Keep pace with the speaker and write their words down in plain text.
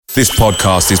This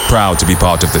podcast is proud to be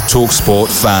part of the TalkSport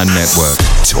Fan Network.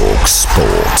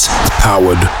 TalkSport.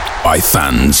 Powered by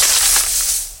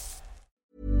fans.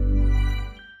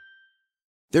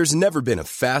 There's never been a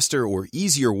faster or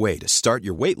easier way to start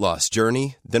your weight loss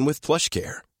journey than with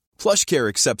PlushCare. PlushCare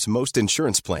accepts most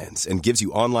insurance plans and gives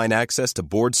you online access to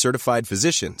board-certified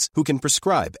physicians who can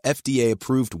prescribe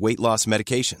FDA-approved weight loss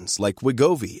medications like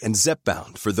Wegovy and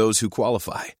Zepbound for those who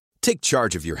qualify. Take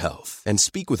charge of your health and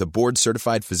speak with a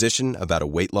board-certified physician about a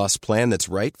weight loss plan that's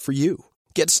right for you.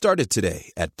 Get started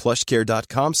today at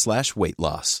plushcare.com/weight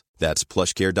loss. That's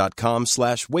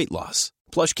plushcare.com/weight loss.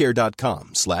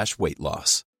 plushcare.com/weight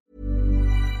loss.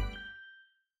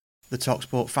 The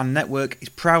TalkSport Fan Network is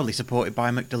proudly supported by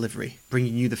McDelivery,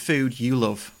 bringing you the food you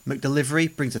love.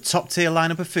 McDelivery brings a top-tier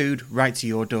lineup of food right to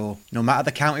your door. No matter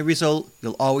the county result,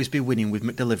 you'll always be winning with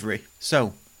McDelivery.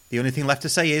 So, the only thing left to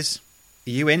say is, are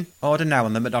you in? Order now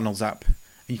on the McDonald's app. And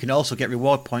you can also get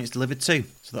reward points delivered too.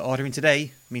 So that ordering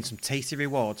today means some tasty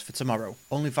rewards for tomorrow.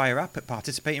 Only via app at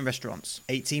participating restaurants.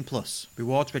 18 plus.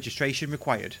 Rewards registration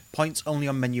required. Points only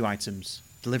on menu items.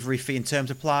 Delivery fee and terms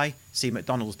apply. See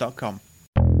mcdonalds.com.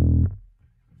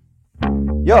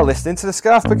 You're listening to the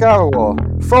Scarf Pagara War.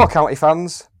 For county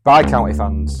fans, by county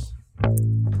fans.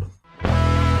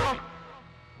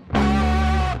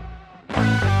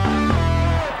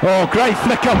 Oh, great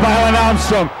flick up by Alan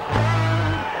Armstrong.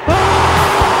 Oh,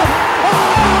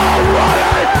 what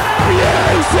a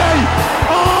beauty!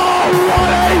 Oh,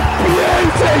 what a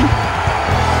beauty!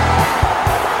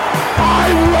 I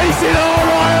waited all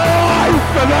my life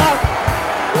for that.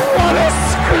 What a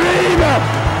screamer!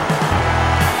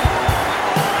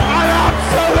 An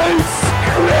absolute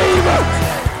screamer!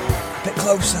 A bit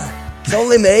closer. It's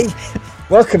only me.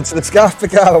 Welcome to the Scarf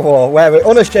Pagara War, where we're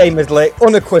unashamedly,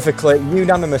 unequivocally,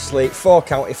 unanimously for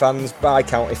county fans, by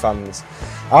county fans.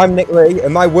 I'm Nick Lee,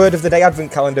 and my Word of the Day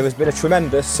Advent calendar has been a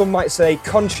tremendous, some might say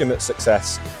consummate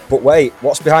success. But wait,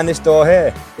 what's behind this door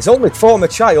here? It's only former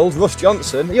child, Russ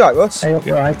Johnson. Are you right, Russ? Hey,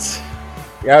 you're right.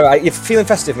 Yeah, all right. You're feeling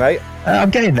festive, mate? I'm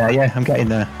getting there, yeah, I'm getting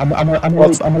there. I'm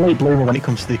a late bloomer when it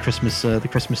comes to the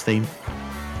Christmas theme.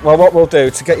 Well, what we'll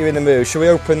do to get you in the mood, shall we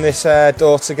open this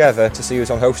door together to see who's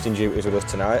on hosting duties with us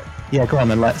tonight? Yeah, go on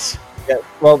then, let's. Yeah,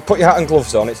 well, put your hat and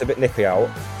gloves on, it's a bit nippy out.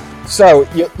 So,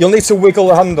 you'll need to wiggle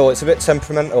the handle, it's a bit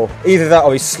temperamental. Either that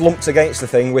or he's slumped against the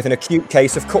thing with an acute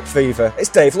case of cup fever. It's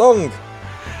Dave Long.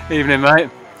 Evening, mate.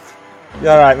 You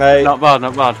alright, mate? Not bad,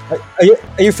 not bad.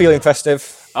 Are you feeling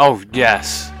festive? Oh,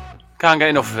 yes. Can't get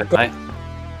enough of it, mate.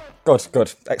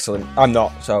 Good, excellent. I'm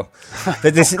not, so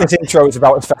this intro is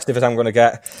about as festive as I'm going to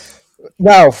get.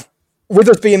 Now, with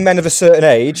us being men of a certain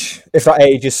age, if that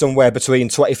age is somewhere between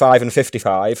 25 and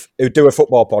 55, who do a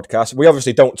football podcast, we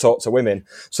obviously don't talk to women,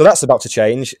 so that's about to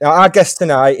change. Now, our guest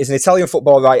tonight is an Italian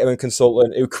football writer and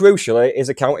consultant who, crucially, is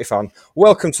a county fan.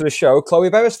 Welcome to the show, Chloe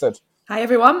Beresford. Hi,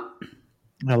 everyone.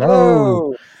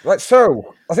 Hello. Right,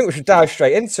 so I think we should dive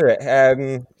straight into it.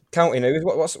 County news.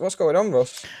 What's going on,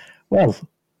 Russ? Well,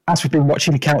 as we've been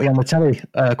watching the county on the telly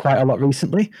quite a lot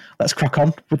recently, let's crack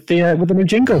on with the new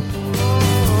jingle.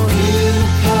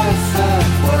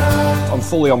 I'm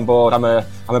fully on board. I'm a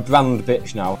brand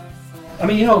bitch now. I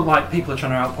mean, like people are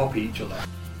trying to out-pop each other.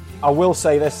 I will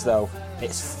say this though,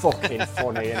 it's fucking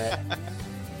funny, innit?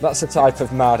 That's the type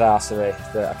of mad arsery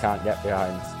that I can't get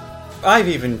behind. I've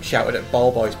even shouted at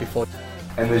ball boys before.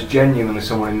 And there's genuinely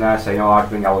someone in there saying, "Oh, I'd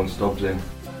bring Alan Stubbs in."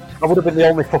 I would have been the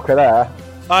only fucker there.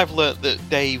 I've learnt that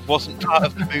Dave wasn't part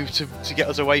of the move to get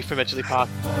us away from Edgeley Park.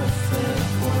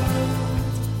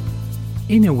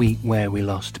 In a week where we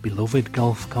lost beloved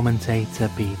golf commentator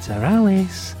Peter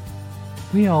Alice,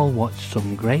 we all watched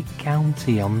some great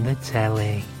county on the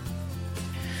telly.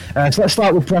 So let's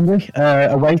start with Bromley,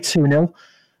 away 2-0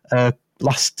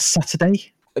 last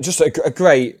Saturday. Just a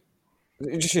great,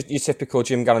 just your typical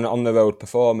Jim Gannon on the road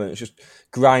performance. Just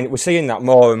grind. We're seeing that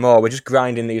more and more. We're just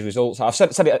grinding these results. I've said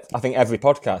it, I think, every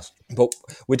podcast, but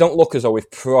we don't look as though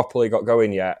we've properly got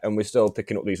going yet, and we're still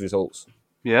picking up these results.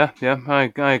 Yeah,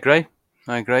 I agree.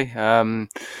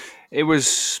 It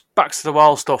was backs to the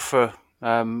wall stuff for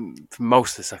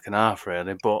most of the second half,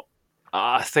 really. But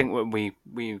I think when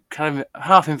we kind of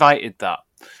half invited that.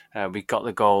 We got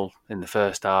the goal in the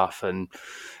first half, and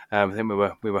I think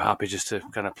we were happy just to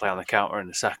kind of play on the counter in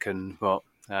the second. But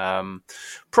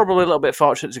probably a little bit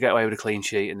fortunate to get away with a clean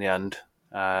sheet in the end,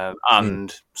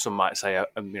 and some might say a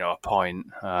point.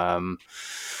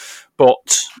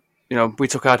 But we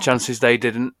took our chances, they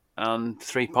didn't, and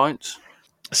 3 points.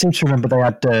 I seem to remember they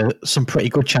had some pretty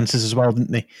good chances as well,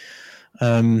 didn't they?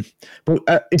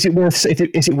 But is it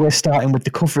worth starting with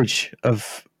the coverage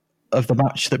of the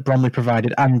match that Bromley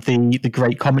provided and the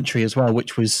great commentary as well,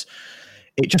 which was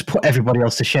it just put everybody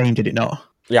else to shame, did it not?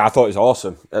 Yeah, I thought it was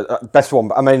awesome. Best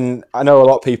one. I mean, I know a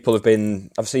lot of people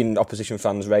I've seen opposition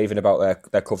fans raving about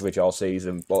their coverage all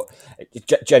season, but it's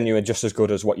genuine, just as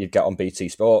good as what you'd get on BT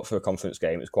Sport for a conference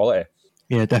game. It's quality.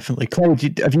 Yeah, definitely. Chloe,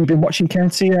 have you been watching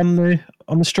County on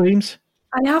the streams?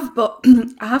 I have, but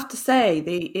I have to say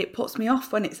it puts me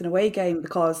off when it's an away game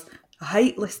because I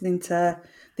hate listening to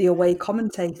the away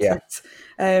commentators. Yeah.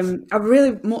 I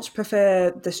really much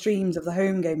prefer the streams of the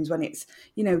home games when it's,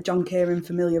 John Kieran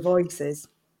familiar voices.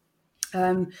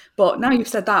 But now you've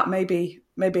said that, maybe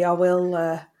I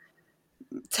will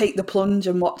take the plunge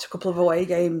and watch a couple of away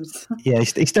games. Yeah,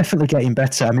 it's definitely getting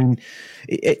better. I mean,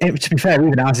 to be fair,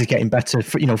 even ours is getting better.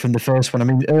 From the first one. I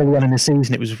mean, early on in the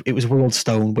season, it was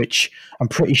Wealdstone, which I'm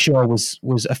pretty sure was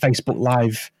a Facebook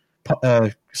Live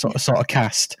sort of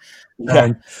cast.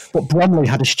 Yeah. But Bromley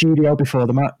had a studio before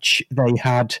the match. They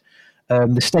had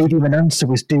the stadium announcer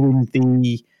was doing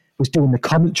the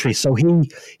commentary, so he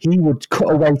would cut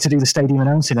away to do the stadium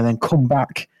announcing and then come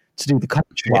back to do the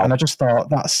commentary. Wow. And I just thought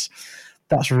that's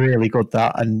really good.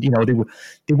 That, and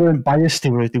they weren't biased. They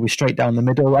were straight down the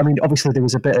middle. I mean, obviously there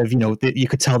was a bit of you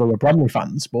could tell they were Bromley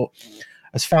fans, but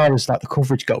as far as like the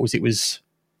coverage goes, it was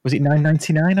it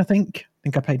 $9.99? I think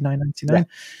I paid $9.99.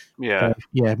 Yeah,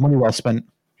 yeah, money well spent.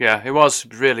 Yeah, it was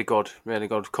really good, really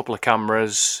good. A couple of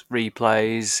cameras,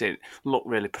 replays. It looked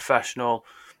really professional.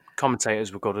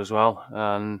 Commentators were good as well,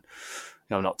 and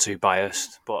not too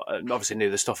biased, but obviously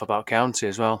knew the stuff about County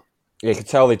as well. Yeah, you could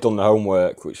tell they'd done the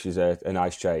homework, which is a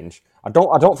nice change. I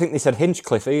don't think they said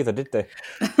Hinchcliffe either, did they?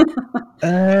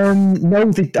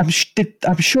 No, I'm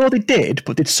sure they did,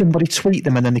 but did somebody tweet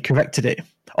them and then they corrected it?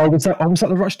 Or was that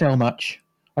the Rochdale match?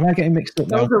 Am I getting mixed up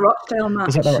now? That was the Rochdale match.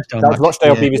 Was that the Rochdale match? That was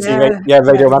Rochdale BBC,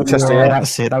 Radio Manchester. Yeah,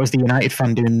 that's it. That was the United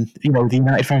fan doing, the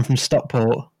United fan from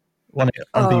Stockport. On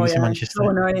BBC Manchester. So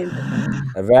annoying.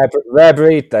 A rare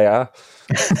breed they are.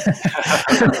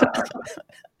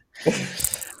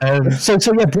 So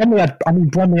yeah, Bromley had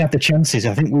the chances.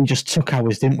 I think we just took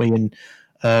ours, didn't we? And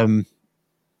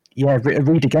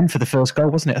Reed again for the first goal,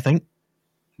 wasn't it? I think.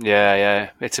 Yeah,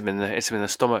 hit him in the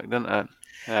stomach, didn't it?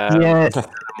 Yeah,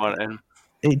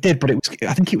 it did, but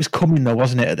I think it was coming though,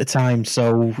 wasn't it, at the time?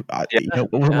 So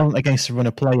it wasn't against the run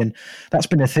of play, and that's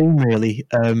been a theme really.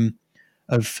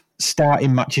 Of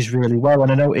starting matches really well,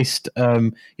 and I noticed,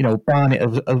 Barnet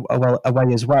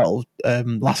away as well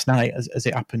last night, as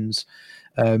it happens,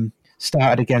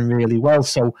 started again really well.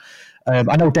 So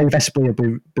I know Dave Espley will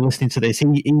be listening to this.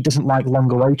 He doesn't like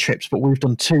long away trips, but we've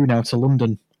done 2 now to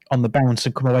London on the bounce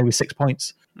and come away with 6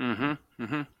 points.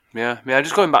 Yeah.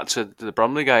 Just going back to the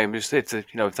Bromley game, if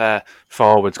their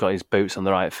forward's got his boots on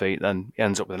the right feet, then he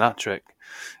ends up with an hat-trick.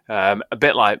 A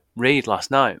bit like Reed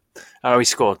last night. I know he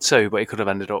scored 2, but he could have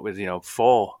ended up with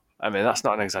 4. I mean, that's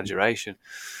not an exaggeration.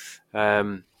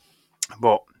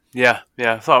 But yeah,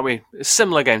 I thought a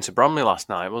similar game to Bromley last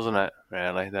night, wasn't it?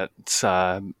 Really, that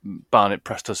Barnet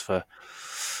pressed us for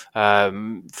a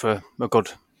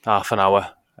good half an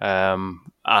hour,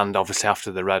 and obviously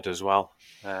after the red as well.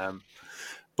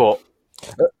 But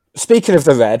speaking of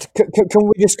the red, can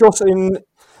we discuss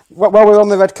while we're on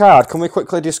the red card, can we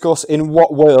quickly discuss in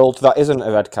what world that isn't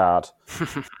a red card?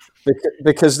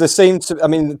 Because there seems to, I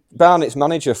mean, Barnett's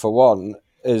manager for one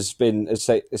has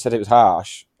said it was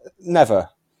harsh. Never.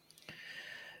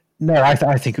 No, I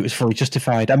think it was fully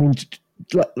justified. I mean,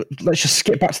 let's just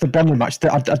skip back to the Bromley match.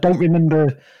 I don't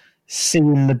remember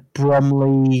seeing the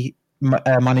Bromley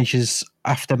manager's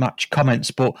after-match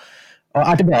comments, but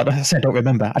I don't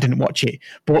remember. I didn't watch it,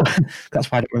 but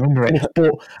that's why I don't remember it.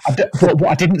 But what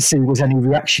I didn't see was any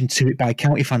reaction to it by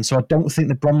County fans. So I don't think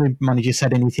the Bromley manager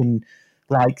said anything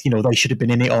like they should have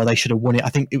been in it or they should have won it. I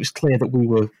think it was clear that we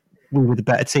were the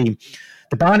better team.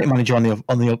 The Barnet manager on the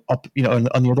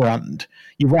other hand,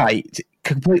 you're right,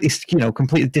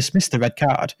 completely dismissed the red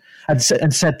card and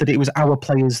said that it was our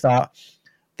players that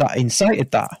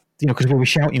incited that, because we were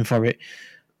shouting for it.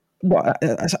 What,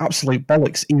 that's absolute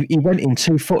bollocks. He went in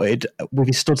 2-footed with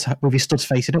his studs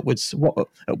facing upwards. Like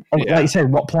you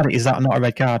said, what planet is that not a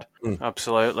red card?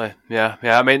 Absolutely, yeah.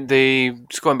 I mean,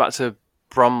 just going back to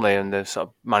Bromley and the sort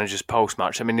of manager's post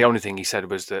match. I mean, the only thing he said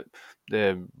was that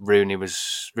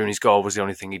Rooney's goal was the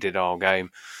only thing he did all game,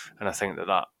 and I think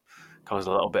that caused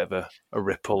a little bit of a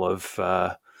ripple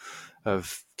of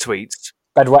tweets.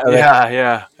 Bedwetter.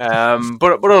 Yeah.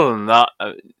 But other than that,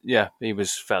 he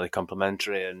was fairly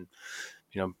complimentary and,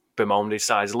 bemoaned his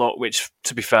side's luck, which,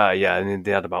 to be fair,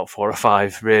 they had about 4 or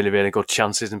 5 really, really good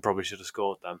chances and probably should have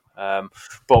scored them.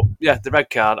 But, the red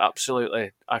card,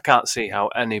 absolutely. I can't see how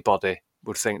anybody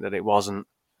would think that it wasn't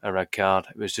a red card.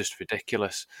 It was just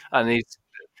ridiculous. And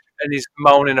and he's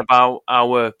moaning about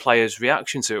our players'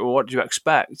 reaction to it. Well, what do you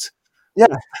expect?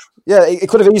 Yeah, he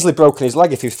could have easily broken his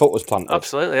leg if his foot was planted.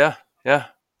 Absolutely, yeah.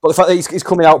 But the fact that he's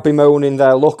coming out bemoaning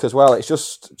their luck as well, it's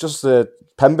just the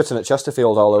Pemberton at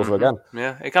Chesterfield all over again.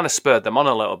 Yeah, it kind of spurred them on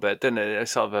a little bit, didn't it?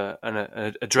 It's sort of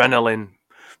an adrenaline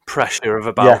pressure of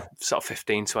about sort of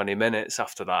 15, 20 minutes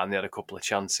after that, and they had a couple of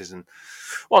chances. And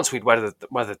once we'd weathered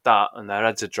that and their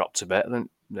heads had dropped a bit, then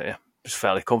it was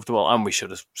fairly comfortable. And we should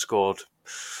have scored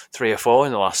 3 or 4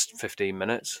 in the last 15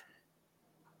 minutes.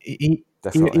 He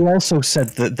also said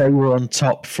that they were on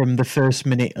top from the first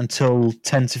minute until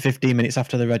 10 to 15 minutes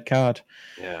after the red card.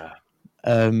 Yeah.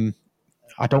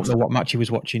 I don't know what match he was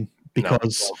watching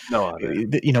because no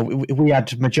we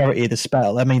had majority of the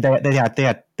spell. I mean, they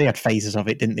had phases of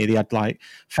it, didn't they? They had like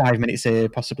 5 minutes here,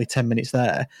 possibly 10 minutes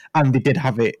there, and they did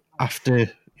have it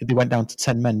after they went down to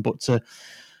 10 men. But to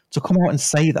come out and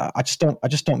say that, I just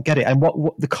don't get it. And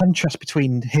what the contrast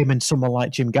between him and someone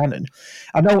like Jim Gannon.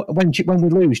 I know when we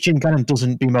lose, Jim Gannon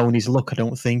doesn't bemoan his luck. I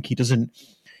don't think he doesn't.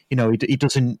 He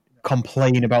doesn't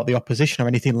complain about the opposition or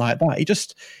anything like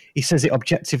that. He says it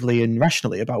objectively and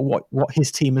rationally about what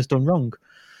his team has done wrong.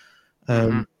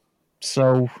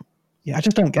 So yeah, I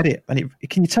just don't get it. And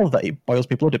can you tell that it boils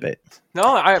my blood a bit? No,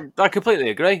 I completely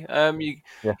agree.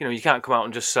 You can't come out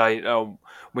and just say, "Oh,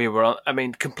 we were."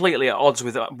 Completely at odds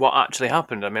with what actually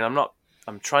happened. I mean,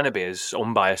 I'm trying to be as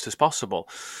unbiased as possible.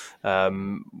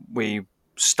 We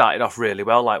started off really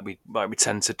well, like we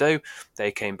tend to do.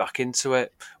 They came back into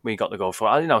it. We got the goal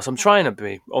for it. So I'm trying to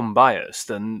be unbiased,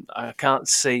 and I can't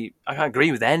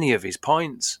agree with any of his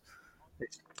points. Do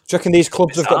you reckon these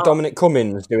clubs have got Dominic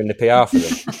Cummings doing the PR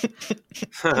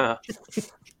for them?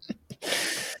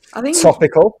 I think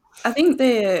topical. I think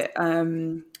the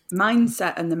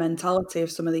mindset and the mentality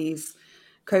of some of these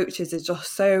coaches is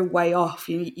just so way off.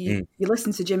 You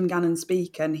listen to Jim Gannon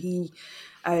speak, and he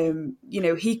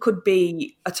could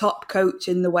be a top coach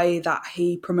in the way that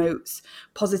he promotes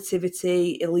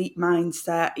positivity, elite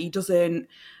mindset. He doesn't,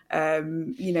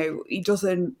 he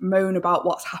doesn't moan about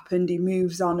what's happened. He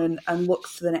moves on and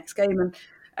looks to the next game.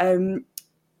 And,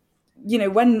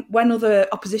 when other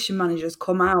opposition managers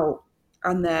come out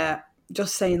and they're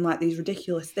just saying like these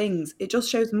ridiculous things, it just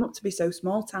shows them up to be so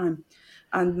small time.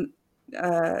 And,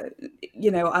 I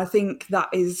think that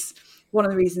is one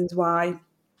of the reasons why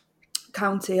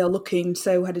County are looking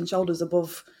so head and shoulders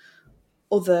above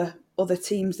other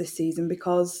teams this season,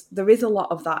 because there is a lot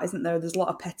of that, isn't there? There's a lot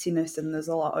of pettiness and there's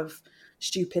a lot of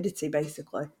stupidity,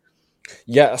 basically.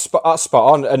 Yeah, that's spot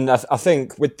on. And I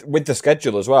think with the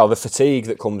schedule as well, the fatigue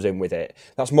that comes in with it,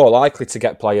 that's more likely to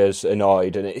get players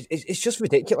annoyed. And it's just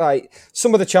ridiculous. Like,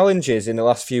 some of the challenges in the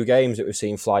last few games that we've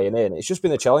seen flying in, it's just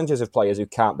been the challenges of players who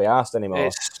can't be arsed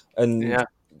anymore.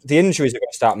 The injuries are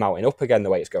going to start mounting up again the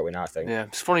way it's going, I think. Yeah,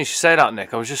 it's funny you should say that,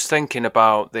 Nick. I was just thinking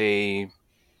about the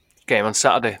game on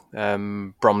Saturday,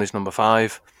 Bromley's number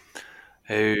 5,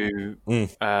 who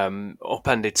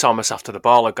upended Thomas after the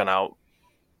ball had gone out.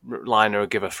 Liner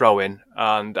would give a throw in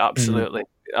and absolutely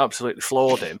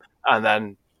floored him. And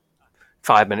then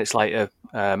 5 minutes later,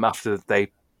 after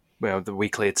we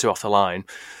cleared 2 off the line,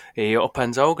 he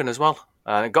upends Hogan as well.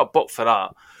 And it got booked for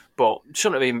that. But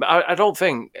shouldn't have been. I don't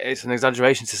think it's an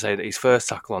exaggeration to say that his first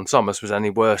tackle on Thomas was any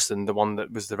worse than the one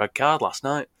that was the red card last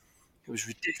night. It was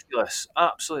ridiculous,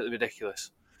 absolutely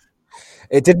ridiculous.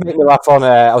 It did make me laugh.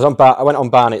 I went on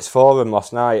Barnett's forum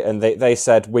last night, and they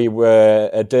said we were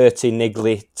a dirty,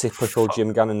 niggly, typical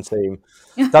Jim Gannon team.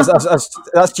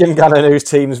 That's Jim Gannon, whose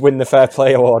teams win the Fair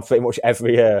Play Award pretty much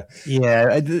every year.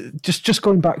 Yeah, just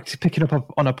going back to picking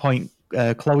up on a point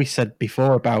Chloe said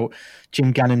before about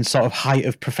Jim Gannon's sort of height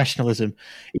of professionalism.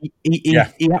 He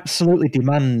absolutely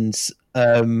demands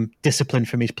discipline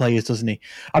from his players, doesn't he?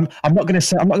 I'm not going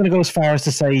to go as far as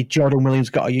to say Jordan Williams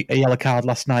got a yellow card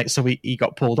last night, so he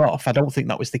got pulled off. I don't think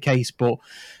that was the case, but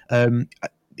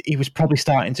he was probably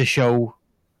starting to show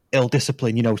ill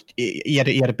discipline. He had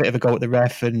a bit of a go at the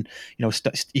ref, and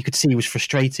you could see he was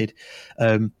frustrated.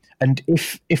 And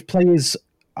if players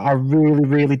are really,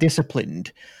 really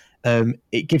disciplined,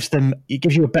 it gives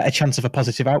you a better chance of a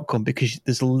positive outcome, because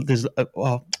there's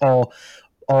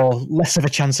or less of a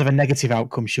chance of a negative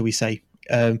outcome, shall we say?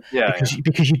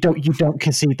 Because you don't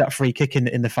concede that free kick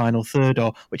in the final third,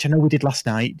 or which I know we did last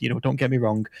night. Don't get me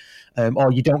wrong,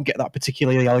 or you don't get that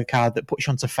particular yellow card that puts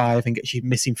you onto 5 and gets you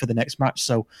missing for the next match.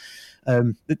 So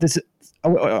I'm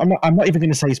not even going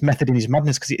to say it's method in his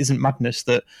madness, because it isn't madness.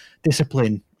 That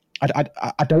discipline.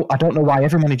 I don't know why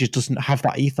every manager doesn't have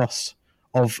that ethos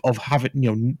of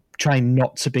having trying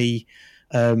not to be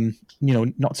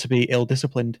not to be ill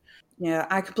disciplined. Yeah,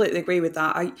 I completely agree with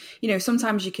that.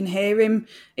 Sometimes you can hear him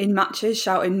in matches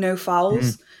shouting "no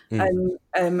fouls" at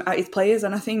his players,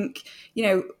 and I think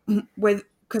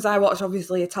because I watch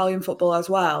obviously Italian football as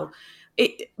well.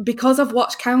 Because I've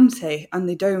watched County and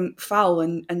they don't foul,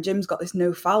 and Jim's got this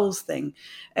no fouls thing.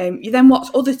 You then watch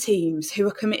other teams who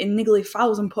are committing niggly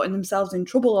fouls and putting themselves in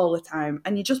trouble all the time,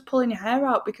 and you're just pulling your hair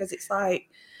out because it's like,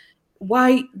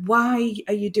 why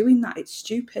are you doing that? It's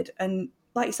stupid. And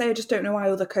like you say, I just don't know why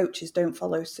other coaches don't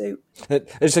follow suit.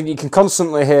 It's like you can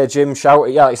constantly hear Jim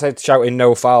shouting, like you said, shouting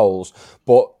no fouls,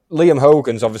 but Liam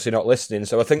Hogan's obviously not listening,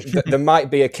 so I think there might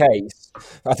be a case.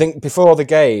 I think before the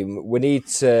game, we need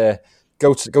to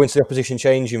go into the opposition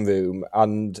changing room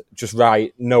and just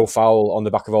write no foul on the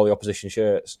back of all the opposition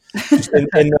shirts, just in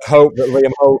the hope that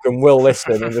Liam Hogan will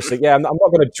listen and just say, yeah, I'm not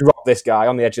going to drop this guy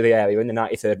on the edge of the area in the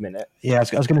 93rd minute. Yeah, I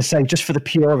was going to say, just for the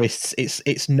purists,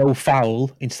 it's no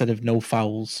foul instead of no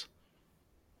fouls.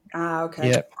 Ah, okay.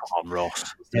 Yeah. Come on,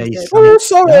 Ross. Yeah,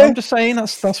 sorry. No, I'm just saying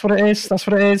that's what it is. That's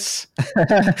what it is.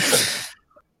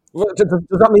 Does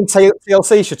that mean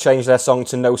TLC should change their song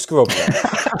to No Scrub?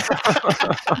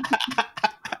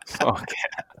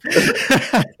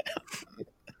 Okay.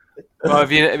 Well,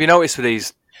 have you noticed for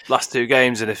these last two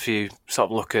games, and if you sort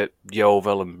of look at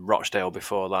Yeovil and Rochdale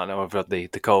before that, I know I've had the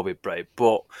COVID break,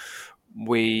 but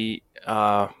we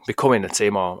are becoming a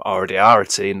team, or already are a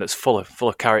team, that's full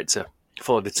of character,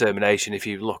 full of determination. If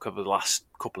you look over the last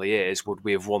couple of years, would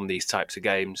we have won these types of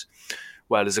games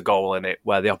where there's a goal in it,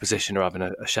 where the opposition are having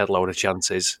a shed load of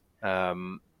chances?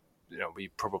 We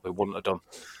probably wouldn't have done.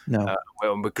 No.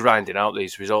 We're grinding out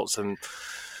these results, and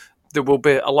there will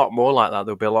be a lot more like that.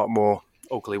 There'll be a lot more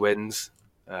ugly wins.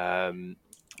 One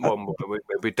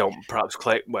we don't perhaps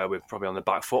click, where we're probably on the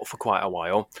back foot for quite a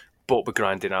while, but we're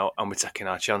grinding out and we're taking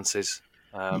our chances.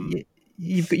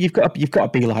 You've got to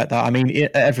be like that. I mean,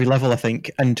 at every level, I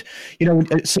think. And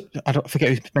I don't forget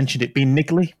who mentioned it being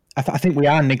niggly. I think we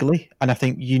are niggly, and I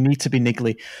think you need to be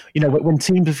niggly. When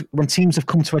teams have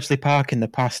come to Edgeley Park in the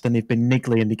past and they've been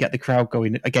niggly and they get the crowd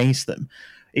going against them,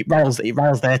 it riles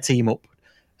their team up.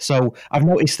 So I've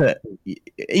noticed that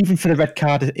even for the red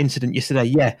card incident yesterday,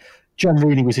 yeah, John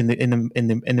Rooney was in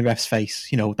the ref's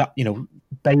face.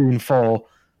 Baying for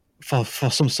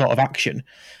some sort of action.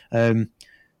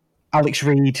 Alex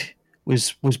Reid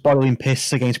was boiling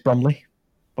piss against Bromley,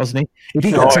 wasn't he? He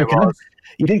didn't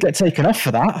get taken off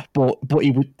for that, but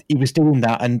he was doing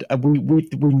that, and we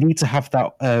need to have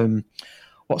that.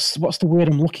 What's the word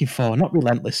I'm looking for? Not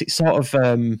relentless. It's sort of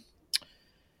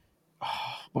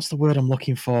what's the word I'm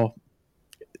looking for?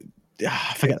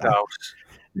 I forget that.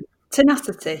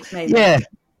 Tenacity, maybe. Yeah.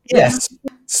 Yes.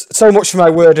 So much for my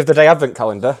word of the day advent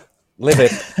calendar. Live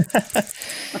it.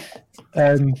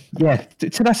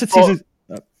 Tenacity.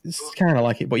 It's kind of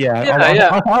like it, but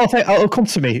I'll come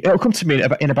to me. It'll come to me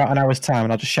in about an hour's time,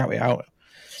 and I'll just shout it out.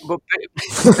 But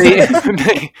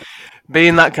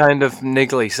being that kind of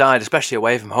niggly side, especially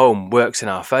away from home, works in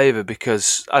our favour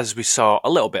because, as we saw a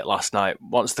little bit last night,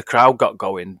 once the crowd got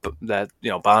going,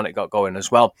 Barnet got going as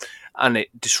well, and it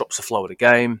disrupts the flow of the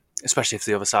game, especially if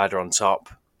the other side are on top,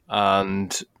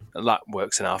 and that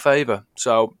works in our favour.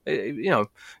 So it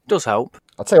does help.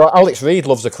 I'll tell you what, Alex Reid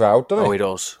loves the crowd, doesn't he? Oh, he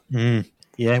does.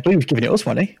 Yeah, but he was giving it us,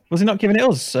 wasn't he? Was he not giving it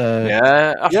us?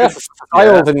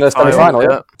 Filed in the semi-final.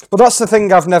 Yeah. But that's the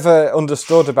thing I've never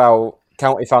understood about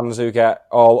County fans who get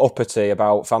all uppity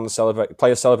about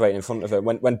players celebrating in front of them.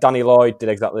 When Danny Lloyd did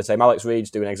exactly the same, Alex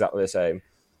Reid's doing exactly the same.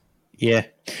 Yeah.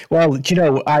 Well, do you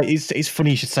know, it's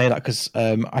funny you should say that because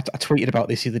I tweeted about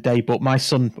this the other day, but my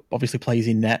son obviously plays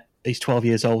in net. He's 12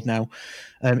 years old now.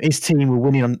 His team were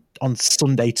winning on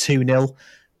Sunday 2-0.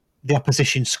 The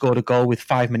opposition scored a goal with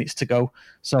 5 minutes to go.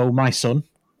 So my son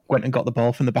went and got the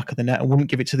ball from the back of the net and wouldn't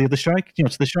give it to the other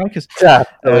to the strikers. Yeah.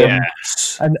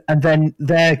 And then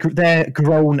their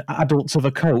grown adults of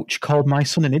a coach called my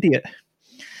son an idiot.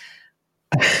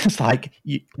 It's like,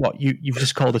 you've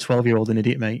just called a 12-year-old an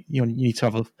idiot, mate. You need to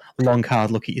have a long,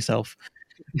 hard look at yourself.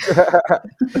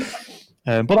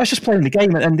 But that's just playing the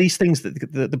game, and these things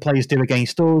that the players do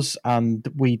against us, and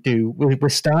we're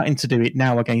starting to do it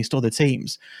now against other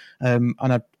teams. And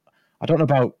I don't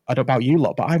know about you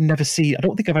lot, but I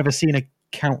don't think I've ever seen a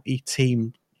county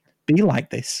team be like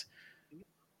this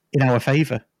in our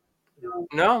favour.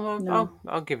 No.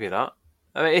 I'll give you that.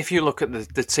 I mean, if you look at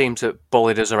the teams that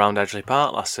bullied us around Edgeley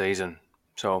Park last season,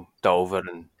 so Dover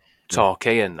and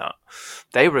Torquay and that,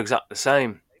 they were exactly the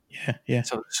same. Yeah.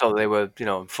 So they were,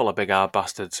 full of big hard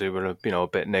bastards who were, a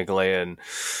bit niggly and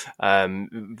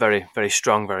very, very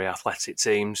strong, very athletic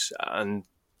teams, and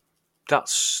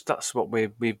that's what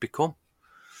we've become.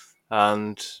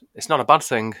 And it's not a bad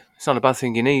thing. It's not a bad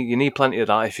thing. You need plenty of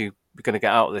that if you going to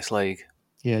get out of this league.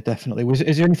 Yeah, definitely.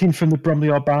 Is there anything from the Bromley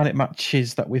or Barnet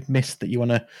matches that we've missed that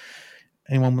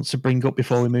anyone wants to bring up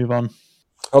before we move on?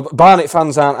 Well, Barnet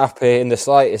fans aren't happy in the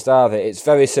slightest, are they? It's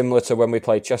very similar to when we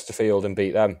played Chesterfield and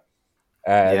beat them.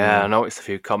 I noticed a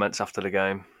few comments after the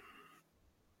game.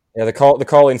 Yeah, they're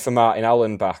calling for Martin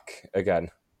Allen back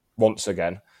once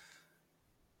again.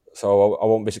 So I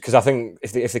won't be, because I think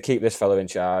if they keep this fella in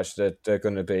charge, they're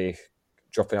going to be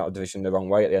dropping out of division the wrong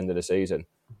way at the end of the season.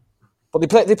 But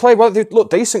they play well. They look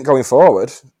decent going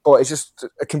forward, but it's just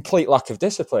a complete lack of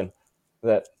discipline.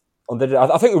 I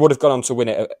think we would have gone on to win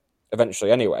it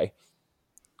eventually anyway.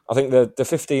 I think the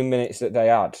 15 minutes that they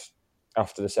had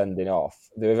after the sending off,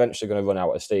 they're eventually going to run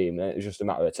out of steam, and it was just a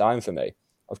matter of time for me.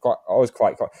 I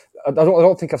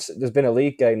don't think there's been a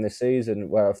league game this season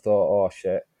where I've thought, oh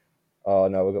shit, oh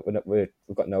no, we've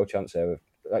got no chance here.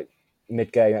 Like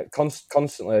mid game,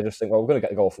 constantly, I just think, well, we're going to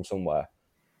get a goal from somewhere.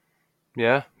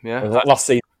 Yeah. Last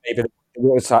season, maybe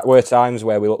there were times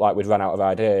where we looked like we'd run out of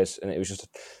ideas, and it was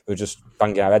we were just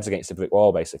banging our heads against the brick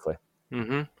wall, basically.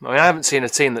 Mm-hmm. I haven't seen a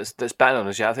team that's better than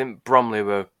us yet. I think Bromley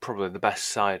were probably the best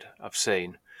side I've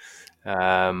seen,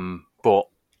 but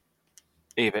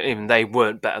even they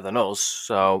weren't better than us.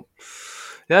 So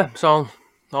yeah, it's all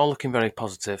looking very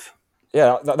positive.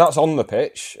 Yeah, that's on the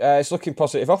pitch. It's looking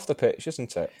positive off the pitch,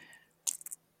 isn't it?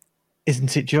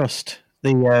 Isn't it just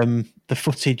the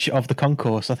footage of the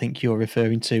concourse? I think you're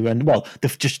referring to, and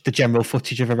just the general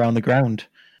footage of around the ground.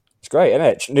 It's great, isn't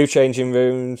it? New changing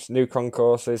rooms, new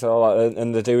concourses, all that,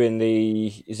 and they're doing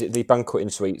the banqueting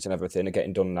suites and everything are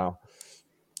getting done now.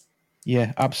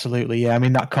 Yeah, absolutely. Yeah, I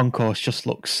mean that concourse just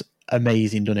looks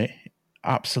amazing, doesn't it?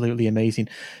 Absolutely amazing.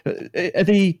 Are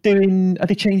they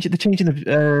changing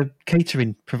the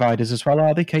catering providers as well?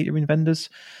 Are they catering vendors?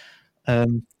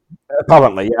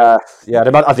 Apparently, yeah.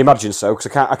 I'd imagine so,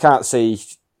 because I can't see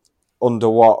under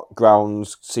what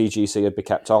grounds CGC would be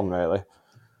kept on, really.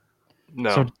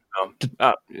 No.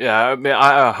 I mean,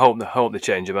 I hope they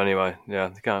change them anyway. Yeah,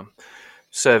 they can't.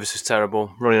 Service is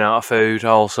terrible. Running out of food,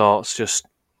 all sorts. Just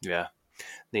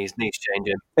needs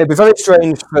changing. It'd be very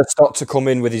strange for Stott to come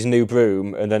in with his new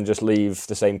broom and then just leave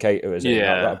the same caterers.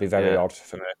 Yeah, that'd be very odd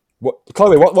for me.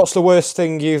 Chloe, what's the worst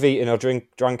thing you've eaten or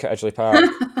drank at Edgeley Park?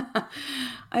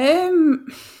 I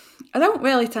don't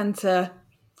really tend to.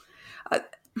 I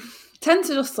tend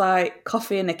to just like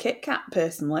coffee and a Kit Kat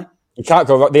personally. You can't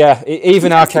go wrong. Yeah,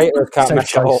 even our caterers can't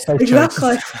mess it up.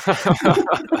 Exactly.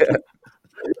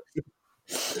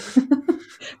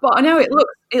 But I know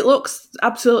it looks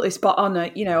absolutely spot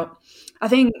on. You know, I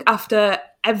think after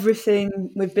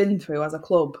everything we've been through as a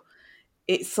club,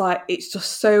 it's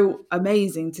just so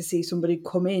amazing to see somebody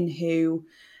come in who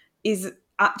is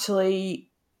actually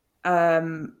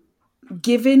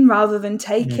giving rather than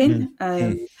taking,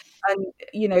 and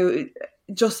you know,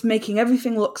 just making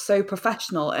everything look so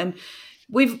professional. And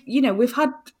we've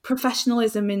had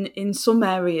professionalism in some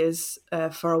areas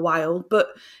for a while, but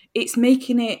it's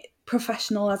making it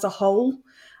professional as a whole.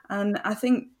 And I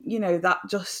think, you know, that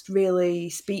just really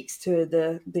speaks to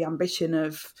the ambition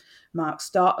of Mark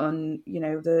Stott and, you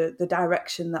know, the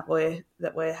direction that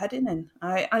we're heading in.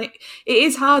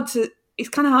 It's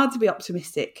kind of hard to be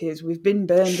optimistic because we've been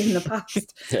burned in the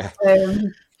past.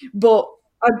 But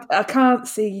I can't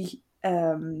see,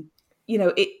 you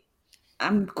know,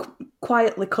 I'm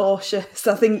quietly cautious.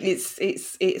 I think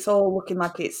it's all looking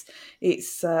like it's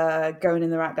going in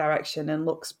the right direction and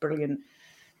looks brilliant.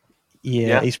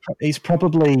 Yeah. He's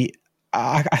probably.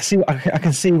 I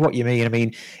can see what you mean. I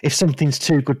mean, if something's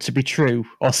too good to be true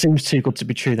or seems too good to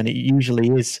be true, then it usually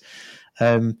is.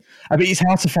 I mean, it's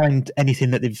hard to find anything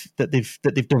that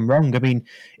they've done wrong. I mean,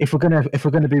 if we're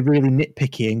gonna be really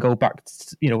nitpicky and go back,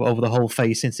 you know, over the whole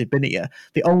phase since they've been here,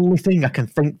 the only thing I can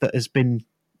think that has been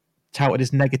touted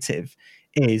as negative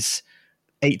is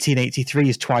 1883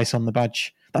 is twice on the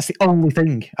badge. That's the only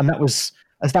thing, and that was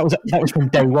from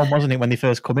day one, wasn't it, when they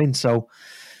first come in? So,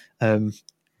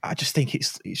 I just think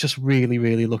it's just really,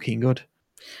 really looking good.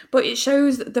 But it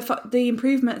shows the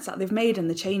improvements that they've made and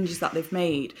the changes that they've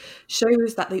made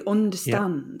shows that they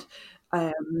understand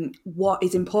what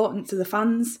is important to the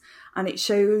fans, and it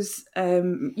shows,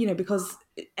 you know, because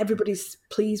everybody's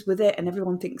pleased with it and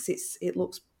everyone thinks it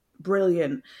looks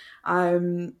brilliant.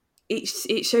 It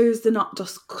shows they're not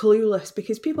just clueless,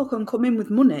 because people can come in with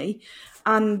money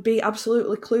and be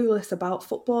absolutely clueless about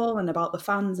football and about the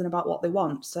fans and about what they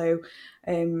want. So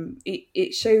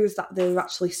it shows that they're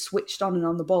actually switched on and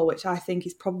on the ball, which I think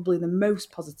is probably the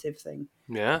most positive thing.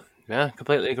 Yeah,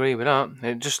 completely agree with that.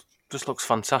 It just looks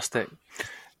fantastic.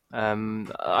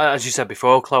 As you said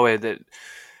before, Chloe, that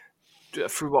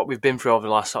through what we've been through over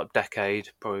the last sort of decade,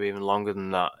 probably even longer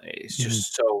than that, it's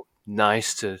just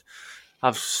nice to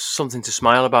have something to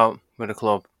smile about with a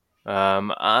club.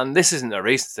 And this isn't a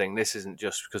recent thing. This isn't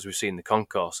just because we've seen the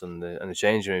concourse and the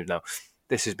changing rooms now.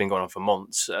 This has been going on for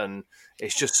months, and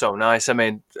it's just so nice. I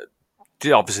mean,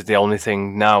 obviously the only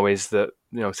thing now is that,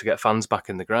 to get fans back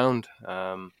in the ground,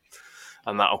 and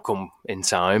that'll come in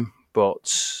time.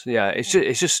 But yeah, it's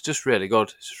just really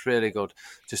good. It's just really good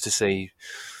just to see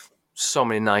so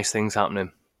many nice things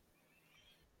happening.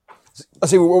 I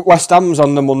see West Ham's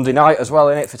on the Monday night as well,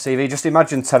 innit, for TV. Just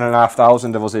imagine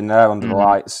 10,500 of us in there under the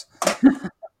lights.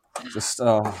 Just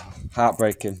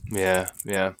heartbreaking. Yeah.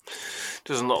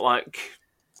 Doesn't look like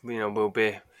we'll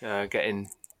be getting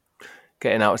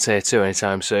out of Tier 2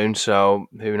 anytime soon. So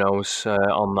who knows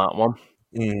on that one?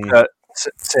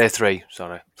 Tier 3,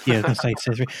 sorry. Yeah, I was going to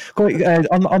say Tier 3.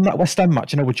 On that West Ham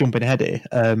match, I know we're jumping ahead here,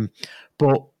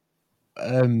 but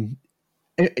the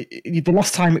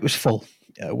last time it was full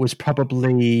was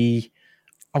probably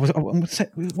it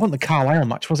wasn't the Carlisle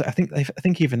match, was it? I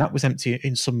think even that was empty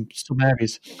in some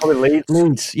areas. Probably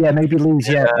Leeds, yeah, maybe Leeds,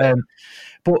 yeah.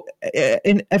 But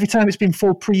every time it's been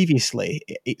full previously,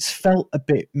 it's felt a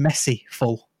bit messy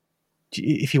full.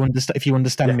 If you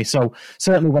understand me. So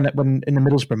certainly when in the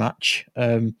Middlesbrough match,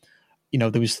 there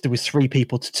was 3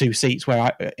 people to 2 seats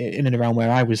in and around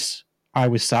where I was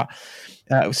sat.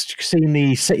 I was seeing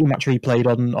the City match replayed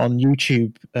on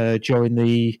YouTube during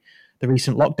the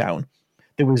recent lockdown.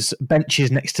 There was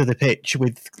benches next to the pitch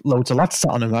with loads of lads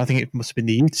sat on them. I think it must have been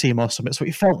the youth team or something. So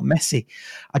it felt messy.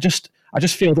 I just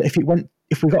feel that if we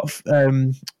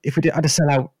had a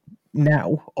sellout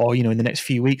now, or in the next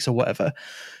few weeks or whatever,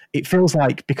 it feels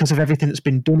like because of everything that's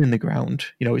been done in the ground,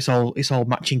 it's all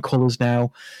matching colours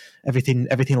now. Everything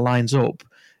lines up.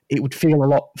 It would feel a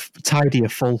lot tidier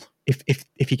full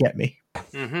if you get me.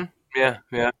 Mm-hmm. Yeah.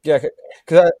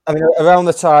 Because I mean, around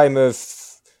the time of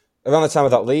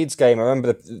that Leeds game, I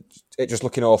remember it just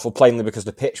looking awful, plainly because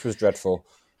the pitch was dreadful.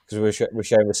 Because we were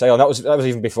sharing the sale. That was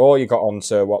even before you got on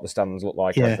to what the stands look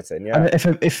like and everything. Yeah.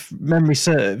 And if memory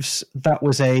serves, that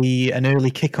was an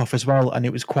early kickoff as well, and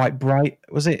it was quite bright.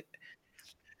 Was it?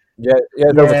 Yeah.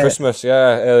 Over Christmas.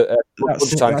 Yeah.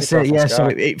 That's it. Yeah. So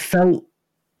it felt.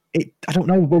 I don't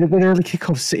know. With early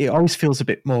kickoffs, it always feels a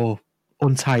bit more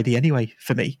untidy. Anyway,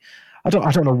 for me, I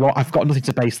don't know what. I've got nothing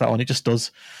to base that on. It just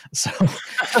does. So.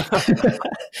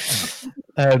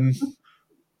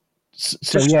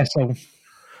 So.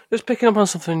 Just picking up on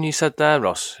something you said there,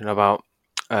 Ross, about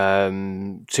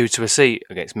 2 to a seat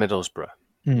against Middlesbrough.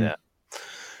 Yeah.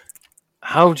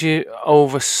 How do you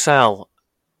oversell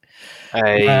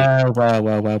Well.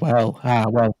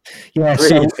 Yeah,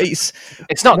 so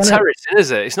it's not terracing,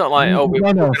 is it? It's not like we're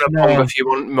going to pump a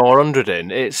few more hundred in.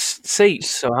 It's seats.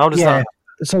 So how does that?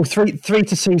 So 3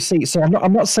 to 2 seats. So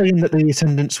I'm not saying that the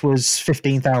attendance was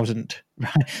 15,000,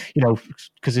 right?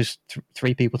 Because there's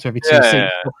 3 people to every 2 seats. Yeah.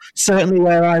 But certainly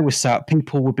where I was sat,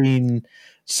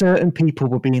 certain people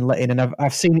were being let in, and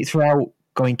I've seen it throughout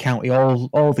going county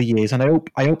all the years, and I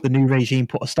hope the new regime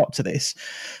put a stop to this.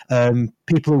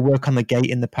 People who work on the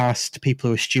gate in the past, people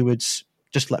who are stewards,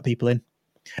 just let people in,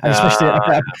 and especially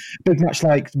a big match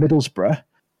like Middlesbrough.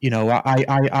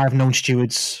 I've known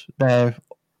stewards there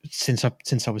since I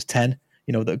was 10.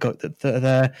 That are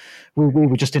there. We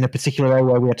were just in a particular area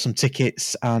where we had some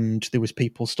tickets, and there was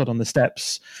people stood on the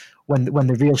steps. When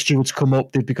the real stewards come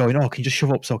up, they'd be going, "Oh, can you just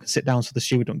shove up so I can sit down so the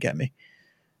steward don't get me?"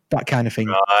 That kind of thing.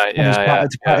 Right, and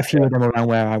there's quite a few of them around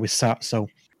where I was sat. So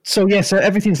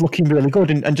everything's looking really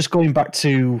good. And just going back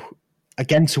to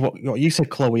what you said,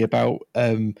 Chloe, about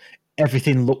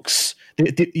everything looks.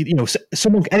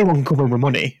 Anyone can come in with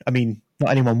money. I mean,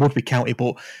 not anyone would be county,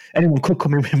 but anyone could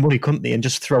come in with money, couldn't they? And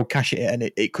just throw cash at it, and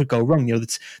it could go wrong.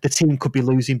 The team could be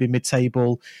losing, be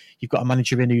mid-table. You've got a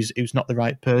manager in who's not the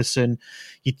right person.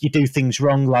 You do things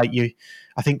wrong, like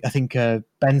I think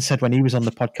Ben said when he was on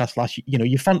the podcast last.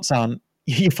 Your fonts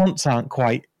aren't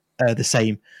quite the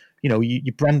same.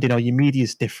 Your branding or your media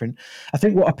is different. I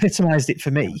think what epitomised it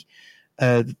for me.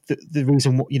 The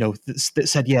reason that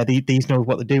said these know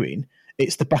what they're doing.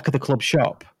 It's the back of the club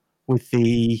shop with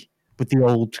the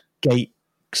old gate,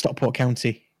 Stockport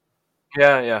County.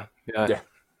 Yeah.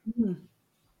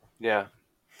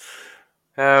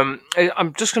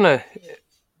 I'm just gonna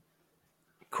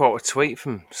quote a tweet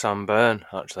from Sam Byrne.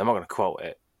 Actually, I'm not going to quote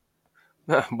it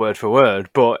word for word,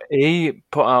 but he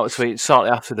put out a tweet shortly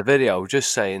after the video,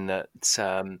 just saying that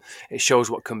it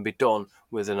shows what can be done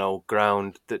with an old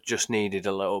ground that just needed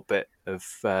a little bit of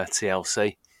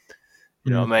TLC.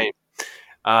 You know what I mean?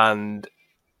 And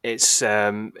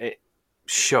it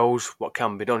shows what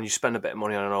can be done. You spend a bit of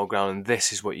money on an old ground, and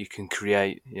this is what you can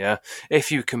create. Yeah,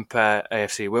 if you compare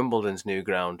AFC Wimbledon's new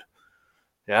ground,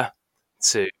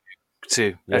 to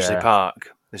to Edgeley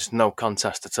Park. There's no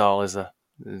contest at all, is there?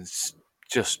 It's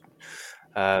just,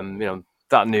 that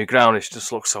new ground, it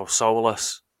just looks so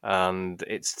soulless, and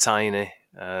it's tiny,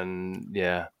 and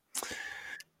yeah.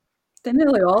 They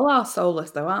nearly all are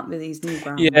soulless, though, aren't they? These new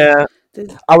grounds. Yeah.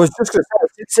 I was just going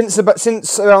to say,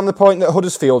 since around the point that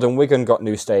Huddersfield and Wigan got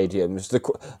new stadiums,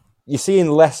 you're seeing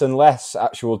less and less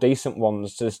actual decent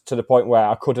ones to the point where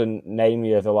I couldn't name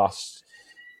you the last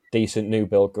decent new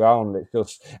build ground. It's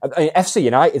just, FC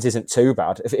United isn't too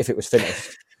bad if it was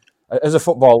finished. As a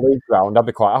football league ground, I'd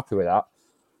be quite happy with that.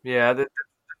 Yeah,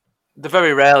 they're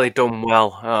very rarely done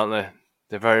well, aren't they?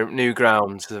 They're very new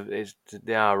grounds.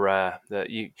 They are rare. That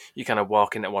you kind of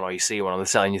walk into one or you see one on the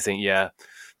side and you think, yeah,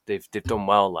 they've done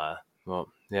well there. But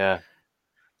yeah,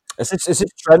 it's this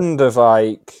trend of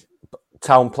like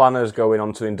town planners going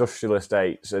onto industrial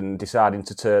estates and deciding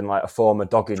to turn like a former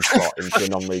dogging spot into a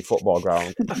non-league football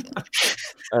ground.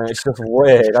 And it's just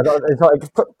weird. It's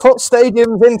like put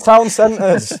stadiums in town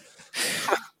centres.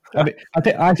 I mean,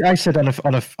 I said on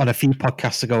a few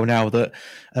podcasts ago now that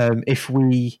if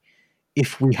we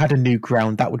had a new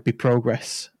ground, that would be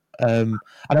progress. And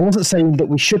I wasn't saying that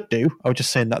we should do. I was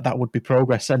just saying that would be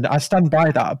progress, and I stand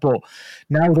by that. But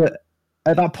now that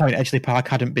at that point Edgeley Park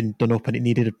hadn't been done up and it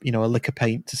needed a lick of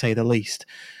paint, to say the least.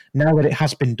 Now that it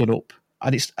has been done up,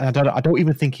 and I don't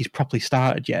even think he's properly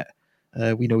started yet.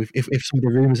 If some of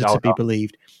the rumours are to be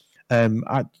believed,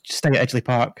 I'd stay at Edgeley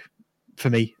Park for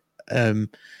me.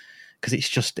 Because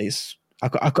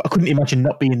I couldn't imagine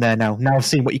not being there now. Now I've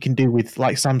seen what you can do with,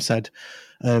 like Sam said,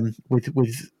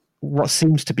 with what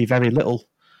seems to be very little.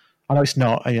 I know it's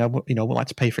not. I wouldn't like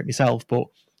to pay for it myself, but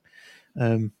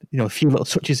a few little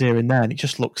touches here and there, and it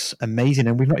just looks amazing.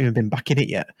 And we've not even been back in it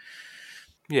yet.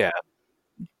 Yeah.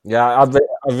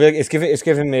 It's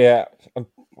giving me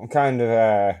I'm kind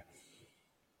of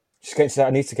just getting to that.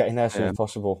 I need to get in there as soon as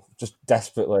possible, just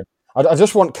desperately. I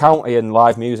just want county and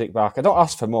live music back. I don't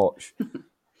ask for much.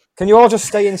 Can you all just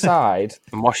stay inside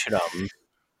and wash it up?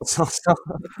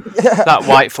 That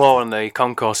white floor on the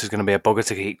concourse is going to be a bugger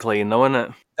to keep clean, though, isn't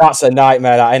it? That's a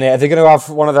nightmare, that, isn't it? Are they going to have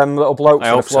one of them little blokes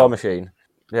with a floor machine?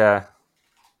 Yeah,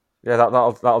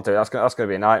 that'll do. That's going to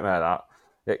be a nightmare. That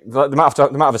they might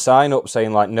have a sign up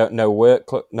saying like no work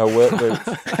boots.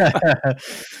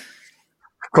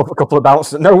 A couple of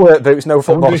bouncers, no work boots, no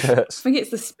football shirts. I think it's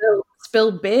the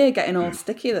spilled beer getting all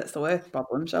sticky that's the worst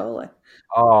problem, surely.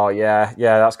 Oh yeah,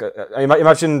 that's good.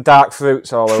 Imagine dark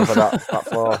fruits all over that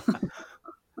floor.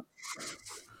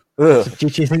 Do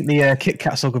you think the Kit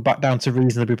Kats will go back down to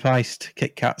reasonably priced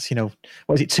Kit Kats?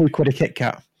 What is it, £2 a Kit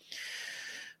Kat?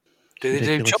 Do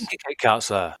they do chunky Kit Kats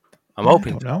there? I'm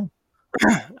hoping. I don't know.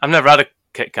 I've never had a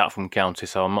Kit Kat from County,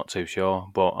 so I'm not too sure,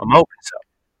 but I'm hoping so.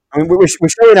 I mean, we're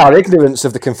showing our ignorance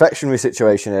of the confectionery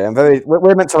situation here.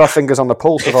 We're meant to have fingers on the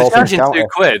pulse of all things County. If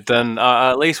they're charging £2, then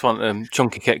I at least want a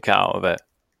chunky Kit Kat out of it.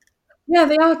 Yeah,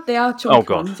 they are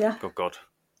chunky ones, yeah. Oh, God.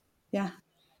 Yeah.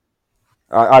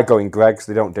 I go in Greg's.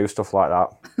 They don't do stuff like that.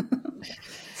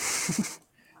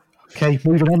 Okay,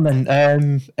 moving on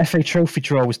then. FA Trophy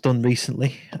draw was done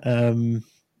recently.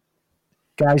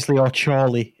 Guiseley or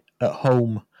Chorley at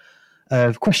home.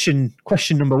 Question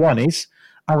number one is,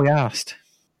 are we asked?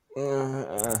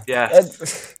 Yeah.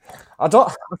 I'm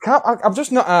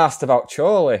just not asked about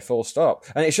Chorley, full stop.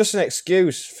 And it's just an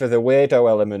excuse for the weirdo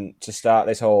element to start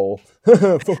this whole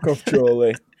fuck off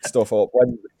Chorley stuff up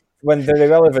when they're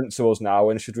irrelevant to us now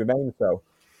and should remain so.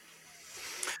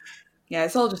 Yeah,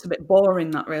 it's all just a bit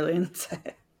boring, that really, isn't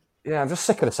it? Yeah, I'm just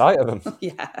sick of the sight of them.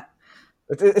 Yeah.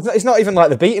 It's not even like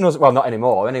they're beating us. Well, not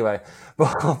anymore, anyway.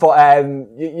 But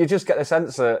you just get the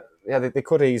sense that they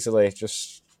could easily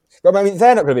just. But I mean,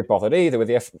 they're not going to be bothered either with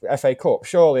the FA Cup.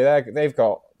 Surely they've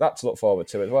got that to look forward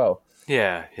to as well.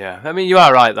 Yeah. I mean, you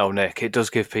are right though, Nick. It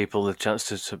does give people the chance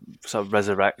to sort of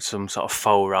resurrect some sort of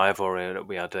faux rivalry that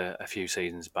we had a few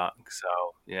seasons back. So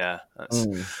yeah,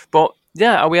 But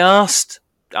yeah, are we asked?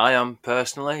 I am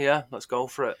personally. Yeah, let's go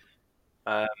for it.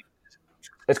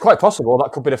 It's quite possible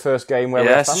that could be the first game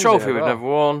where it's a trophy we've never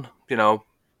won.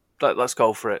 Let's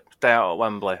go for it. Stay out at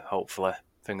Wembley, hopefully.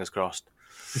 Fingers crossed.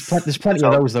 There's plenty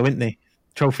of those, though, isn't there?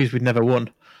 Trophies we've never won.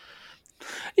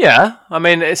 Yeah, I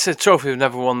mean, it's a trophy we've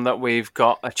never won that we've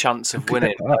got a chance of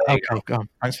winning. Okay, go on.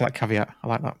 Thanks for that caveat. I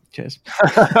like that. Cheers.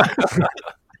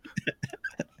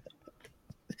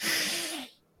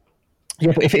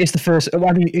 Yeah, but if it is the first,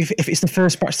 if it's the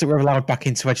first match that we're allowed back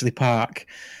into Edgeley Park,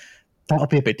 that'll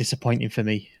be a bit disappointing for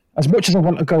me. As much as I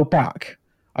want to go back,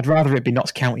 I'd rather it be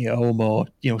Notts County at home or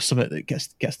something that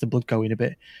gets the blood going a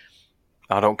bit.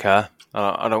 I don't care.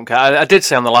 I don't care. I did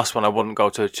say on the last one I wouldn't go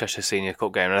to a Cheshire Senior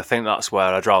Cup game, and I think that's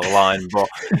where I draw the line. But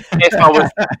if I was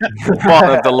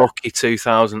one of the lucky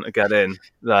 2,000 to get in,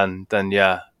 then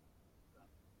yeah,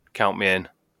 count me in.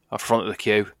 I'm front of the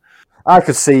queue. I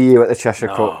could see you at the Cheshire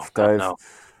Cup, Dave. No.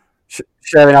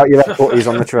 Sharing out your butties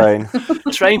on the train.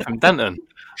 Train from Denton.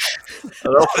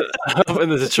 I don't think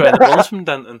there's a train that runs from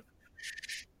Denton.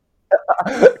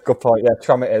 Good point. Yeah,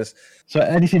 tram it is. So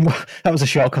anything more? That was a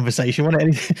short conversation, wasn't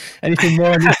it? Anything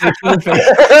more?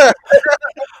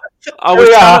 I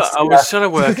was trying to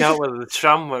work out whether the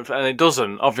tram went, and it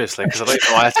doesn't, obviously, because I don't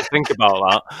know. I had to think about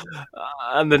that.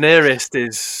 And the nearest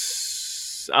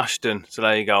is Ashton, so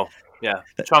there you go. Yeah,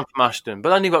 tram from Ashton. But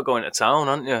then you've got to go into town,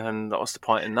 haven't you? And what's the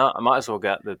point in that? I might as well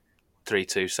get the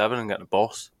 327 and get the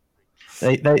bus.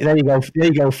 There you go. There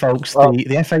you go, folks. Well,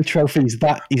 the FA Trophy is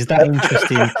that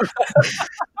interesting.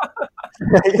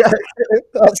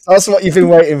 that's what you've been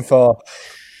waiting for.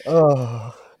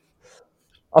 Oh.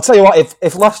 I'll tell you what.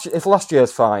 If last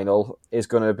year's final is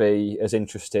going to be as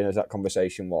interesting as that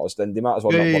conversation was, then they might as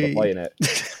well not bother playing it.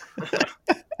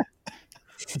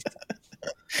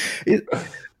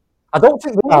 I don't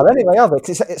think they are anyway, are they?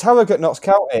 It's Harrogate Notts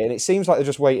County, and it seems like they're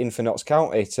just waiting for Notts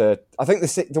County to. I think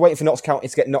they're waiting for Notts County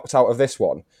to get knocked out of this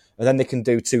one, and then they can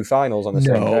do two finals on the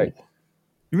same day.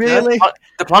 Really?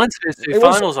 They're planning to do two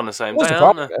finals on the same day,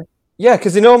 aren't they? Yeah,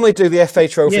 because they normally do the FA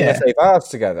Trophy and FA Bars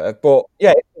together. But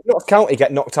yeah, if Notts County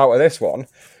get knocked out of this one,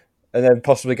 and then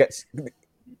possibly get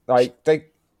they can.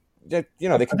 Are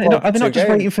they not just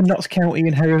waiting for Notts County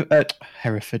and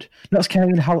Hereford, Notts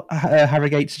County and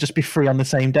Harrogate to just be free on the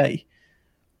same day?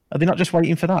 Are they not just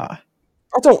waiting for that?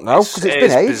 I don't know, because it's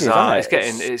been ages.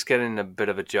 It's getting a bit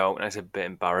of a joke, and it's a bit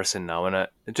embarrassing now, isn't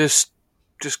it? Just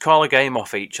call a game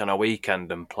off each on a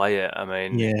weekend and play it. I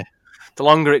mean, the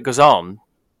longer it goes on,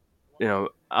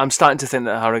 I'm starting to think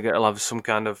that Harrogate will have some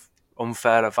kind of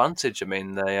unfair advantage. I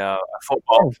mean, they are a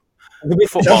football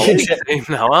league team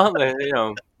now, aren't they?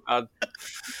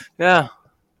 Yeah.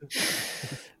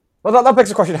 Well, that begs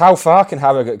the question: how far can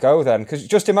Harrogate go then? Because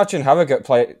just imagine Harrogate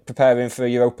preparing for a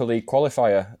Europa League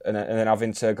qualifier and then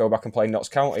having to go back and play Notts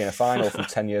County in a final from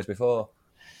 10 years before.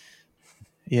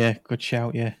 Yeah, good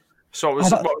shout. Yeah. So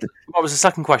what was the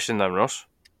second question then, Ross?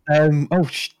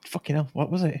 Fucking hell!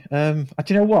 What was it? Do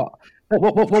you know what?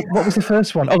 What was the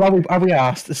first one? Oh, are we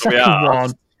asked? The second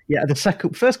one. Yeah,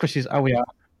 first question is: are we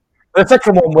asked? The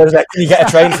second one was that can you get a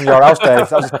train from your house, Dave?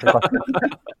 That was the second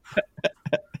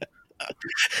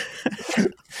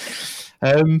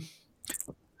question.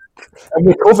 And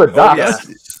we covered that.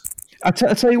 I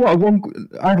tell you what,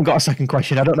 I haven't got a second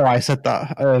question. I don't know why I said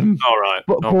that. All right.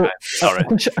 Okay. Sorry.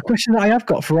 A question that I have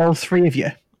got for all three of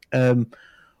you.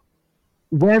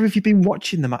 Where have you been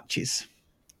watching the matches?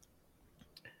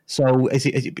 So is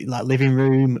it like living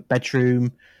room,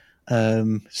 bedroom,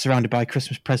 surrounded by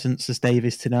Christmas presents as Dave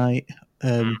is tonight?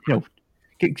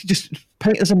 Just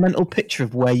paint us a mental picture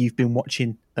of where you've been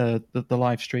watching the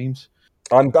live streams.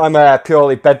 I'm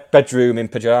purely bedroom in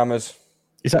pajamas.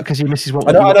 Is that because your missus what?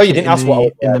 I know you didn't ask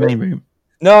what in the main room.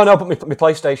 No, but my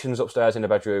PlayStation's upstairs in the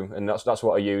bedroom, and that's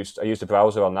what I used. I used the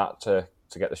browser on that to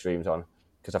get the streams on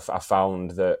because I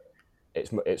found that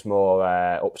it's more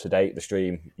up to date, the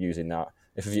stream, using that.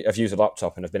 If I've used a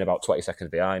laptop and I've been about 20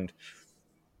 seconds behind.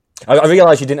 I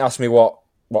realised you didn't ask me what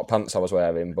pants I was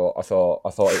wearing, but I thought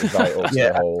it was vital to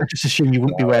the whole. I just assume you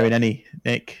wouldn't be wearing any,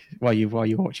 Nick, while you're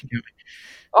watching.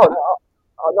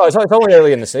 Oh no, it's only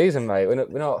early in the season, mate. We're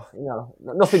not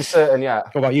nothing's certain yet.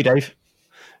 What about you, Dave?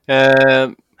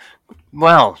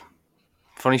 Well,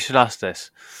 funny you should ask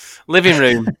this. Living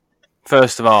room,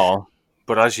 first of all,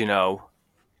 but as you know,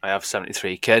 I have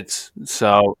 73 kids,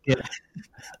 so. Yeah.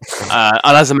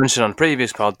 And as I mentioned on the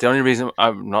previous pod, the only reason,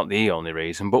 not the only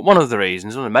reason, but one of the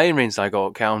main reasons I go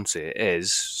up county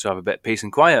is to have a bit of peace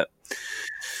and quiet.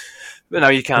 But now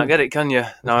you can't get it, can you?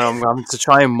 Now I'm having to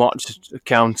try and watch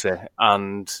county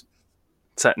and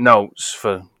take notes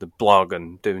for the blog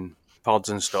and doing pods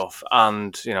and stuff,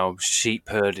 and sheep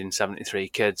herding 73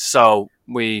 kids. So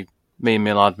me and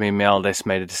my eldest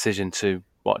made a decision to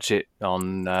watch it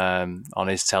on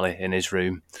his telly in his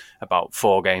room about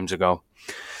 4 games ago.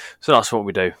 So that's what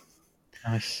we do.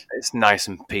 Nice. It's nice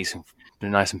and peaceful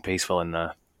in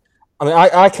there. I mean,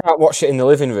 I can't watch it in the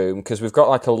living room because we've got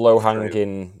like a low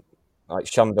hanging like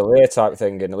chandelier type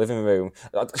thing in the living room.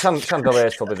 Chandelier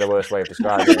is probably the worst way of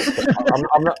describing it.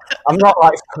 I'm not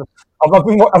like I've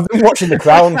been watching The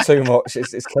Crown too much.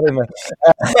 It's killing me.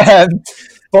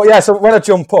 But yeah, so when I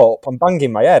jump up, I'm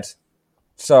banging my head.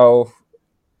 So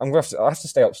I have to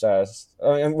stay upstairs.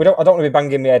 I mean, I don't want to be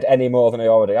banging my head any more than I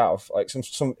already have. Like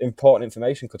some important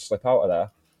information could slip out of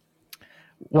there.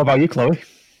 What about you, Chloe?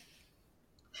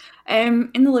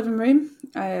 In the living room,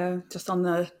 just on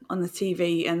the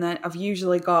TV, and then I've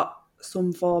usually got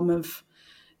some form of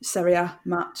Serie A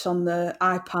match on the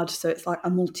iPad, so it's like a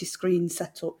multi-screen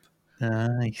setup.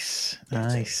 Nice.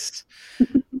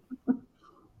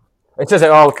 It says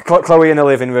it all. Chloe in the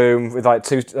living room with like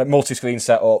two multi-screen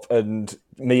setup, and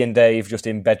me and Dave just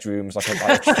in bedrooms like trolls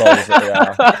that we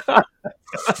are.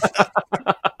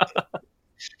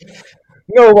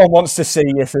 No one wants to see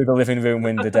you through the living room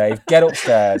window, Dave. Get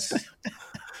upstairs.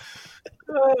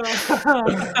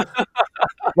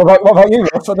 What about you,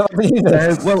 Ross?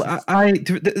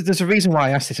 There's a reason why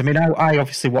I asked this. I mean, I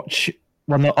obviously watch.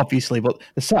 Well, not obviously, but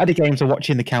the Saturday games are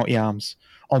watching the County Arms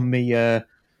on me.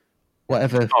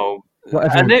 Whatever.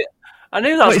 I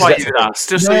knew that's why you'd asked.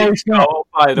 Just so you know,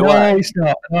 by the way. No, it's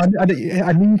not. I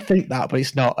didn't think that, but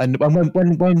it's not. And when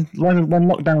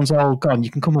lockdown's all gone, you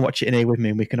can come and watch it in here with me,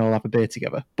 and we can all have a beer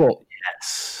together. But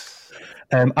yes,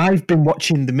 I've been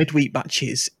watching the midweek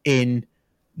matches in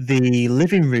the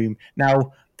living room.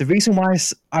 Now, the reason why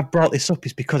I brought this up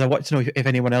is because I wanted to know if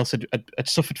anyone else had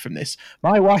suffered from this.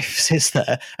 My wife sits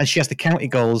there, and she has the county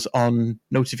goals on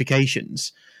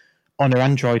notifications on her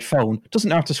Android phone. Doesn't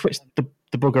know how to switch the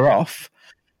bugger off.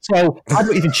 So I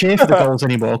don't even cheer for the goals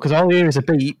anymore because all I hear is a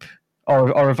beep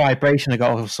or a vibration. I go,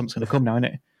 oh, something's going to come now, isn't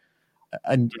it?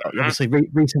 And obviously,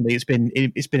 recently it's been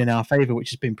in our favour, which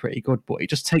has been pretty good. But it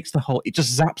just takes it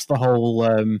just zaps the whole,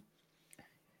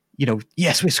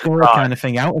 yes, we scored kind of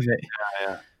thing out of it.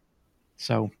 Yeah.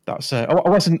 So that's I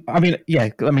wasn't. I mean,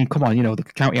 come on, the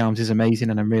County Arms is amazing,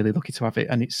 and I'm really lucky to have it.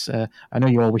 And it's I know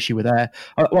you all wish you were there.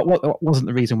 What wasn't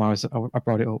the reason why I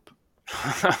brought it up?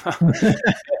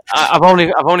 I've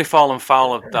only fallen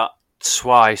foul of that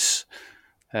twice.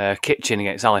 Kitchen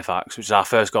against Halifax, which is our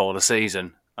first goal of the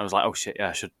season. I was like, oh shit, yeah,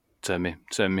 I should turn my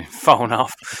phone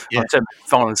off. Yeah. Turn my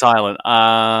phone on silent.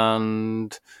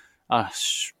 And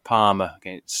Ash Palmer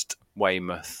against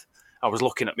Weymouth. I was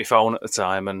looking at my phone at the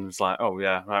time and was like, oh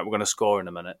yeah, right, we're going to score in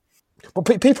a minute.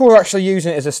 But people were actually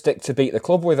using it as a stick to beat the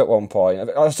club with at one point.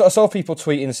 I saw people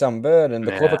tweeting Sam Byrne and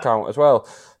the club account as well,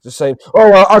 just saying,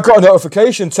 oh, I got a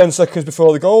notification 10 seconds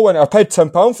before the goal went. I paid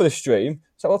 £10 for this stream.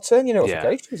 So, well, turn your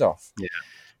notifications off. Yeah.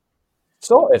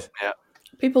 Sorted. Yeah.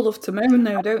 People love to moan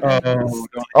now, don't they?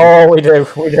 Oh, we do.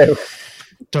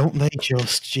 Don't they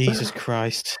just? Jesus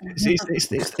Christ!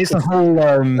 It's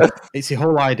the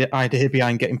whole idea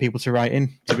behind getting people to write in.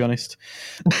 To be honest,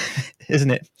 isn't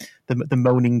it? The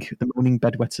moaning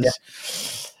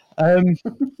bedwetters. Yeah.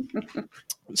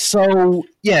 So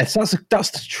yes, that's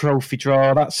the trophy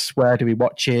draw. That's where do we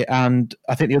watch it? And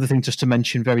I think the other thing just to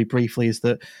mention very briefly is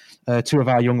that two of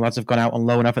our young lads have gone out on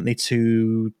loan, haven't they?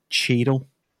 To Cheadle.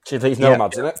 Cheadle's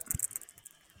Nomads, isn't it?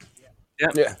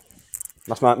 Yeah.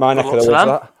 That's my neck of the woods,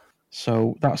 that.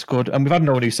 So that's good. And we've had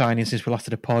no new signings since we last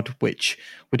did a pod, which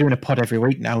we're doing a pod every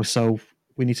week now, so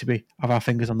we need to have our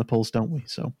fingers on the pulse, don't we?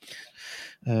 So,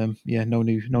 no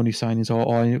new signings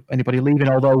or anybody leaving,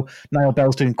 although Niall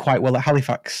Bell's doing quite well at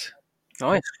Halifax.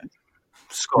 Nice.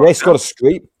 He scored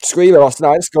a screamer last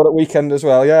night, scored at weekend as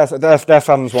well, yeah. So their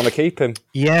fans want to keep him.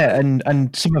 Yeah,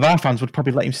 and some of our fans would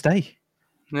probably let him stay.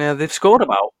 Yeah, they've scored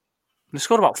about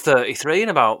 33 in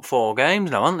about 4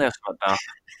 games now, haven't they?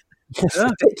 It's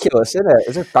ridiculous, isn't it?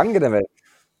 It's just banging him in.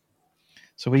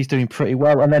 So he's doing pretty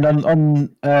well. And then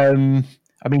on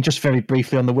just very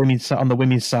briefly on the women's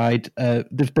side,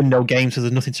 there's been no games, so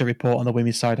there's nothing to report on the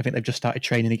women's side. I think they've just started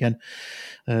training again.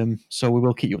 So we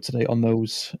will keep you up to date on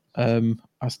those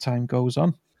as time goes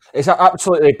on. It's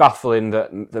absolutely baffling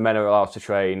that the men are allowed to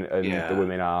train and the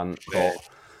women aren't.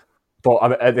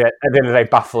 But at the end of the day,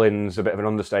 baffling's a bit of an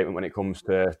understatement when it comes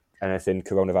to anything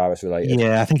coronavirus related.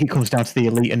 Yeah, I think it comes down to the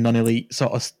elite and non-elite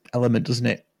sort of element, doesn't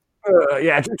it?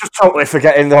 Just totally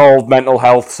forgetting the whole mental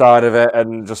health side of it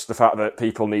and just the fact that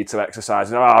people need to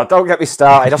exercise. Oh, don't get me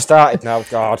started. I've started now,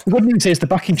 God. The good news is they're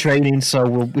back in training, so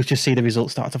we'll just see the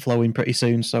results start to flow in pretty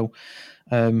soon. So,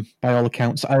 by all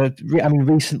accounts, I mean,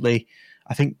 recently,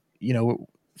 I think,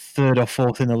 3rd or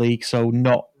 4th in the league, so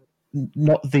not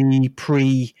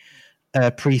the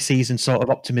pre-season sort of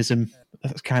optimism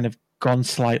that's kind of gone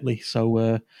slightly. So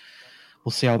we'll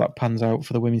see how that pans out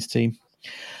for the women's team.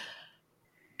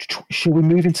 Shall we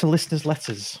move into listeners'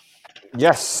 letters?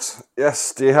 Yes.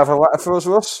 Do you have a letter for us,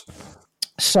 Russ?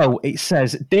 So it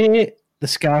says, "Dear the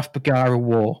Scarf Bagara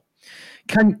War,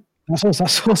 that's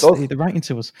us. They're writing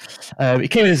to us.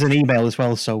 It came in as an email as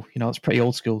well, so it's pretty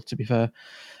old school, to be fair.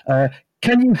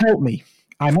 Can you help me?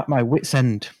 I'm at my wit's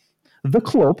end. The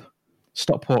club,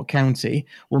 Stockport County,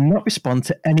 will not respond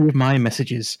to any of my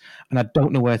messages, and I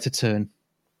don't know where to turn.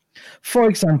 For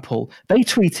example, they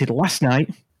tweeted last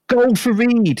night, 'Goal for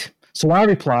Reed,' So I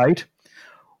replied,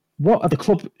 "What are the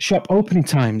club shop opening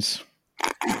times?"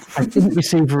 I didn't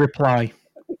receive a reply.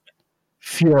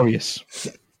 Furious.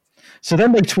 So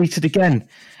then they tweeted again,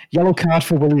 "Yellow card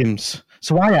for Williams."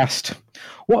 So I asked,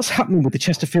 "What's happening with the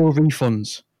Chesterfield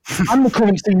refunds and the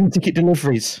current season ticket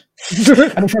deliveries?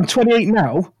 And if I'm 28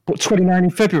 now, but 29 in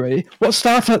February, what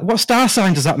star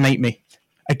sign does that make me?"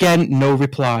 Again, no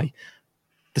reply.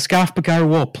 The Scarf Bagara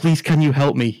War, please can you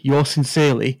help me? Yours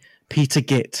sincerely, Peter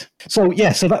Gitt. So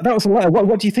that was a letter.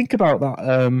 What do you think about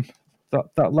that?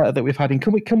 That letter that we've had in.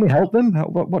 Can we help them?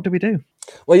 What do we do?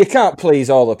 Well, you can't please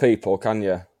all the people, can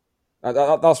you?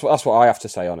 That's what I have to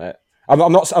say on it.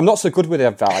 I'm not so good with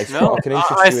advice. No,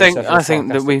 I think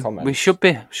that we should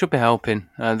be helping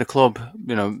the club.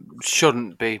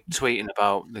 Shouldn't be tweeting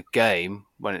about the game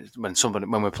when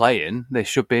we're playing. They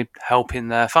should be helping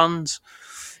their fans.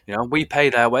 We pay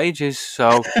their wages,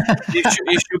 so you should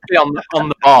be on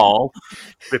the ball,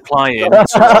 replying to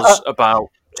us about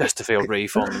Chesterfield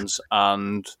refunds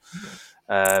and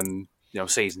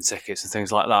season tickets and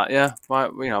things like that. Yeah,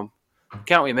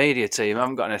 County media team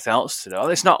haven't got anything else to do.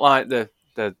 It's not like they're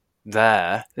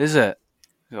there, is it?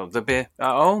 They'll be at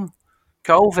home.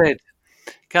 COVID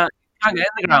can't get in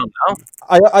the ground now.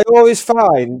 I always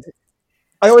find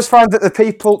that the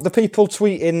people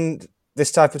tweeting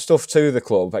this type of stuff to the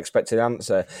club expecting an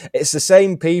answer, it's the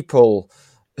same people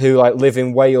who live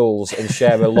in Wales and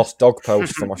share a lost dog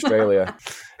post from Australia.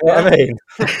 You know what I mean?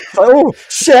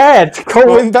 Shared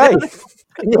Colin Bay.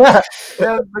 Yeah.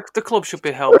 The club should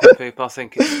be helping people. I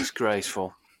think it's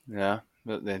disgraceful. Yeah,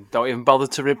 but they don't even bother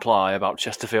to reply about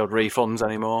Chesterfield refunds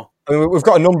anymore. I mean, we've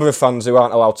got a number of fans who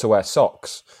aren't allowed to wear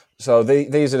socks. So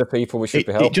these are the people we should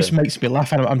be helping. It just makes me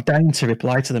laugh. I'm dying to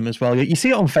reply to them as well. You see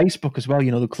it on Facebook as well.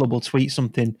 The club will tweet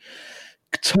something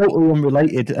totally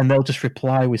unrelated and they'll just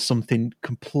reply with something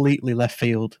completely left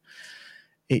field.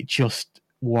 It just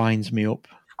winds me up.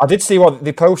 I did see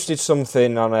they posted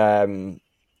something on.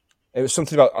 It was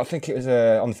something about, I think it was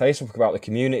on Facebook about the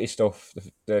community stuff,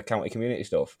 the county community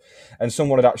stuff, and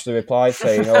someone had actually replied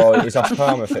saying, "Is Ash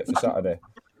Palmer fit for Saturday?"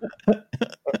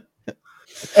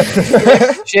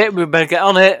 Shit, we better get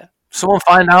on it. Someone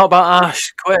find out about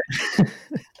Ash, quick.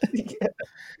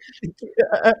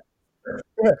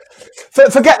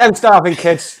 Forget them starving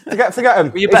kids. Forget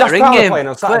them. Well, you better ring him. Playing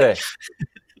on Saturday.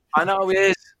 I know who he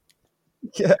is.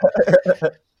 Yeah.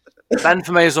 Ben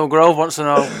from Hazel Grove wants to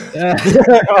know.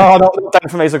 Not Ben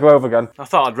from Hazel Grove again. I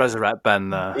thought I'd resurrect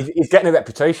Ben there. He's getting a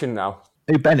reputation now.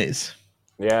 Who Ben is?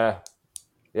 Yeah.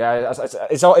 Yeah,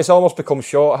 it's almost become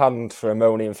shorthand for a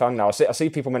Monian fan now. I see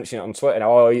people mentioning it on Twitter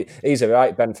now. He's a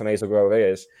right Ben from Hazel Grove, he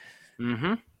is.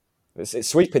 Mm-hmm. It's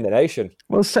sweeping the nation.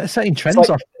 Well, setting trends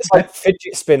off. It's like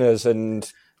fidget spinners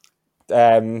and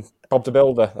Bob the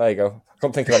Builder. There you go. I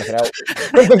couldn't think of anything else.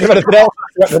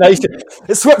 Swept the nation.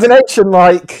 It swept the nation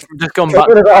like... Just gone back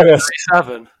to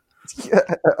 37.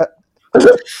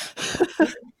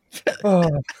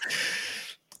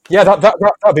 Yeah,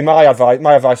 that'd be my advice.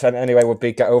 My advice anyway would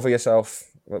be get over yourself.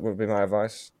 That would be my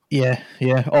advice. Yeah.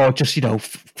 Or just,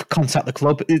 contact the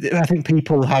club. I think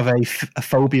people have a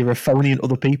phobia of phoning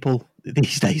other people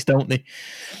these days, don't they?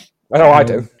 I know I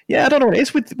do. Yeah, I don't know what it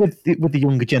is with the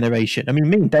younger generation. I mean,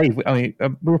 me and Dave,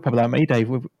 we're probably like me, Dave,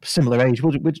 we're similar age.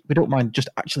 We don't mind just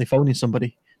actually phoning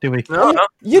somebody, do we? No.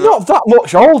 You're not that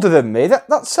much older than me.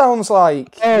 That sounds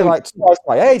like you're like twice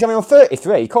my age. I mean, I'm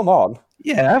 33. Come on.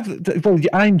 Yeah,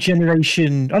 I'm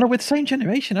generation... Oh, no, we're the same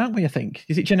generation, aren't we, I think?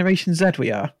 Is it Generation Z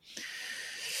we are?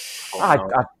 I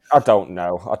don't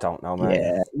know. I don't know, mate.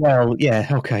 Yeah, well, yeah,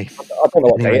 okay. I don't know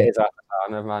what day it is.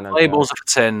 Never mind. Labels of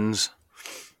tins.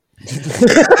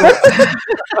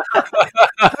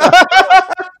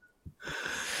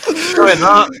 Doing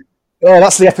that. Oh,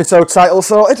 that's the episode title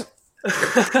sorted.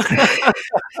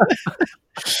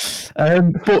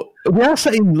 But we are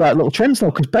setting little trends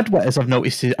though, because bedwetters, I've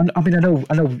noticed it. I mean,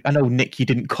 I know, Nick, you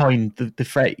didn't coin the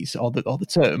phrase or the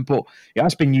term, but it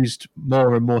has been used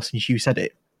more and more since you said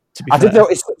it. I did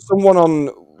notice someone on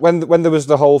when there was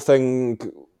the whole thing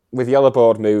with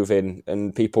Yellowboard moving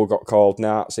and people got called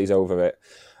Nazis over it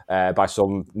by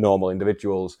some normal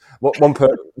individuals.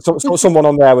 Someone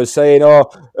on there was saying,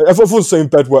 everyone's saying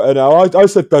bedwetter now. I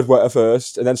said bedwetter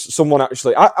first. And then someone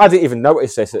actually, I didn't even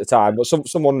notice this at the time, but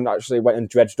someone actually went and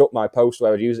dredged up my post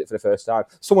where I'd used it for the first time.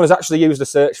 Someone has actually used the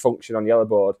search function on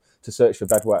Yellowboard to search for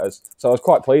bedwetters. So I was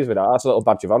quite pleased with that. That's a little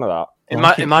badge of honour, that.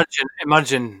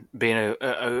 Imagine being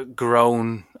a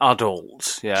grown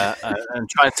adult, yeah, and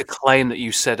trying to claim that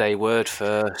you said a word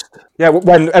first. Yeah,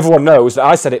 when everyone knows that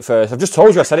I said it first. I've just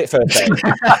told you I said it first.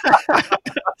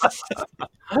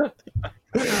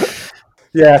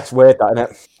 Yeah, it's weird, that, isn't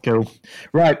it? Cool.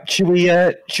 Right, should we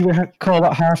call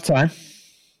that half time?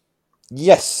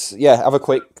 Yes, yeah. Have a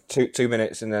quick 2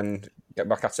 minutes and then get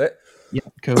back at it. Yeah,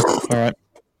 cool. All right.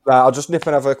 Right, I'll just nip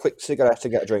and have a quick cigarette to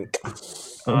get a drink.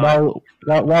 While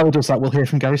he does that, we'll hear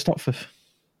from Gary Stopforth.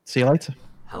 See you later.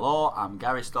 Hello, I'm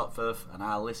Gary Stopforth, and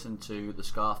I listen to the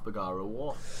Scarf Bagara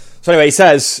War. So anyway, he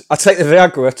says, I take the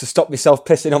Viagra to stop myself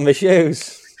pissing on my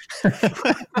shoes.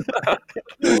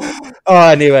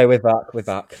 Anyway, we're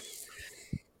back.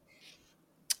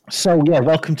 So yeah,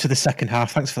 welcome to the second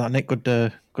half. Thanks for that, Nick. Good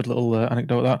little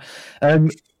anecdote. That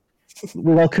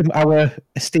we welcome our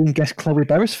esteemed guest, Chloe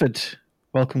Beresford.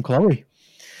 Welcome, Chloe.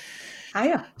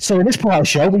 Hiya. So in this part of the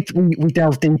show, we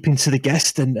delve deep into the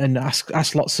guest and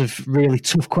ask lots of really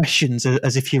tough questions,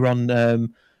 as if you're on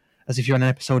an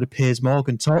episode of Piers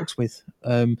Morgan Talks With.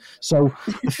 So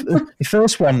the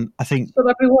first one, I think. Should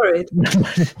I be worried?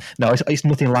 No, it's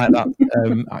nothing like that.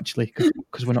 Actually,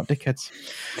 because we're not dickheads.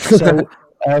 So.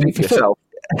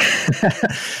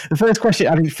 The first question,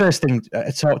 I mean, first thing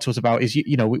to talk to us about is,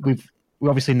 we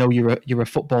obviously know you're a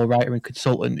football writer and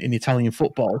consultant in Italian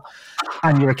football,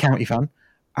 and you're a county fan.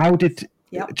 How did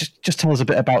just tell us a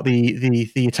bit about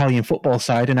the Italian football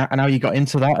side and how you got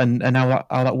into that and how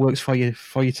that works for you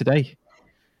today?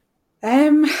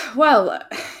 Well,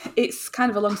 it's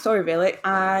kind of a long story, really.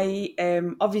 I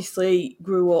obviously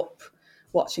grew up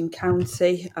watching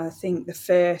county. I think the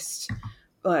first.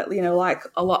 Like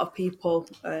a lot of people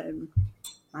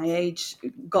my age,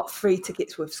 got free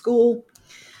tickets with school.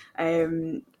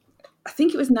 I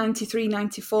think it was 93,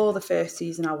 94, the first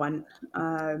season I went.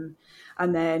 And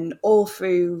then all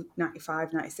through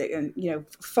 95, 96, and,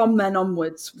 from then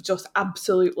onwards, just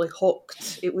absolutely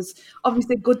hooked. It was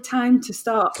obviously a good time to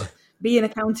start being a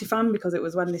county fan because it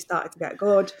was when they started to get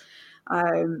good.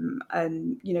 And,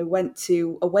 went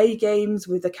to away games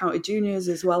with the county juniors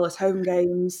as well as home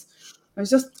games. I was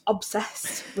just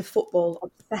obsessed with football,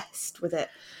 obsessed with it.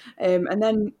 And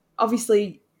then,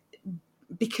 obviously,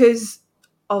 because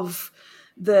of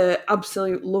the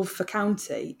absolute love for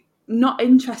county, not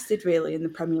interested really in the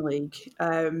Premier League,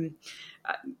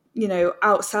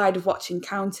 outside of watching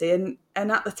county. And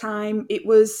at the time, it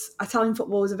was Italian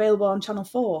football was available on Channel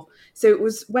 4. So it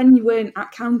was when you weren't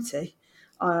at county,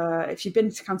 if you'd been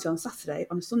to county on Saturday,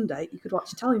 on a Sunday, you could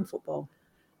watch Italian football.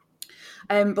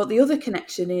 But the other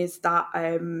connection is that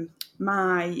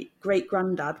my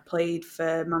great-granddad played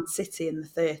for Man City in the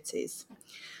 30s.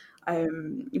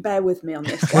 Bear with me on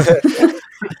this one.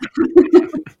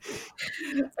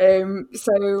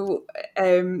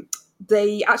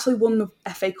 They actually won the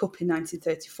FA Cup in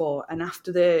 1934, and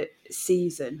after the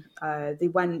season, they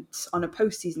went on a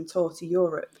post-season tour to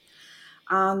Europe.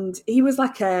 And he was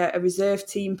like a reserve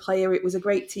team player. It was a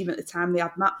great team at the time. They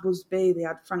had Matt Busby, they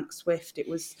had Frank Swift. It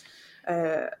was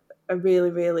a really,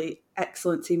 really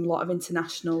excellent team, a lot of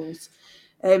internationals.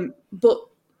 But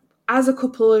as a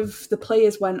couple of the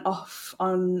players went off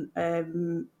on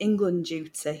England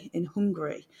duty in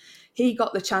Hungary, he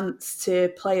got the chance to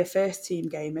play a first team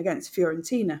game against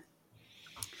Fiorentina.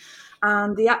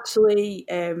 And they actually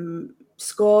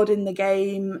scored in the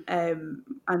game,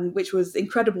 and which was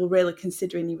incredible, really,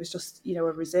 considering he was just, a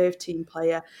reserve team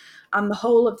player. And the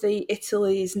whole of the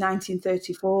Italy's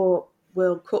 1934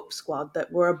 World Cup squad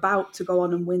that were about to go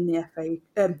on and win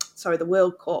the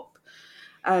World Cup,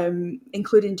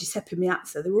 including Giuseppe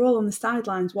Meazza, they were all on the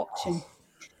sidelines watching.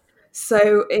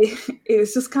 So it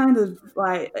was just kind of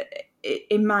like,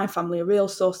 in my family, a real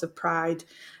source of pride.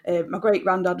 My great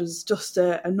granddad was just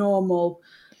a normal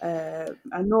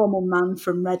man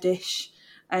from Reddish,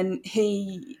 and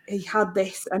he had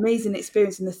this amazing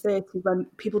experience in the 30s when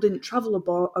people didn't travel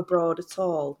abroad at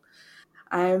all.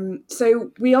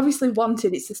 So we obviously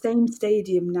wanted, it's the same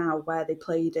stadium now where they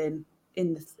played in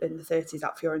the 30s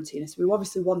at Fiorentina. So we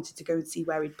obviously wanted to go and see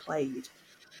where he'd played.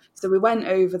 So we went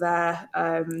over there.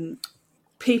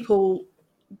 People,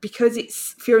 because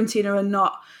it's Fiorentina are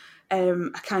not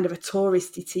a kind of a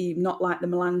touristy team, not like the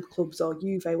Milan clubs or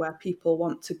Juve where people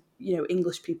want to,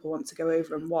 English people want to go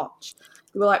over and watch.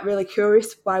 They were like really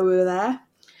curious why we were there.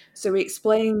 So we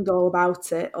explained all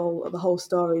about it, the whole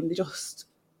story, and they just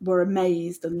were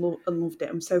amazed and loved it.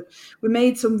 And so we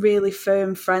made some really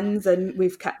firm friends, and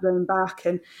we've kept going back.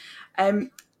 And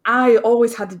I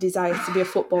always had a desire to be a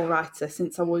football writer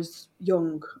since I was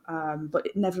young, but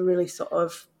it never really sort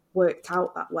of worked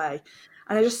out that way.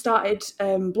 And I just started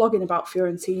blogging about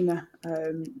Fiorentina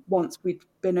once we'd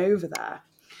been over there.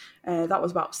 That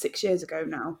was about 6 years ago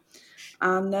now.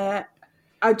 And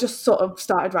I just sort of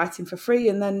started writing for free,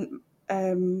 and then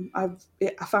I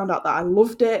found out that I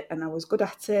loved it and I was good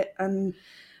at it, and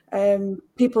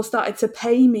people started to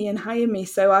pay me and hire me.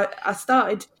 So I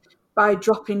started by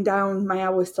dropping down my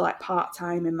hours to like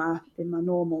part-time in my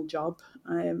normal job,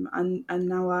 and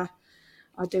now I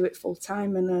do it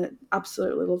full-time, and I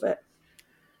absolutely love it.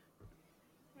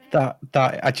 Do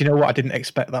you know what? I didn't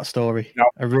expect that story. No.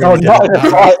 I really didn't.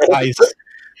 That is...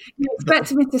 You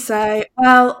expected me to say,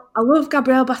 well, I love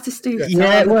Gabriel Batistuta.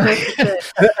 Yeah,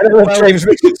 James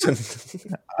Richardson.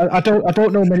 I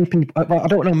don't know many people. I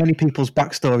don't know many people's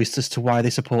backstories as to why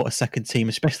they support a second team,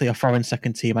 especially a foreign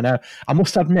second team. I know. I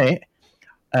must admit,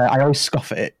 I always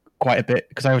scoff at it quite a bit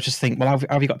because I always just think, well,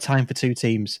 have you got time for two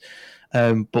teams?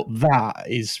 But that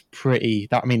is pretty.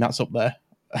 That's up there.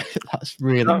 That's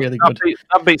really good.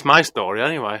 That beats my story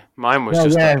anyway. Mine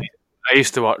was I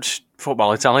used to watch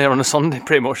Football Italia on a Sunday,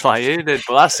 pretty much like you did.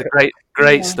 But that's a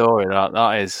great story.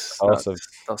 That is awesome.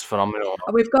 That's phenomenal.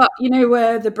 We've got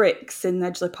where the bricks in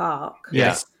Edgeley Park.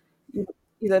 Yes.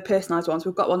 The personalised ones.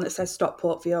 We've got one that says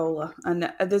Stockport Viola,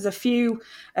 and there's a few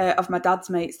of my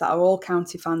dad's mates that are all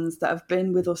county fans that have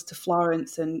been with us to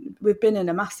Florence, and we've been in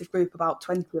a massive group, about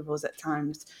 20 of us at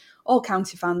times, all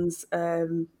county fans,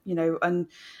 and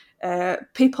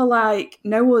people like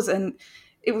know us. And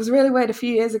it was really weird. A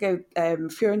few years ago,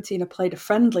 Fiorentina played a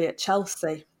friendly at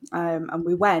Chelsea, and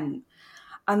we went.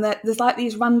 And there's like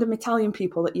these random Italian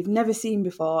people that you've never seen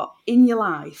before in your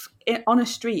life on a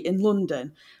street in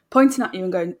London, pointing at you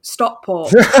and going,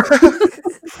 Stockport.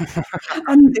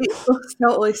 And it's just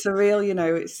totally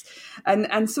surreal, It's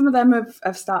and some of them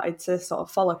have started to sort of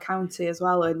follow county as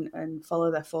well and follow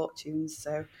their fortunes.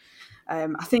 So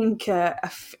I think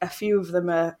a few of them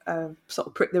are sort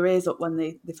of pricked their ears up when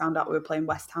they found out we were playing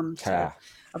West Ham. So I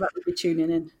bet they'll be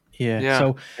tuning in. Yeah.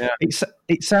 So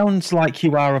it sounds like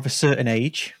you are of a certain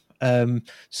age,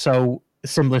 so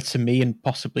similar to me and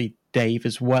possibly Dave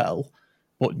as well.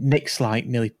 But Nick's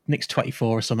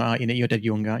 24 or something, aren't you? You're dead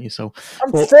young, aren't you? So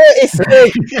I'm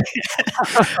 33.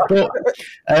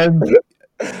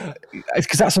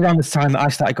 Because that's around the time that I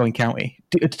started going county.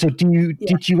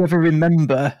 Did you ever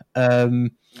remember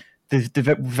the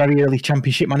very early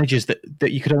Championship managers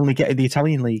that you could only get in the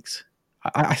Italian leagues?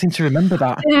 I seem to remember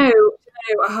that. No,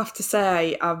 I have to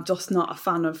say, I'm just not a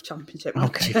fan of Championship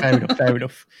managers. Okay, fair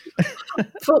enough.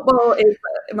 Football is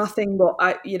my thing, but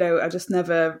I just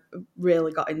never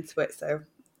really got into it. So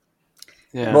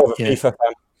more of a FIFA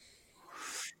fan.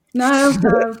 No,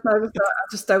 I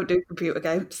just don't do computer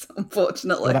games,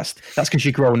 unfortunately. Well, that's because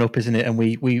you're growing up, isn't it? And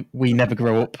we never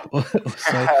grow up.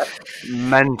 So.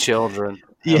 Men, children.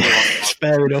 Yeah,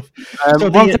 fair enough.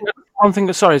 One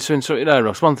thing, sorry to interrupt you there,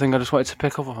 Ross. One thing I just wanted to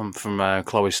pick up on from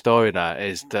Chloe's story there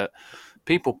is that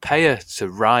people pay her to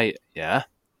write, yeah?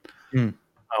 Mm.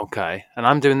 Okay. And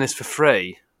I'm doing this for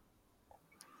free.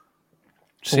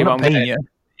 See what I'm getting at?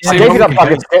 I gave you that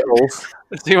bag of Skittles.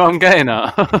 See what I'm getting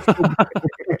at?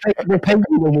 We'll pay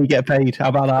you when we get paid. How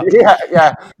about that?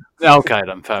 Yeah. Okay,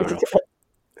 then, fair enough.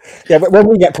 Yeah, but when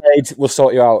we get paid, we'll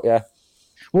sort you out, yeah.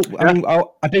 Well, I mean,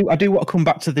 I do want to come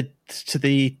back to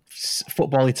the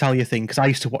Football Italia thing because I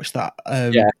used to watch that. I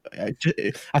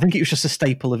think it was just a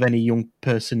staple of any young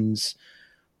person's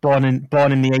born in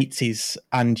the 80s,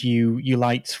 and you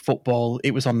liked football.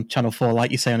 It was on Channel 4,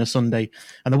 like you say, on a Sunday,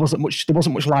 and there wasn't much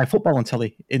live football on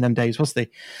telly in them days, was there?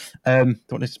 Don't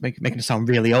want to making it sound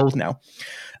really old now.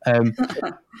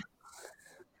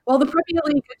 Well, the Premier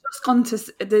League had just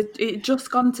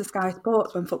gone to Sky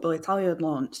Sports when Football Italia had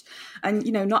launched, and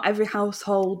not every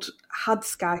household had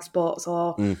Sky Sports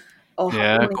or had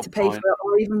money to pay for it,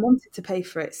 or even wanted to pay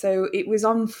for it. So it was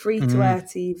on free-to-air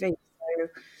TV.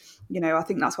 So I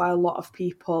think that's why a lot of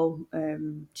people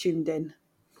tuned in.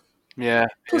 Yeah.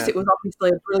 Plus, it was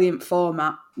obviously a brilliant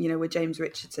format, with James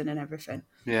Richardson and everything.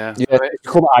 Yeah, it's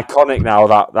become iconic now,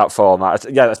 that format.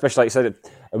 Yeah, especially like you said,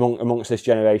 amongst this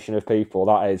generation of people,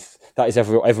 that is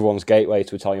everyone's gateway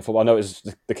to Italian football. I know it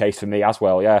was the case for me as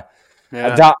well. Yeah.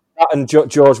 That and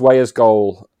George Weah's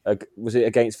goal, was it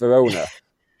against Verona,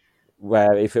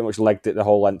 where he pretty much legged it the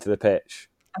whole length of the pitch.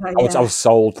 I was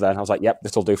sold then. I was like, "Yep,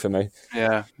 this will do for me."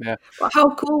 Yeah. But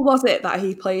how cool was it that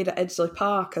he played at Edgeley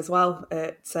Park as well?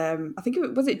 At I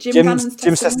think was it Jim Cannon's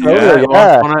testimonial?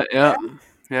 Yeah.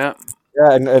 Yeah,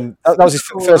 and that was his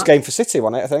first game for City,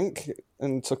 wasn't it? I think,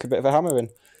 and took a bit of a hammering.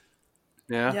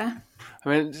 Yeah. I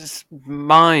mean,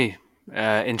 my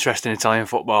interest in Italian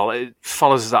football, it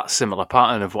follows that similar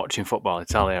pattern of watching Football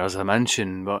Italia, as I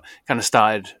mentioned, but kind of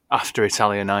started after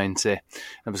Italia 90. It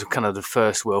was kind of the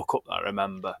first World Cup that I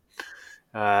remember,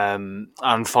 and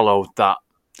followed that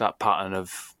pattern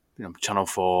of Channel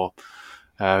 4,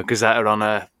 Gazzetta on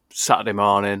a Saturday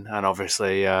morning, and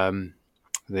obviously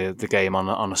the game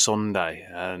on a Sunday,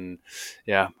 and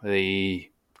the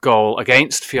goal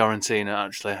against Fiorentina,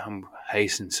 actually. I'm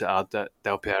hastening to add that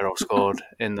Del Piero scored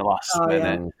in the last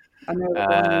minute. Yeah. I know the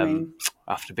one you mean.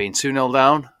 After being 2-0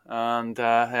 down, and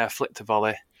flicked a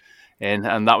volley in,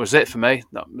 and that was it for me.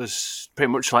 That was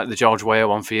pretty much like the George Weah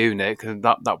one for you, Nick.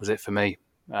 That was it for me.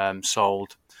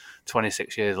 Sold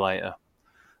 26 years later.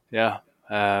 Yeah.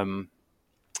 Love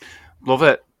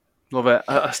it.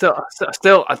 I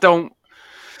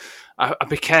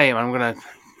became, I'm going to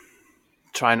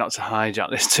try not to hijack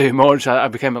this too much. I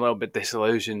became a little bit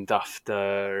disillusioned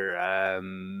after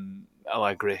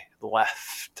Allegri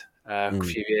left a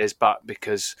few years back,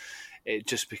 because it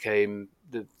just became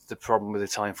the problem with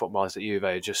Italian football is that Juve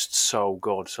are just so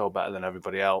good, so better than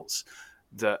everybody else,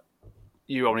 that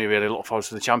you only really look forward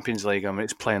to the Champions League. I mean,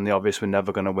 it's plainly obvious we're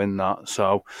never going to win that.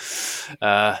 So,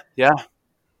 yeah.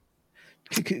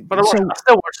 But I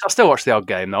still watch the odd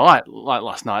game though. Like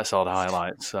last night, I saw the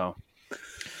highlights. So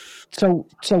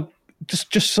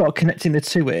just sort of connecting the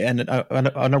two, and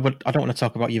I know I don't want to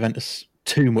talk about Juventus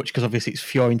too much because obviously it's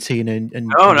Fiorentina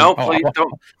and please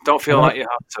don't feel like you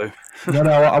have to. No,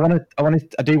 I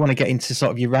do want to get into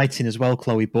sort of your writing as well,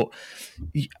 Chloe. But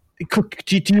do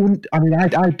you? I mean,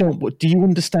 I don't. But do you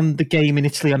understand the game in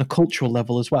Italy on a cultural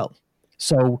level as well?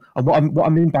 So, and what I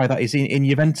mean by that is in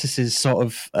Juventus's sort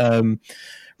of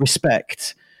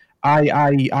respect. I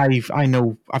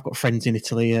know I've got friends in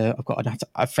Italy. I've got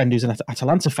a friend who's an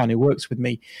Atalanta fan who works with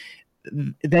me.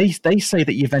 They say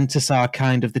that Juventus are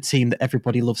kind of the team that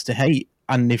everybody loves to hate,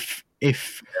 and if you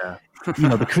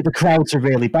know the crowds are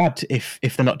really bad if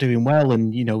they're not doing well,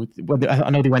 and you know I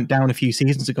know they went down a few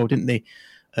seasons ago, didn't they?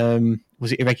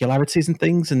 Was it irregularities and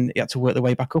things, and you had to work their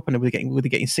way back up, and were they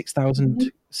getting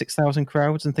 6,000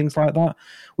 crowds and things like that?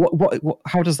 What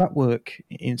how does that work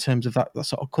in terms of that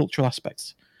sort of cultural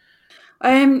aspects?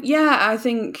 Yeah, I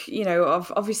think, you know,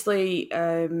 obviously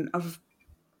I've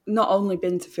not only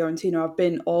been to Fiorentina, I've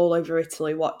been all over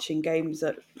Italy watching games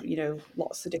at, you know,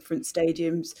 lots of different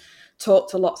stadiums,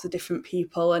 talked to lots of different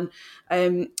people, and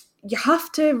you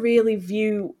have to really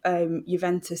view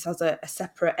Juventus as a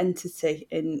separate entity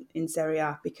in Serie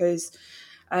A, because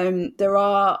there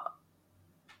are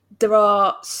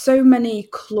so many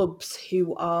clubs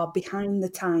who are behind the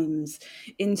times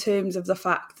in terms of the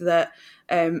fact that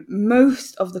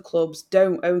most of the clubs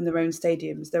don't own their own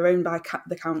stadiums. They're owned by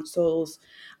the councils.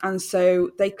 And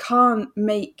so they can't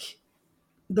make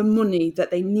the money that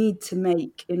they need to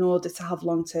make in order to have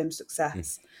long-term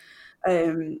success.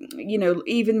 You know,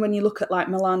 even when you look at like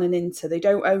Milan and Inter, they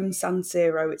don't own San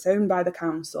Siro. It's owned by the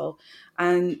council.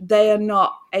 And they are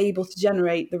not able to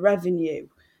generate the revenue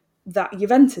that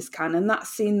Juventus can, and that's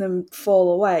seen them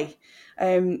fall away.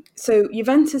 So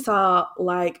Juventus are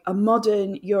like a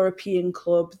modern European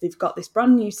club. They've got this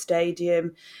brand new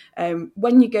stadium.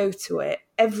 When you go to it,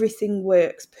 everything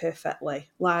works perfectly.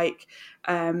 Like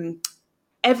every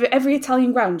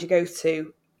Italian ground you go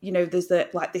to, you know, there's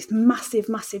this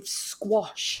massive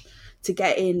squash to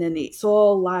get in, and it's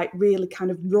all like really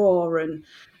kind of raw, and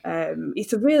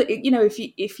it's a really, you know,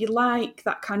 if you like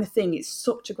that kind of thing, it's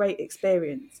such a great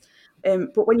experience.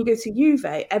 But when you go to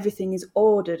Juve, everything is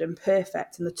ordered and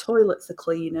perfect, and the toilets are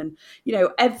clean, and you know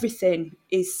everything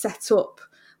is set up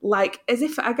like as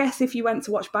if, I guess, if you went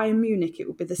to watch Bayern Munich, it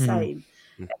would be the same.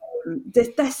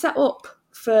 They're set up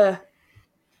for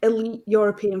elite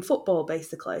European football,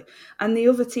 basically, and the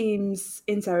other teams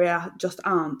in Serie A just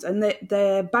aren't, and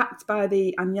they're backed by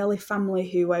the Agnelli family,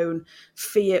 who own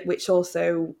Fiat, which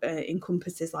also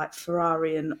encompasses like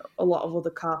Ferrari and a lot of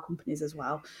other car companies as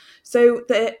well. So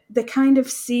they're kind of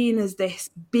seen as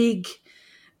this big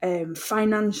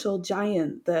financial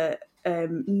giant that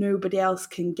nobody else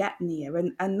can get near,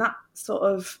 and that sort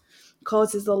of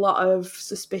causes a lot of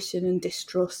suspicion and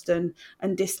distrust and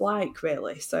dislike,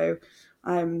 really. So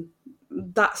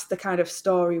that's the kind of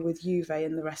story with Juve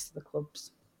and the rest of the clubs.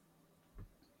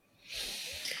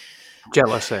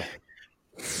 Jealousy.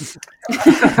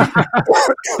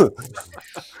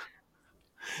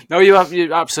 No,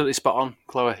 you're absolutely spot on,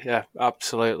 Chloe. Yeah,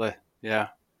 absolutely. Yeah.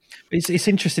 It's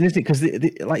interesting, isn't it? Because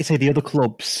like you say, the other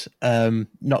clubs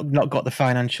not got the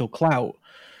financial clout.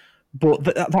 But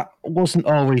that wasn't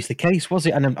always the case, was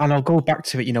it? And I'll go back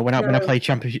to it. You know, when I played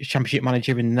Championship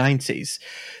Manager in the 90s,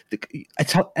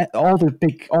 all the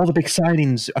big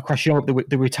signings across Europe,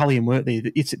 they were Italian, weren't they?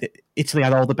 Italy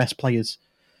had all the best players,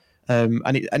 and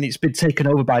it's been taken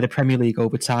over by the Premier League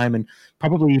over time, and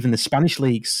probably even the Spanish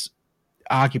leagues,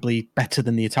 arguably better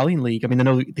than the Italian league. I mean, I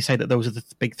know they say that those are the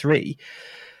big three.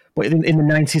 But in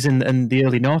the 90s and the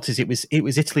early noughties, it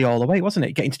was Italy all the way, wasn't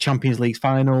it? Getting to Champions League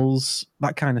finals,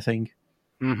 that kind of thing.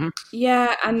 Mm-hmm.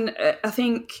 Yeah, and I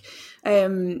think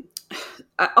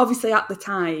obviously at the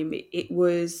time it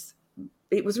was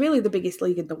really the biggest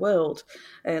league in the world.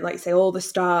 Like I say, all the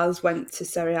stars went to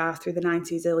Serie A through the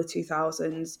 90s, early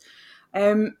 2000s.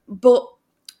 But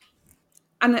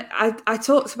I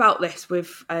talked about this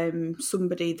with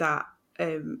somebody that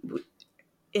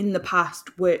in the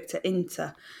past worked at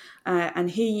Inter, and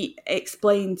he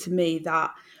explained to me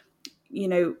that,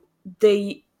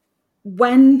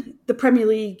 when the Premier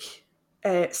League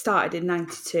started in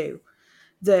 '92,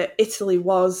 that Italy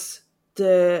was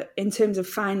in terms of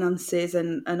finances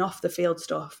and off the field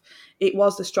stuff, it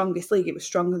was the strongest league. It was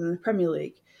stronger than the Premier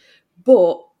League,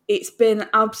 but it's been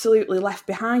absolutely left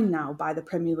behind now by the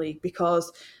Premier League,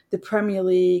 because the Premier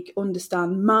League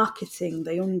understand marketing,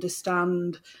 they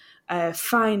understand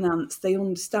finance, they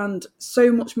understand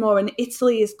so much more. And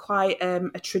Italy is quite a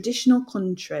traditional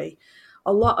country.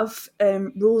 A lot of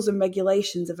rules and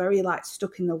regulations are very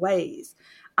stuck in their ways,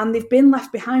 and they've been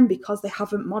left behind because they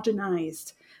haven't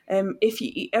modernised.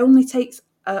 It only takes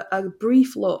a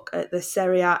brief look at the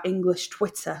Serie A English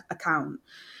Twitter account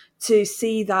to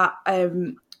see that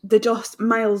they're just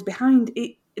miles behind.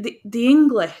 The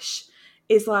English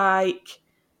is like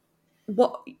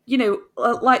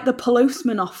like the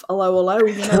policeman off Hello Hello.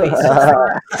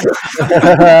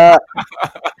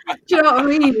 Do you know what I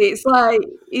mean? It's like,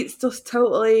 it's just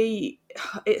totally,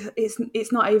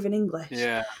 it's not even English.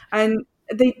 Yeah. And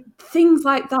things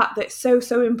like that that's so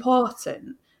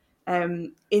important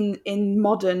in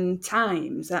modern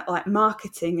times, like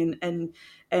marketing and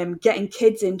getting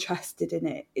kids interested in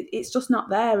it. It's just not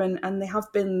there, and they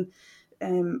have been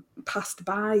passed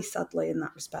by, sadly, in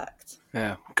that respect.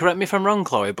 Yeah. Correct me if I'm wrong,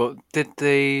 Chloe, but did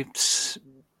they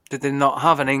not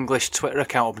have an English Twitter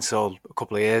account up until a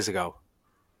couple of years ago?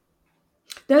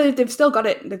 No, they've still got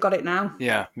it. They've got it now.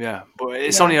 Yeah. But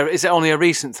is it only a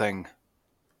recent thing?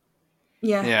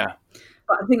 Yeah.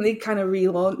 But I think they kind of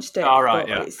relaunched it. All right,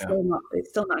 It's still not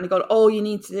any good. All you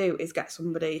need to do is get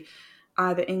somebody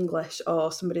either English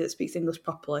or somebody that speaks English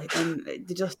properly, and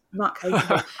they're just not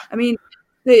capable. I mean,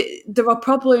 there are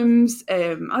problems.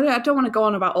 I don't want to go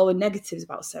on about all the negatives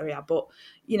about Serie A, but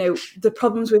the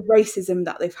problems with racism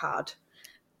that they've had.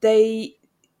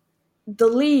 The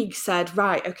league said,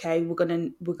 right, okay, we're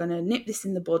gonna nip this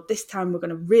in the bud. This time we're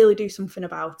gonna really do something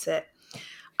about it.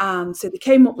 And so they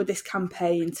came up with this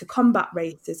campaign to combat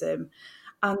racism,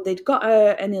 and they'd got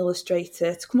an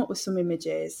illustrator to come up with some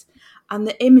images, and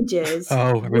the images.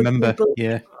 Oh, I remember.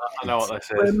 Yeah, I know what this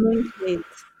is.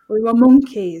 We were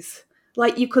monkeys.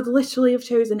 Like, you could literally have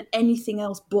chosen anything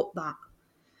else but that.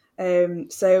 They're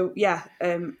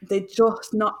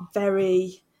just not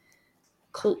very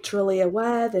culturally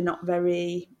aware. They're not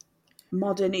very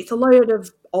modern. It's a load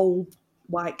of old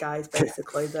white guys,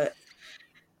 basically, that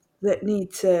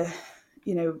need to,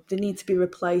 they need to be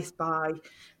replaced by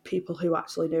people who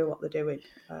actually know what they're doing.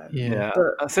 But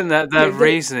I think that their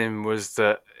reasoning was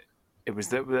that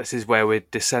this is where we're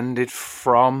descended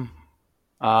from.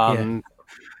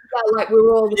 Like we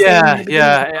were all the same. I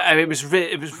mean, it was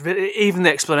really, even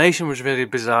the explanation was really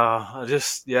bizarre. I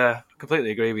just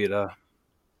completely agree with you there.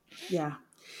 Yeah.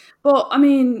 But I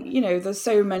mean, there's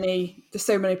so many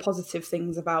positive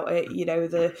things about it.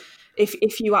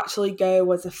 If you actually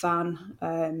go as a fan,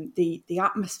 the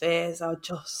atmospheres are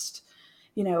just,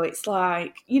 it's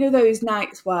like, those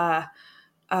nights where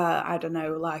I don't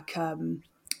know, like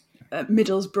at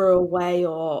Middlesbrough away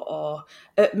or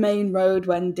at Main Road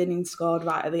when Dinning scored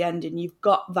right at the end, and you've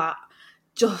got that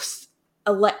just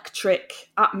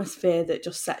electric atmosphere that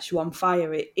just sets you on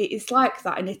fire. It's like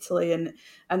that in Italy, and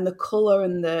the colour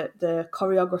and the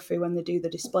choreography when they do the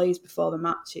displays before the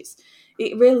match.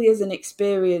 It really is an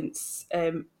experience.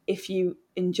 If you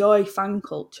enjoy fan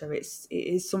culture, it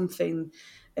is something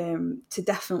to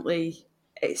definitely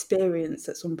experience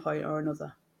at some point or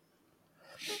another.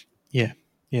 Yeah,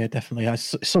 definitely.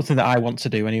 It's something that I want to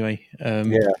do anyway.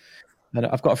 And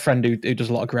I've got a friend who does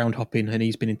a lot of ground hopping, and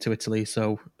he's been into Italy,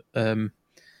 so it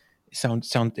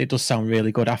does sound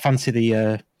really good. I fancy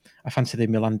the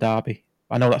Milan derby.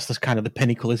 I know that's kind of the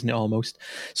pinnacle, isn't it? Almost.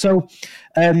 So,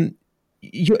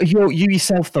 you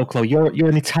yourself though, Chloe, you're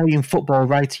an Italian football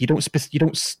writer. You don't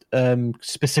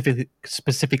specifically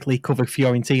cover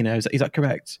Fiorentina. Is that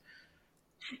correct?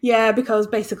 Yeah, because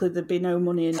basically there'd be no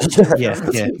money in it. I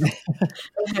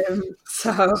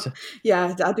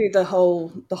do the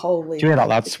whole league. Do you hear that,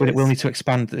 lads? We'll need to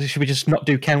expand. Should we just not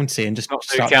do county and just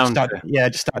start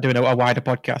doing a wider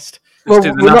podcast? Let's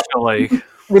do the National League.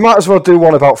 We might as well do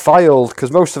one about Fylde,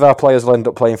 because most of our players will end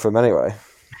up playing for them anyway.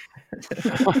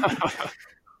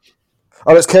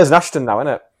 It's Curzon Ashton now,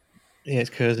 isn't it? Yeah, it's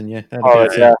Curzon. Yeah.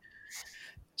 Yeah.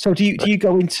 So do you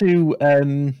go into?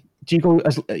 Do do you go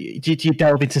do you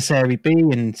delve into Serie B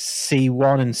and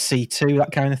C1 and C2,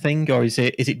 that kind of thing, or is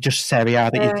it just Serie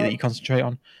A that you concentrate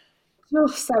on?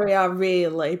 Just Serie A,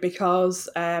 really, because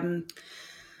the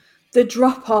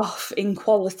drop off in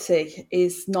quality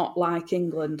is not like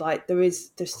England. Like there's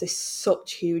this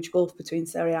such huge gulf between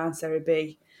Serie A and Serie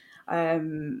B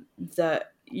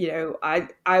that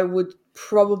I would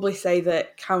probably say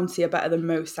that County are better than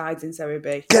most sides in Serie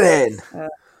B. Get in.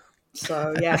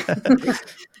 So yeah,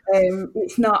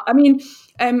 it's not. I mean,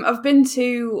 I've been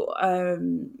to a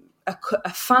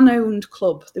fan-owned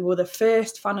club. They were the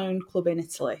first fan-owned club in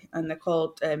Italy, and they're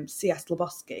called CS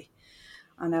Luboschi.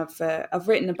 And I've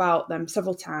written about them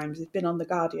several times. They've been on The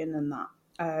Guardian and that.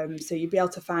 So you'll be able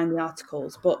to find the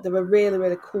articles. But they're a really,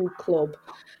 really cool club.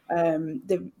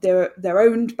 They're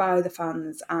owned by the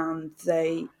fans, and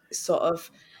they sort of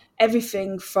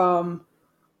everything from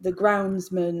the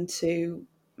groundsman to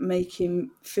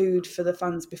making food for the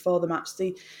fans before the match.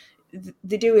 They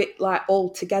do it like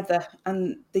all together,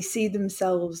 and they see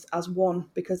themselves as one,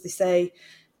 because they say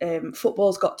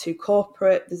football's got too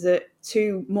corporate. There's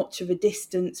too much of a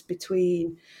distance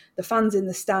between the fans in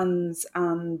the stands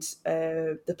and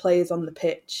the players on the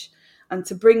pitch. And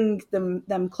to bring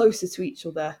them closer to each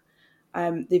other,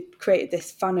 they've created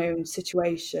this fan-owned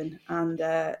situation, and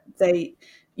the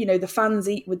fans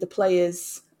eat with the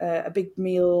players, a big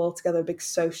meal all together, a big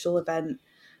social event,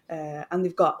 and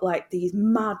they've got like these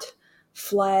mad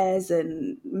flares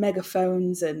and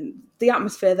megaphones, and the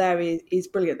atmosphere there is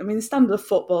brilliant. I mean, the standard of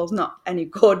football is not any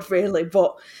good really,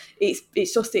 but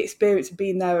it's just the experience of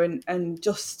being there and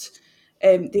just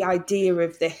the idea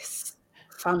of this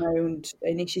fan-owned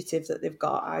initiative that they've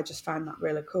got. I just find that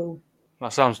really cool.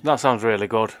 That sounds really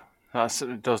good.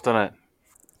 It does, doesn't it?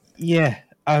 Yeah.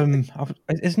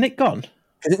 Is Nick gone?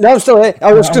 No, I'm still here.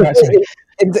 I was because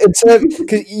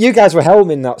you guys were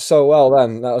helming that so well.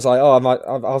 Then I was like,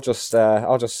 I'll just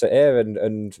sit here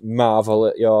and marvel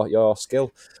at your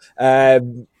skill.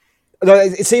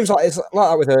 It seems like it's like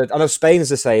that with I know Spain's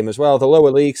the same as well. The lower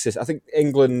league system. I think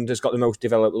England has got the most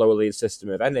developed lower league system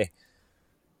of any.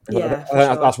 Yeah,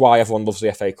 sure. That's why everyone loves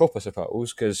the FA Cup, I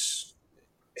suppose, because.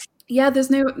 Yeah,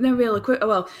 there's no real equivalent.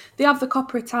 Well, they have the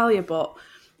Coppa Italia, but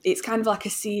it's kind of like a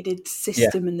seeded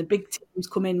system, and the big teams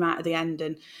come in right at the end.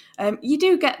 And you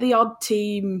do get the odd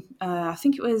team. I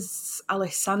think it was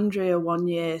Alessandria one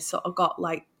year sort of got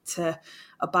like to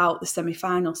about the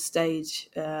semi-final stage.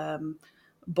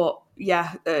 But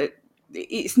yeah,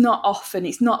 it's not often.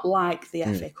 It's not like the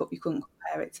FA Cup. You couldn't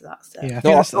compare it to that. So. Yeah,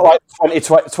 that's not like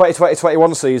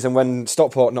 2020-21 season when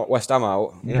Stockport knocked West Ham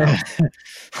out. Yeah.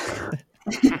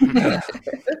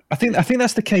 I think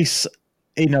that's the case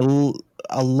in a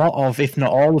lot of, if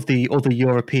not all of the other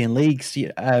European leagues.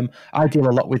 I deal a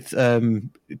lot with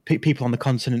people on the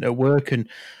continent at work, and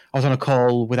I was on a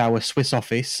call with our Swiss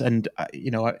office, and I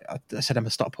said I'm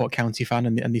a Stockport County fan,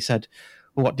 and they said,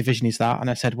 well, what division is that? And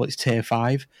I said, well, it's Tier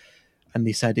 5. And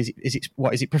they said, is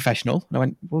it professional? And I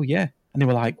went, well, yeah. And they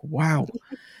were like, wow,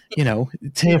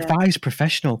 Tier 5's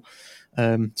professional.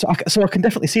 So I can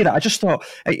definitely see that. I just thought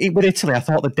with Italy, I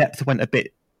thought the depth went a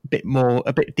bit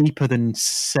deeper than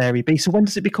Serie B. So when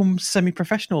does it become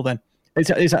semi-professional then? Is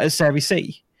that a Serie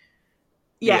C?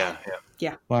 Yeah.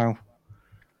 Wow.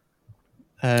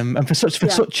 And for such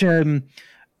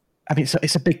I mean,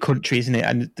 it's a big country, isn't it?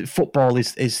 And football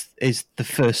is the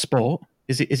first sport.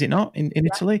 Is it not in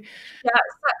Italy? Yeah,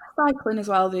 cycling as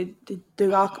well. They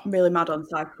are really mad on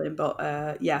cycling, but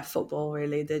football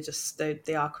really. They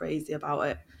are crazy about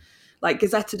it. Like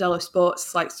Gazzetta dello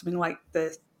Sport's like something like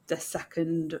the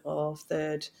second or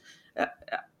third.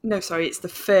 It's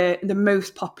the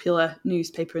most popular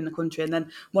newspaper in the country, and then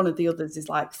one of the others is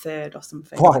like third or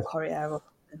something, like Corriere or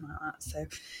something like that. So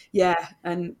yeah,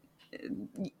 and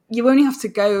you only have to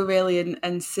go really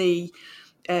and see.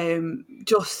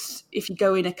 Just if you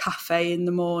go in a cafe in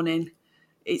the morning,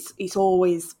 it's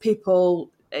always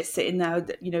people sitting there,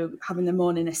 having the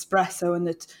morning espresso, and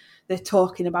they're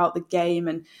talking about the game,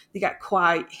 and they get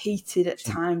quite heated at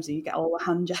times, and you get all the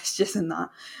hand gestures and that.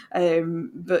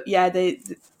 But yeah, they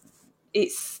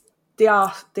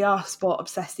are sport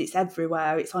obsessed. It's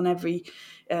everywhere. It's on every.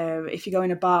 If you go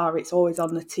in a bar, it's always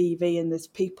on the TV, and there's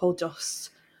people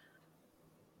just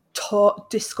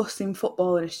discussing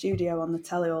football in a studio on the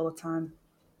telly all the time.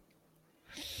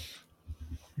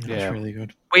 That's really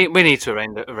good. We need to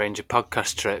arrange a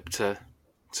podcast trip to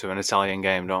an Italian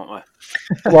game, don't we?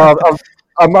 Well,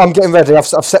 I'm getting ready. I've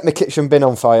set my kitchen bin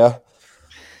on fire,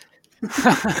 and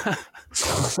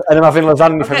I'm having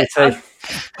lasagna for my tea.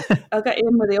 I'll get you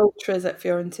in with the ultras at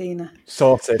Fiorentina.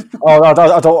 Sorted. Oh, no, I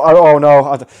don't. Oh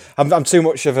no, I'm too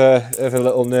much of a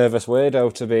little nervous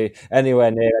weirdo to be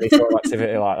anywhere near any sort of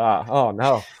activity like that. Oh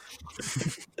no.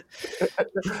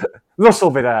 Russ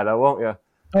will be there though, won't you?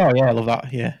 Oh yeah, I love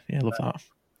that. Yeah, I love that.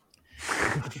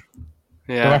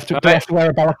 Yeah. Do I have to wear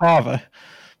a balaclava?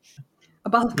 A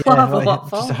balaclava, what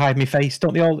for? Just to hide my face.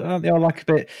 Aren't they all like a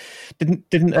bit?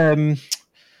 Didn't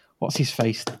what's his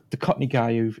face? The Cockney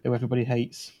guy who everybody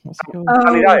hates. What's he called?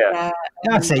 Oh, yeah.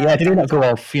 That's it. Yeah, did he not go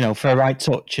off? For a right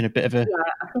touch and a bit of a. Yeah,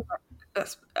 I think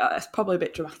that's probably a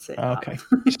bit dramatic. Okay,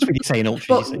 just really saying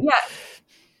ultras. But yeah,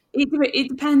 it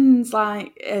depends.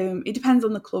 Like, it depends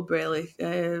on the club, really.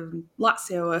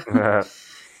 Lazio are,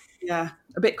 yeah,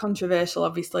 a bit controversial,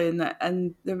 obviously,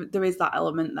 and there is that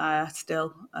element there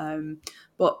still.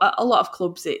 But a lot of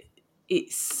clubs,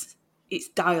 it's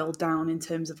dialed down in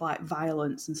terms of like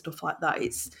violence and stuff like that.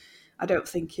 I don't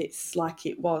think it's like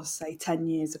it was, say, 10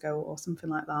 years ago or something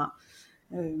like that.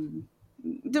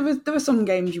 There were some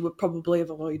games you would probably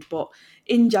avoid, but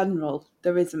in general,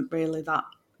 there isn't really that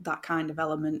kind of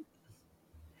element.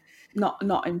 Not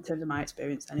in terms of my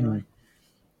experience, anyway.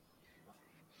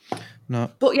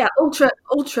 No. But yeah, ultra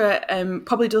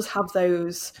probably does have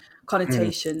those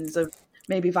connotations of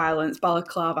maybe violence,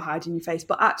 balaclava, hiding your face.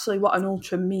 But actually, what an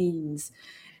ultra means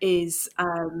is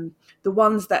the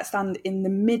ones that stand in the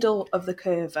middle of the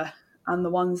curva and the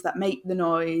ones that make the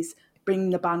noise,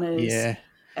 bring the banners. Yeah.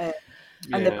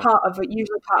 And they're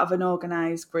usually part of an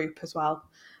organised group as well,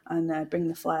 and bring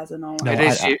the flares and all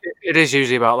that. It is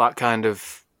usually about that kind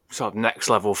of sort of next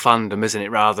level fandom, isn't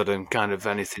it? Rather than kind of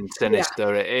anything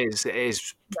sinister, it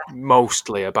is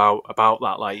mostly about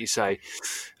that, like you say.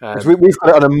 We've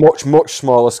got it on a much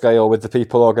smaller scale with the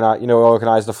people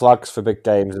organise the flags for big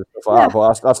games and stuff like that.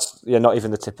 But that's not even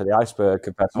the tip of the iceberg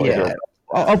compared to what you're doing.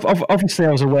 Obviously,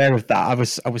 I was aware of that.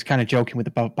 I was kind of joking with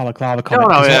the balaclava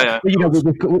comment.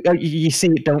 You see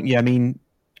it, don't you? I mean,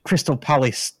 Crystal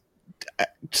Palace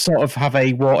sort of have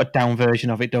a watered down version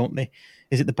of it, don't they?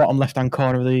 Is it the bottom left hand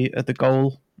corner of the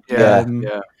goal? On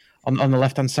the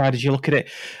left hand side as you look at it.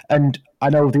 And I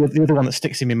know the other one that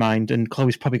sticks in my mind, and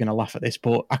Chloe's probably going to laugh at this,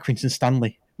 but Accrington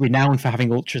Stanley, renowned for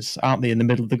having ultras, aren't they, in the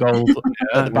middle of the goal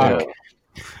at the back?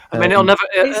 I mean, it'll never.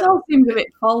 It all seems a bit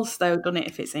false, though, doesn't it?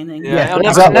 If it's in England, it'll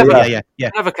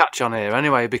never catch on here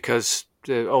anyway, because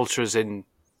the ultras in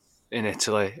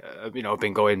Italy, have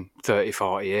been going 30,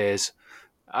 40 years,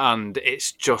 and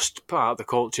it's just part of the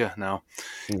culture now.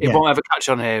 It won't ever catch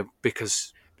on here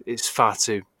because it's far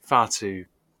too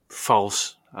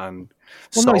false and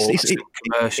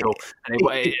commercial,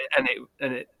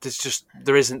 and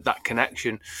there isn't that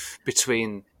connection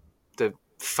between the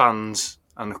fans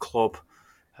and the club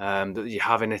that you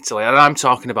have in Italy. And I'm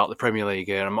talking about the Premier League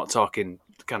here. I'm not talking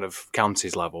kind of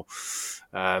counties level.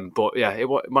 But yeah, it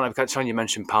won't ever catch on. You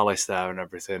mentioned Palace there and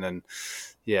everything, and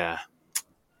yeah,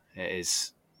 it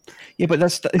is. Yeah, but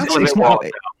it's not.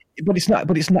 But it's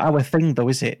not our thing, though,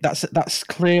 is it? That's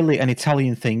clearly an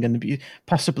Italian thing, and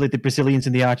possibly the Brazilians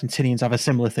and the Argentinians have a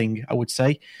similar thing. I would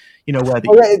say,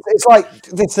 it's like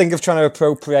this thing of trying to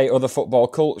appropriate other football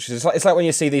cultures. It's like when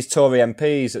you see these Tory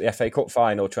MPs at the FA Cup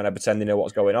final trying to pretend they know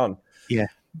what's going on. Yeah,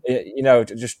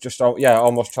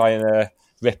 almost trying to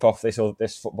rip off this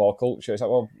football culture. It's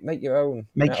like, well, make your own.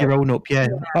 Make your own up, yeah.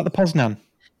 Like the Poznan.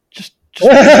 Just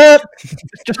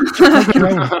make your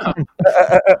own.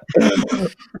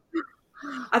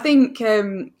 I think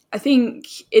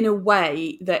in a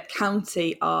way that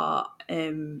County are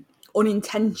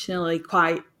unintentionally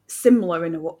quite similar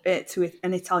to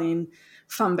an Italian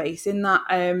fan base, in that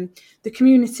the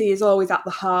community is always at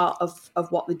the heart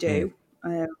of what they do,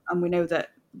 and we know that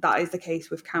is the case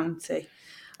with County,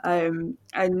 and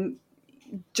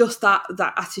just that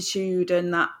attitude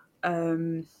and that.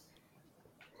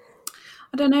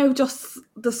 I don't know, just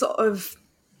the sort of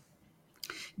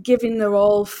giving their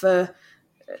all for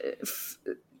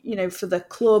the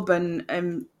club,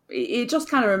 and it just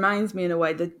kind of reminds me in a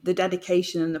way that the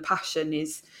dedication and the passion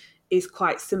is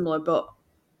quite similar, but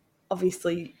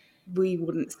obviously we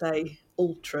wouldn't say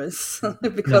ultras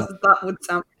because that would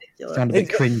sound ridiculous. Sound a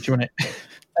bit cringe, wouldn't it?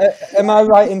 Am I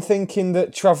right in thinking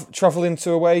that travelling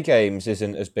to away games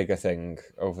isn't as big a thing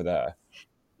over there?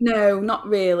 No, not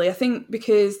really. I think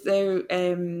because they're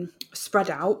spread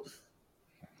out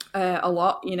a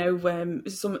lot.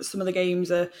 Some of the games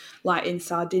are like in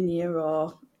Sardinia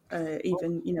or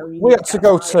even we had to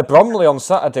go to Bromley on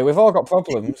Saturday. We've all got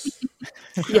problems.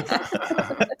 Yeah.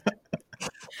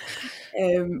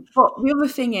 But the other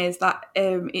thing is that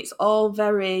it's all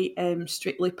very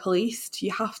strictly policed.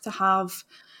 You have to have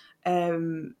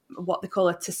what they call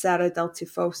a tessera del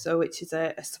tifoso, which is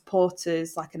a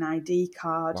supporter's, like an ID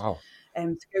card. Wow.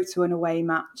 To go to an away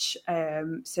match.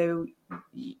 So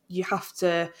you have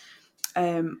to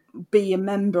be a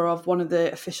member of one of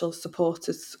the official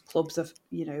supporters clubs of,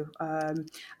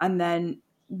 and then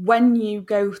when you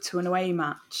go to an away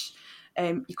match,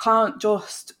 you can't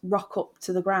just rock up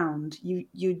to the ground. You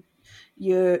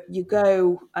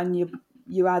go and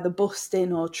you either bussed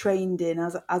in or trained in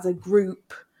as a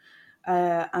group,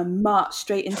 and march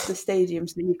straight into the stadium,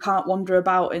 so that you can't wander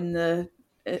about in the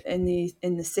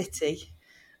city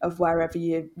of wherever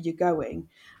you're going,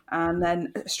 and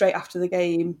then straight after the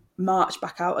game march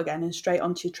back out again and straight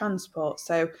onto your transport.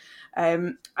 So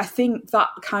I think that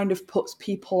kind of puts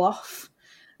people off,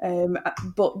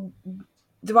 but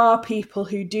there are people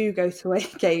who do go to away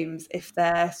games if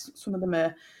some of them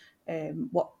are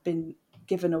been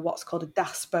given what's called a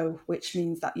DASPO, which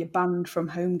means that you're banned from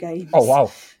home games. Oh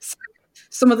wow. So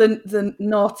some of the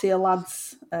naughtier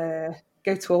lads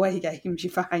go to away games, you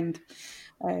find.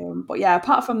 But yeah,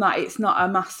 apart from that, it's not a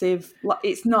massive.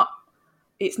 It's not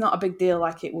a big deal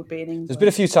like it would be in England. There's been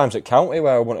a few times at County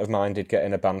where I wouldn't have minded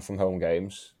getting a ban from home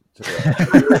games.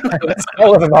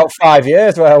 All of about 5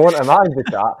 years where I wouldn't have minded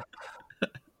that.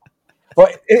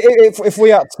 But if we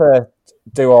had to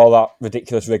do all that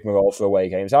ridiculous rigmarole for away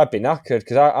games, I'd be knackered,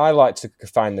 because I like to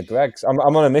find the Gregs. I'm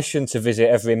on a mission to visit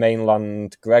every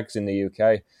mainland Gregs in the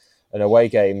UK, and away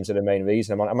games are the main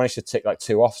reason. I managed to tick like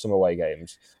 2 off some away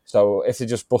games. So if they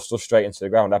just bust us straight into the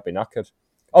ground, I'd be knackered.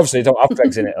 Obviously, they don't have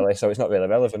Gregs in Italy, so it's not really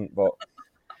relevant. But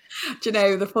do you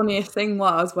know, the funniest thing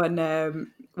was when I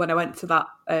went to that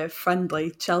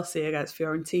friendly Chelsea against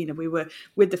Fiorentina, we were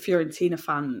with the Fiorentina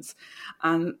fans,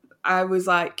 and I was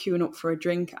like queuing up for a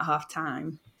drink at half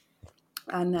time,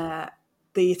 and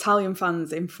the Italian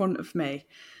fans in front of me,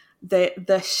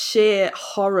 the sheer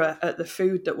horror at the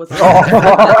food that was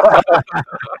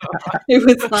it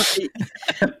was like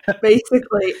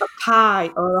basically a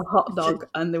pie or a hot dog,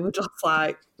 and they were just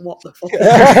like, what the fuck is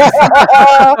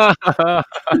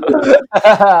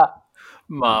this?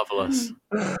 Marvellous.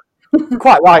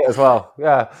 Quite right as well,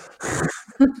 yeah.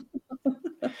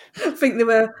 I think they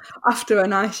were after a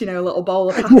nice, little bowl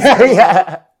of pasta.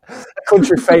 Yeah. A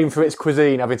country famed for its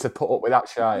cuisine, having to put up with that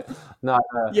shite.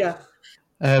 Yeah.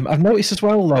 I've noticed as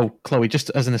well, though, Chloe, just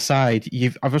as an aside,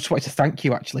 I've just wanted to thank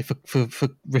you actually for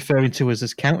referring to us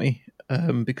as County,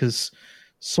 because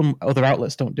some other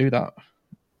outlets don't do that.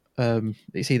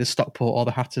 It's either Stockport or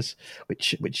the Hatters,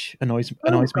 which annoys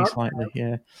me slightly.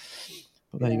 Yeah,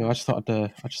 but there you go. I just thought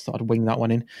I'd wing that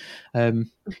one in.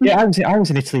 Yeah, I was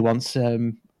in Italy once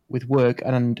with work,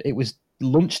 and it was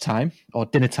lunchtime or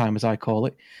dinner time, as I call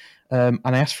it. And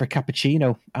I asked for a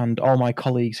cappuccino, and all my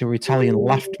colleagues who were Italian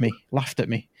laughed at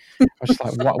me. I was just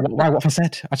like, "Why? What have I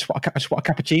said? I just want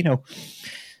a cappuccino."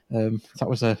 That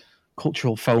was a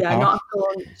cultural faux pas. Yeah, not after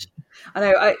lunch. I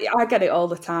know. I get it all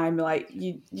the time. Like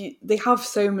they have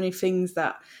so many things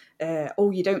that.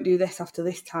 You don't do this after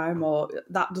this time, or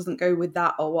that doesn't go with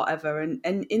that, or whatever. And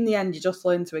in the end, you just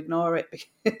learn to ignore it,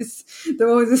 because they're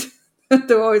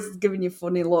always giving you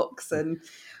funny looks and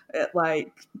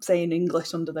like saying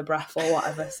English under their breath or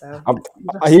whatever. So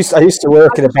I used to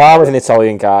work in a bar with an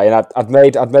Italian guy, and I'd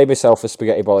made myself a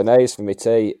spaghetti bolognese for my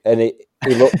tea, and he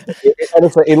looked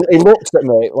at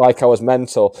me like I was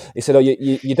mental. He said, "Oh,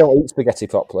 you don't eat spaghetti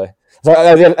properly." So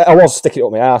I was sticking it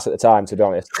up my ass at the time, to be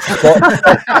honest.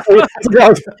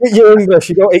 But you're English,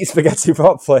 you don't eat spaghetti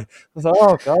properly. I was like,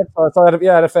 "Oh God!" So I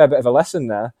had a fair bit of a lesson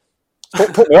there.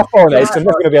 Put me off bolognese, because I'm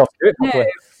not going to be able to do it properly.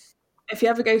 If you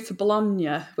ever go to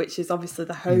Bologna, which is obviously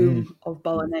the home of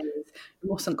bolognese, you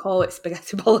mustn't call it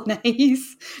spaghetti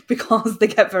bolognese, because they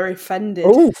get very offended.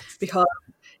 Ooh. Because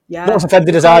not as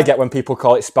offended as I get when people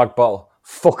call it spag bol.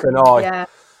 Fucking annoy. Yeah.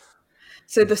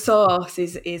 So the sauce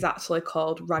is actually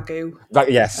called ragu.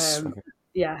 Yes.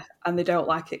 Yeah, and they don't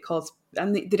like it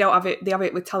and they don't have it. They have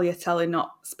it with tagliatelle,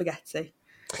 not spaghetti.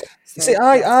 So, see,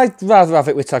 I'd rather have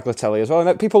it with tagliatelle as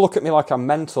well. People look at me like I'm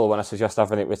mental when I suggest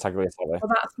having it with tagliatelle. Well,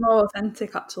 that's more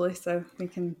authentic, actually. So you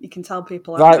can tell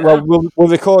people. Right. Well, we'll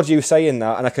record you saying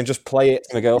that, and I can just play it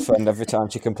to my girlfriend every time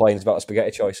she complains about her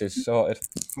spaghetti choices. Sorted.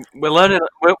 We're learning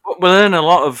a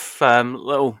lot of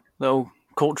little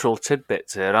cultural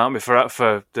tidbits here, aren't we?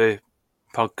 For the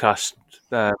podcast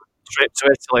trip to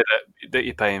Italy that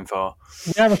you're paying for.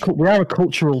 We are a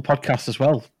cultural podcast as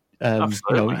well.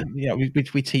 Absolutely.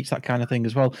 We teach that kind of thing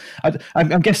as well.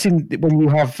 I'm guessing when you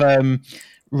have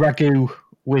ragu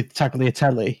with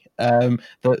tagliatelle,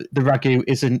 the ragu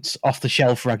isn't off the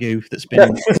shelf ragu that's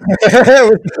been with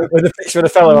a picture of the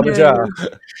fellow on the jar.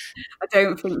 I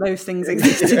don't think those things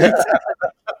existed.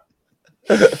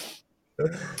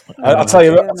 I'll tell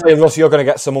you, Russ, you're going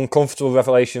to get some uncomfortable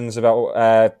revelations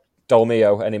about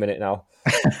Dolmio any minute now.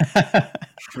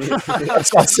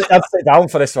 I'd sit down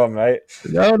for this one, mate.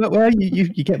 No, well,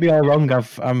 you get me all wrong.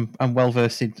 I'm well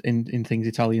versed in things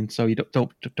Italian, so you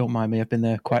don't mind me. I've been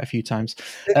there quite a few times.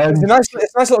 It's a nice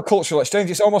little cultural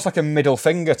exchange. It's almost like a middle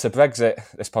finger to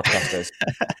Brexit. This podcast is.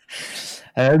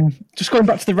 Just going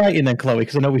back to the writing then, Chloe,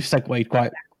 because I know we've segued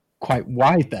quite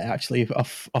wide there actually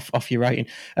off your writing.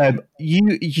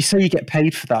 You say you get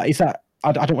paid for that. Is that?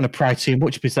 I don't want to pry too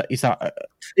much, but is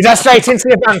that straight into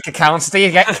your bank account? Do you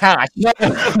get cash? No,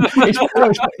 it's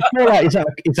more like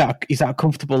is that a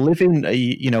comfortable living?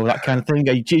 You know, that kind of thing.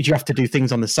 Do you have to do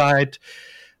things on the side?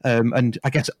 And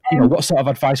I guess what sort of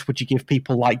advice would you give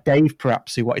people like Dave,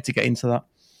 perhaps, who wanted to get into that?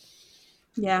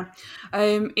 Yeah,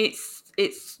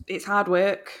 it's hard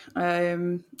work.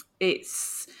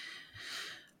 It's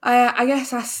I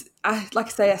guess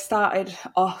I started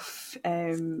off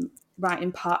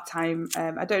writing part time.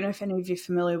 I don't know if any of you are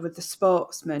familiar with The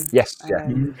Sportsman. Yes,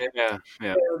 yeah.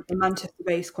 A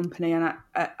Manchester-based company, and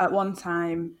at one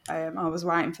time I was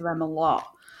writing for them a lot,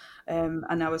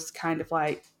 and I was kind of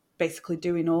like basically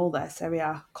doing all their Serie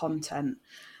A content.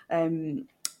 But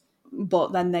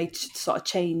then they sort of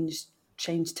changed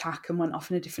tack and went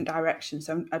off in a different direction.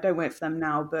 So I don't work for them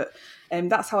now, but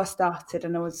that's how I started.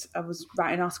 And I was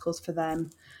writing articles for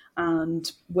them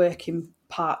and working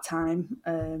part time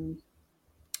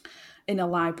in a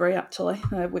library, actually,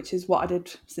 which is what I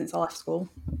did since I left school.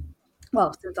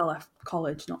 Well, since I left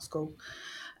college, not school.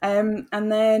 And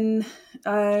then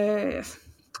I'm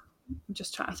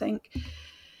just trying to think.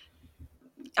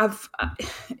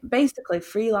 Basically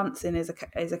freelancing is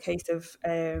a case of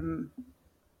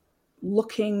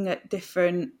looking at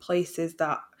different places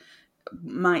that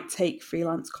might take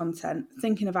freelance content,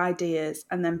 thinking of ideas,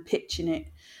 and then pitching it,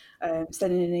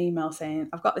 sending an email saying,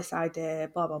 I've got this idea,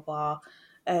 blah, blah, blah.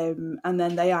 And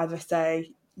then they either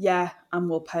say, yeah, and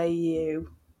we'll pay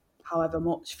you however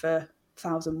much for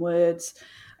 1,000 words.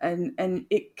 And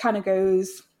it kind of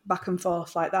goes back and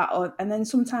forth like that. And then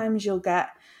sometimes you'll get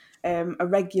a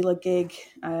regular gig.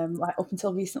 Like up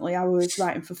until recently, I was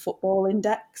writing for Football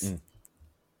Index.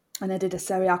 And I did a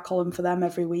Serie A column for them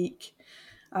every week.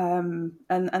 And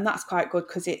that's quite good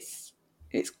because it's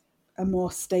a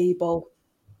more stable,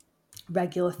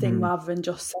 regular thing rather than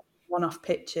just one-off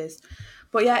pitches.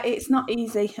 But yeah, it's not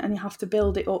easy and you have to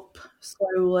build it up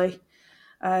slowly.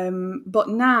 But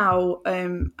now,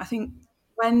 I think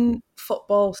when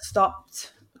football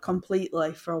stopped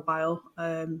completely for a while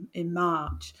in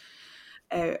March,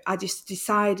 I just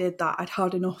decided that I'd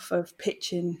had enough of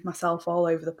pitching myself all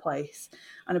over the place.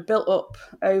 And I built up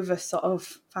over sort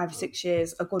of 5 or 6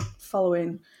 years a good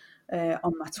following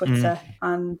on my Twitter.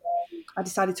 And I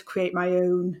decided to create my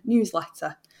own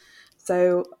newsletter.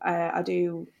 So I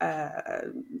do,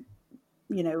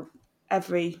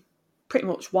 every pretty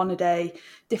much one a day,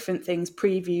 different things,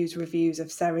 previews, reviews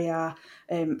of Serie A,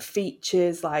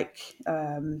 features like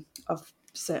of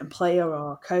certain player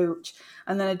or coach.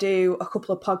 And then I do a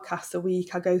couple of podcasts a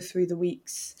week. I go through the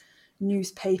week's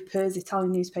newspapers,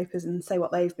 Italian newspapers, and say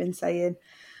what they've been saying.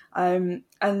 And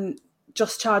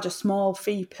just charge a small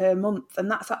fee per month. And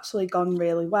that's actually gone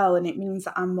really well. And it means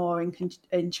that I'm more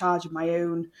in charge of my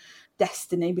own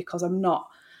destiny because I'm not,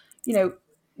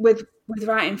 with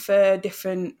writing for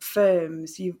different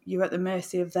firms, you're at the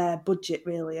mercy of their budget,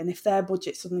 really. And if their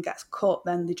budget suddenly gets cut,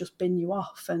 then they just bin you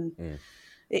off. And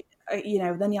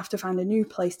then you have to find a new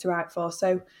place to write for.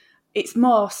 So it's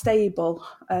more stable.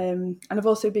 And I've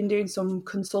also been doing some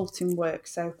consulting work.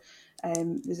 So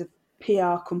there's a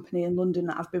PR company in London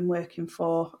that I've been working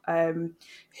for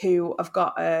who have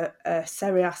got a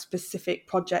Serie A specific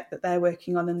project that they're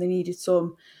working on, and they needed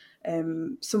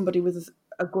somebody with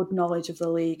a good knowledge of the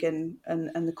league and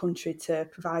the country to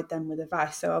provide them with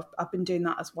advice. So I've been doing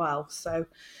that as well. So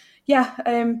yeah,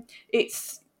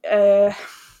 it's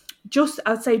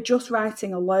I'd say just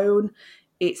writing alone,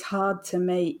 it's hard to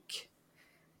make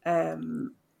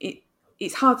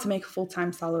it's hard to make a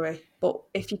full-time salary. But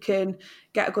if you can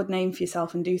get a good name for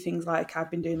yourself and do things like I've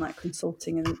been doing, like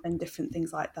consulting and different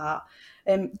things like that,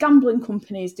 gambling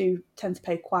companies do tend to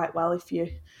pay quite well if you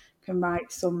can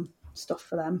write some stuff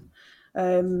for them.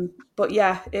 But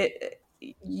yeah,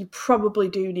 you probably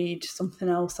do need something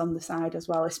else on the side as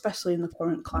well, especially in the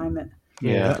current climate.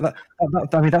 Yeah,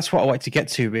 I mean, that's what I wanted to get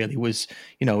to. Really, was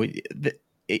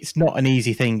it's not an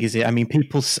easy thing, is it? I mean,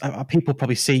 people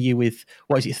probably see you with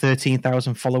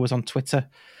 13,000 followers on Twitter.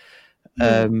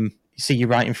 See you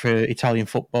writing for Italian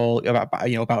football about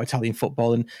Italian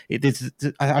football, and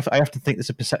I often think there's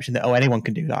a perception that anyone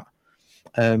can do that.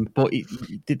 But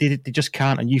they just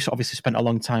can't. And you obviously spent a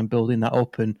long time building that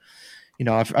up, and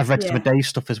I've read some of Dave's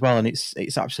stuff as well, and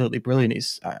it's absolutely brilliant.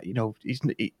 It's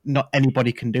not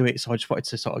anybody can do it, so I just wanted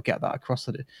to sort of get that across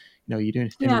that you're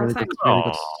doing a really good sort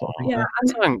of thing. Yeah,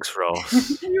 thanks,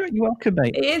 Ross. You're welcome,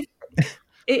 mate.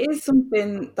 It is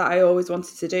something that I always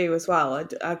wanted to do as well.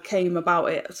 I came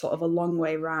about it sort of a long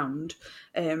way round,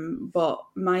 but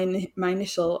my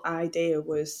initial idea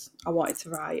was I wanted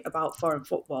to write about foreign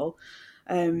football,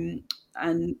 and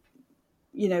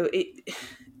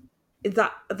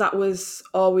that was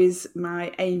always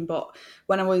my aim. But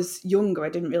when I was younger, I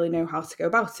didn't really know how to go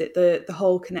about it. The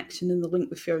whole connection and the link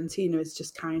with Fiorentina has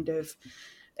just kind of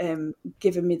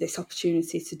given me this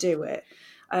opportunity to do it.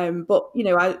 But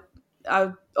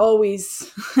I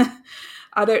always,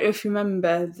 I don't know if you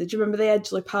remember. Did you remember the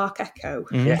Edgeley Park Echo?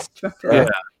 Yes.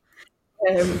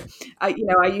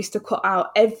 I used to cut out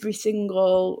every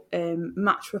single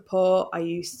match report. I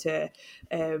used to,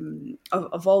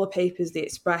 of all the papers, the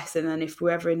Express, and then if we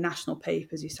were ever in national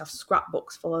papers, I used to have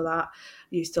scrapbooks full of that. I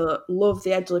used to love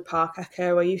the Edgeley Park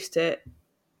Echo. I used to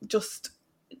just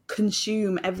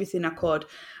consume everything I could,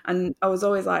 and I was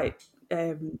always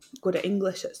good at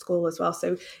English at school as well.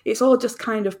 So it's all just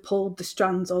kind of pulled the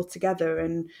strands all together,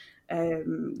 and I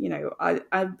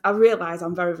realise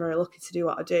I'm very, very lucky to do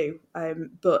what I do.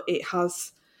 But it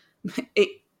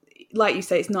like you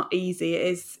say, it's not easy.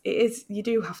 It is. You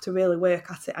do have to really work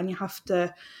at it, and you have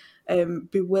to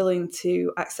be willing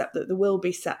to accept that there will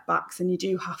be setbacks, and you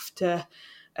do have to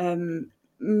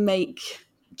make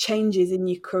changes in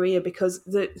your career, because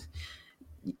they're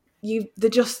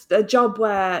just a job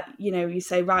where you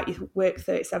say, right, you work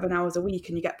 37 hours a week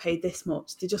and you get paid this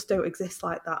much. They just don't exist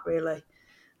like that, really.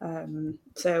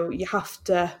 So you have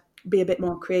to be a bit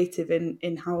more creative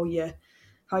in how you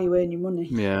earn your money.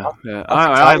 Yeah.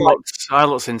 I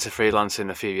looked into freelancing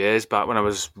a few years back when I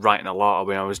was writing a lot. I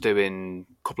mean, I was doing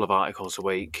a couple of articles a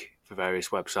week for various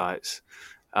websites,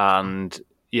 and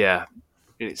yeah,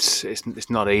 it's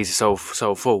not easy. So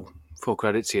full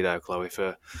credit to you there, Chloe,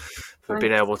 for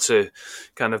being able to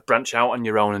kind of branch out on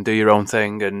your own and do your own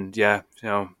thing. And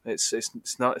it's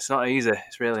not easy.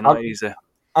 It's really not easy.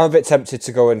 I'm a bit tempted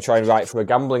to go and try and write for a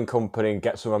gambling company and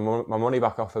get some of my money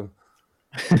back off them.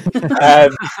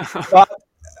 But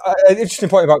an interesting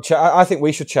point about I think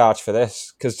we should charge for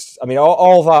this, because I mean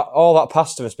all that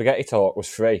pasta and spaghetti talk was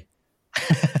free.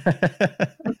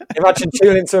 Imagine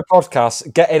tuning into a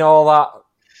podcast, getting all that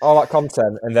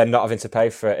content, and then not having to pay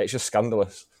for it. It's just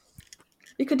scandalous.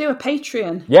 You could do a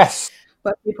Patreon. Yes.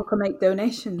 Where people can make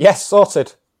donations. Yes,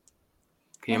 sorted.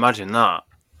 Can you imagine that?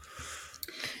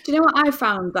 Do you know what I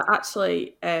found? That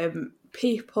actually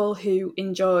people who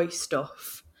enjoy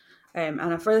stuff, and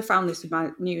I've really found this with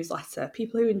my newsletter,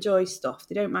 people who enjoy stuff,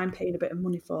 they don't mind paying a bit of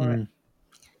money for it,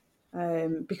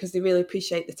 because they really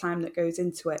appreciate the time that goes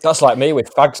into it. That's like me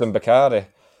with fags and Bacardi.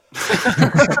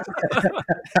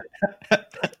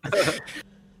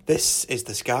 This is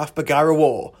the Scarf Bagara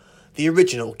War, the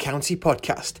original county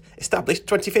podcast, established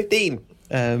 2015.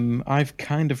 I've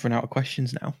kind of run out of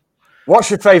questions now.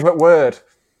 What's your favourite word?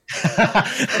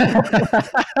 That's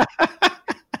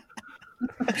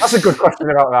a good question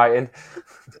about writing.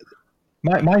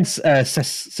 Mine's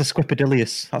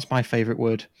sesquipedalious. That's my favourite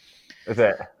word. Is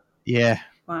it? Yeah.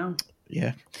 Wow.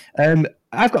 Yeah.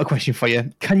 I've got a question for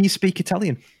you. Can you speak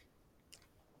Italian?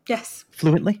 Yes.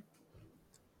 Fluently?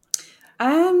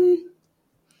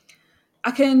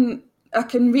 I can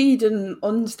read and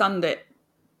understand it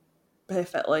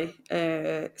perfectly.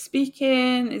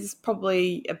 Speaking is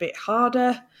probably a bit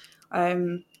harder,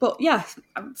 but yeah,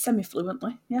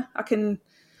 semi-fluently. Yeah, I can,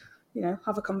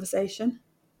 have a conversation.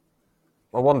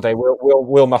 Well, one day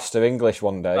we'll master English.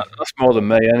 One day. That's more than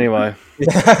me, anyway.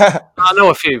 I know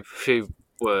a few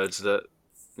words that,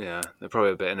 yeah, they're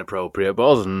probably a bit inappropriate, but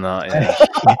other than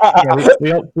that,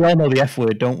 we all know the F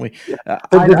word, don't we?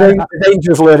 The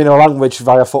danger of learning a language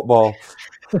via football.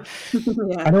 Yeah.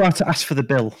 I know how to ask for the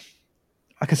bill.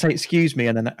 I can say excuse me,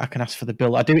 and then I can ask for the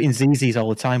bill. I do it in ZZs all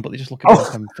the time, but they just look at me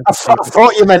like I'm... I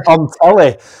thought you meant on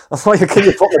telly. I thought you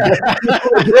could put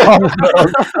the bill on.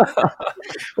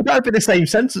 Well, that would be the same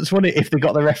sentence, wouldn't it, if they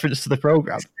got the reference to the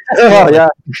programme? Oh, yeah.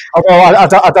 Although I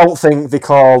don't think they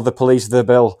call the police the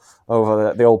bill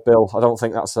over the old bill. I don't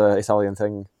think that's an Italian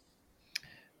thing.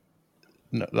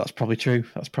 No, that's probably true.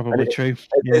 That's probably true.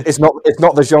 It's not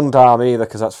the gendarme either,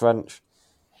 because that's French.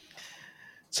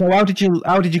 So how did you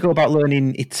go about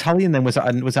learning Italian then? Was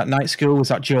that night school? Was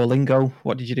that Duolingo?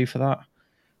 What did you do for that?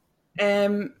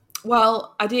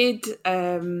 Well, I did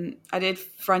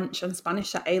French and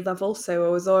Spanish at A level, so I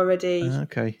was already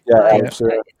okay. Yeah,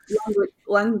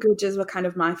 languages were kind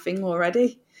of my thing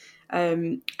already.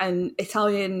 And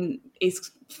Italian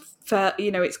is fair,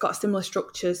 it's got similar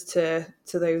structures to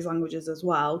those languages as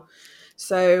well.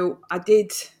 So I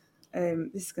did.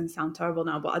 This is going to sound terrible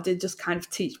now, but I did just kind of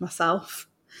teach myself.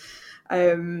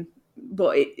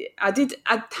 But I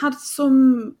had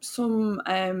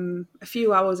a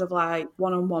few hours of like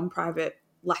one-on-one private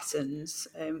lessons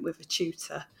with a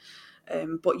tutor.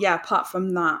 But yeah, apart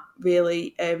from that,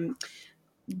 really,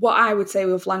 what I would say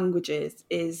with languages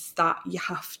is that you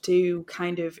have to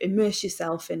kind of immerse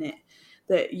yourself in it.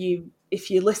 If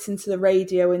you listen to the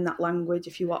radio in that language,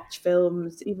 if you watch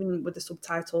films, even with the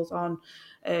subtitles on,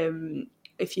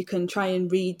 if you can try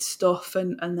and read stuff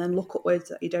and then look at words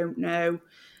that you don't know,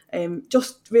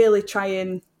 just really try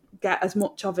and get as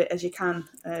much of it as you can,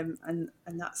 and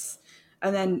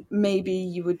then maybe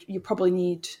you probably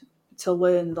need to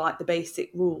learn like the basic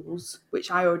rules,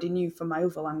 which I already knew from my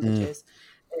other languages.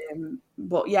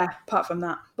 But yeah, apart from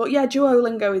that,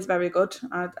 Duolingo is very good.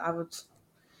 I would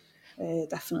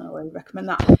definitely recommend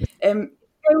that.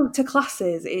 Go to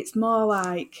classes. It's more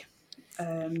like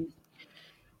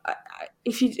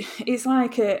it's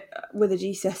like with a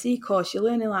GCSE course, you're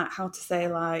learning like how to say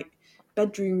like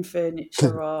bedroom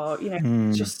furniture or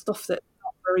just stuff that's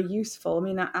not very useful. I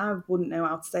mean, I wouldn't know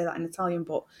how to say that in Italian,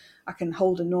 but I can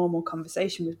hold a normal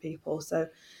conversation with people. So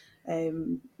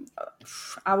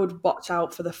I would watch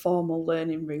out for the formal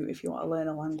learning route if you want to learn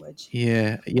a language.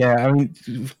 Yeah. I mean,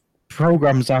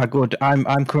 programs are good.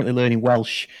 I'm currently learning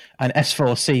Welsh, and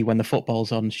S4C when the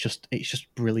football's on, it's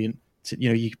just brilliant.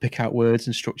 You can pick out words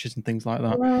and structures and things like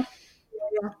that.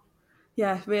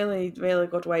 Yeah, really, really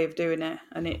good way of doing it,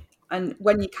 and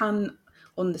when you can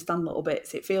understand little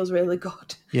bits, it feels really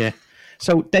good. Yeah.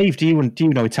 So, Dave, do you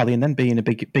know Italian then? Being a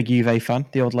big Juve fan,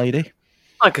 the old lady.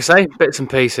 Like I say, bits and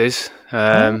pieces.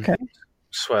 Okay.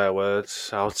 Swear words.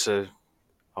 How to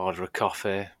order a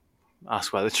coffee.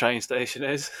 Ask where the train station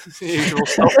is. Usual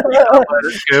stuff at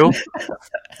school.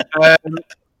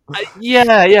 Yeah.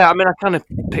 I mean, I kind of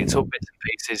picked up bits and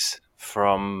pieces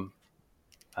from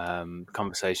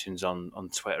conversations on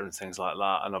Twitter and things like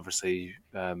that, and obviously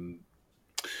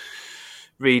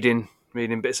reading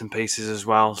bits and pieces as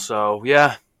well. So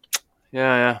yeah,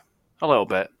 a little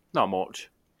bit, not much.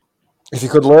 If you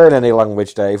could learn any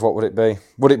language, Dave, what would it be?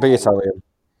 Would it be Italian?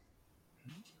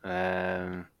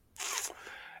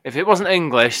 If it wasn't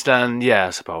English, then yeah, I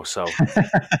suppose so.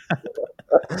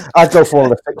 I'd go for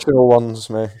one of the fictional ones,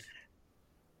 me.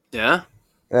 Yeah?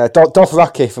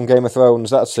 Dothraki from Game of Thrones,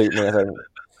 that'd suit me, I think.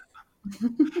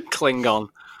 Klingon.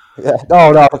 Yeah,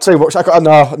 no, too much. No,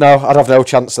 I'd have no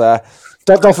chance there.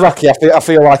 Dothraki, I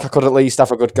feel like I could at least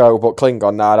have a good go, but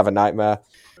Klingon, I'd have a nightmare.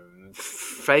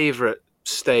 Favourite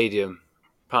stadium,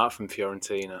 apart from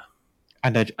Fiorentina?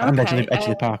 And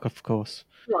Edgeley Park, of course.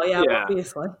 Well, yeah.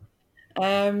 Obviously.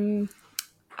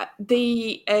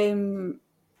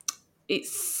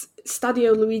 It's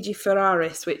Stadio Luigi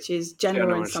Ferraris, which is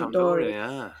Genoa and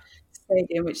Sampdoria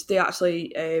stadium, which they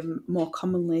actually more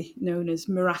commonly known as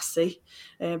Marassi,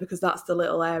 because that's the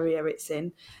little area it's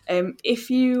in. If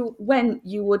you went,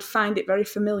 you would find it very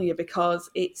familiar because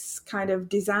it's kind of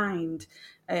designed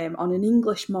on an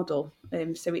English model.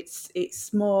 So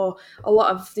it's more, a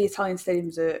lot of the Italian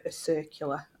stadiums are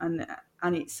circular and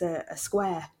it's a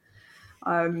square.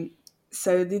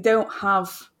 So they don't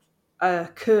have a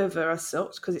curver as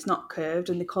such because it's not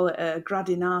curved, and they call it a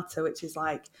gradinata, which is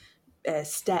like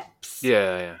steps.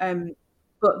 Yeah.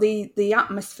 But the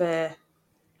atmosphere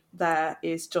there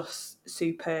is just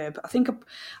superb. I think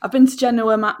I've been to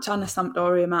Genoa match and a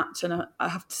Sampdoria match, and I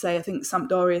have to say I think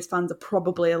Sampdoria's fans are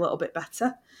probably a little bit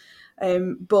better.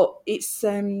 But it's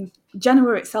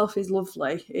Genoa itself is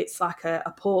lovely. It's like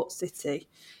a port city.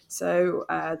 So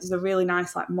there's a really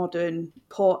nice like modern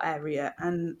port area,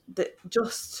 and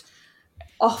just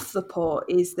off the port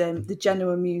is the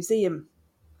Genoa Museum.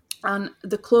 And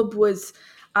the club was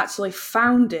actually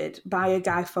founded by a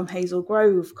guy from Hazel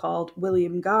Grove called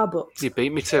William Garbutt. You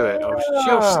beat me to it. I was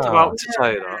just about to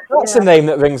say that. That's a name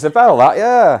that rings a bell, that,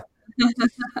 yeah.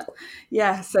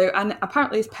 Yeah, so, and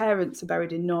apparently his parents are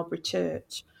buried in Norbury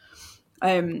Church.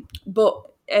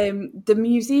 But the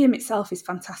museum itself is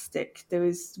fantastic. There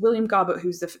was William Garbutt,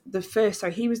 who's the first,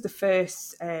 he was the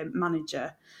first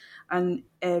manager. And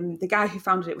the guy who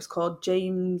founded it was called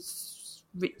James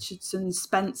Richardson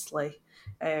Spenceley,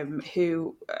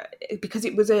 who, because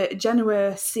it was a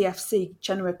Genoa CFC,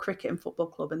 Genoa Cricket and Football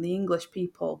Club, and the English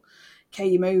people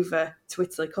came over to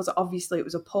Italy because obviously it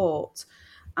was a port,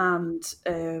 and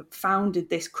founded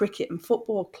this cricket and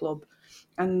football club.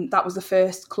 And that was the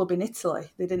first club in Italy.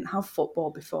 They didn't have football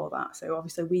before that, so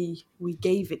obviously we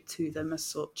gave it to them as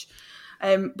such.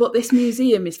 But this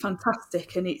museum is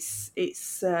fantastic, and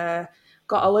it's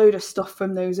got a load of stuff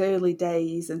from those early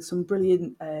days and some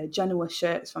brilliant Genoa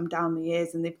shirts from down the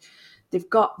years, and they've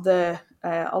got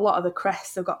a lot of the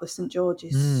crests. They've got the St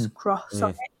George's cross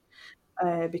on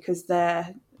it because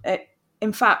they're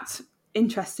in fact,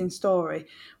 interesting story.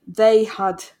 They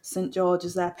had St George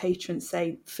as their patron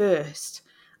saint first,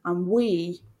 and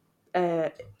we,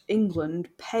 England,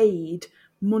 paid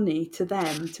money to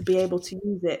them to be able to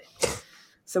use it.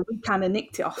 So we kind of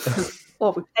nicked it off,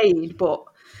 or we paid, but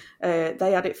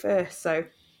they had it first. So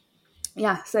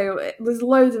yeah, so there's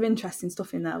loads of interesting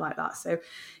stuff in there like that. So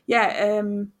yeah,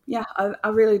 I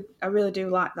really do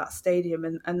like that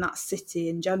stadium and that city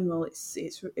in general. It's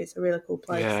a really cool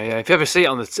place. Yeah. If you ever see it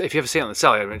on the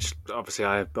telly, which obviously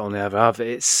I only ever have,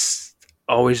 it's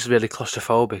always really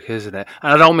claustrophobic, isn't it?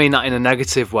 And I don't mean that in a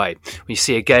negative way. When you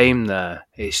see a game there,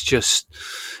 it's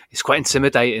quite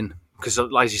intimidating. Because,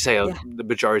 as you say, the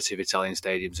majority of Italian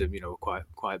stadiums are,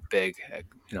 quite big,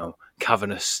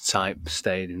 cavernous type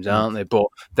stadiums, aren't they? But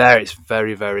there, it's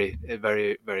very, very,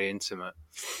 very, very intimate,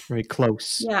 very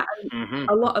close. Yeah,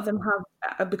 a lot of them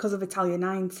have because of Italia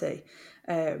 90,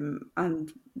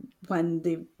 and when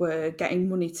they were getting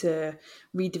money to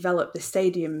redevelop the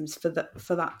stadiums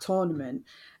for that tournament,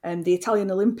 the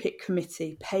Italian Olympic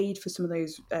Committee paid for some of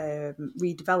those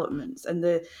redevelopments, and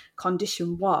the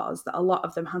condition was that a lot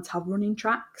of them had to have running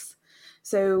tracks.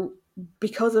 So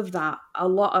because of that, a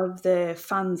lot of the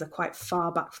fans are quite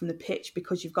far back from the pitch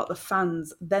because you've got the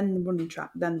fans, then the running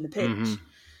track, then the pitch. Mm-hmm.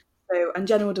 So, and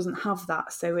Genoa doesn't have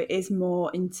that, so it is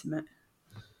more intimate.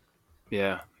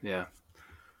 Yeah.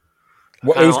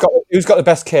 Who's got the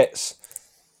best kits?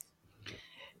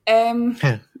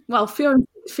 Well,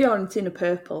 Fiorentina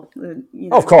purple.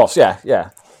 Of course, yeah.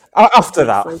 After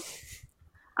that,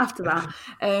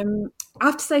 I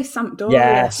have to say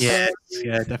Sampdoria. Yes,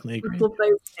 yeah, definitely agree. I love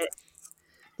those kits.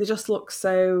 They just look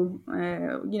so.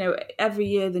 Every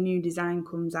year the new design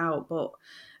comes out, but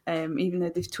even though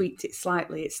they've tweaked it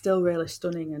slightly, it's still really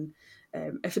stunning. And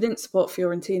if I didn't support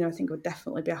Fiorentina, I think I would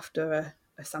definitely be after a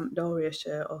Sampdoria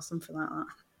shirt or something like that.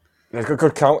 There's a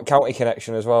good county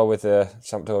connection as well with the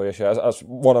Sampdoria shirt. That's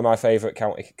one of my favourite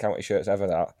county shirts ever.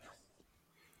 That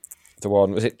the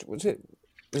one was it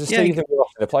Stephen we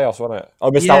lost in the playoffs, wasn't it? I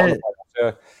missed out on the playoffs.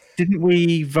 Yeah. Didn't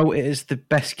we vote it as the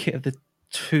best kit of the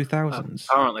 2000s?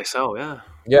 Apparently so. Yeah.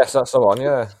 Yes, that's the one.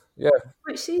 Yeah.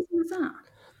 Which season was that?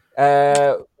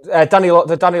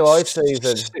 The Danny Lloyd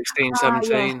season, 16-17, I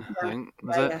think.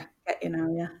 Was it?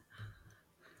 Yeah.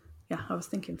 Yeah, I was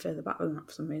thinking further back than that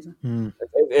for some reason.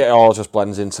 It all just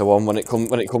blends into one when it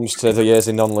comes to the years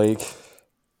in non-league.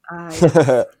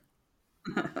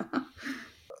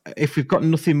 If we've got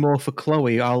nothing more for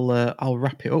Chloe, I'll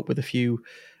wrap it up with a few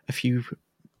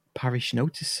parish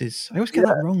notices. I always get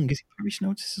that wrong. Is it parish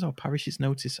notices or parish's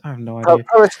notice? I have no idea.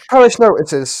 Parish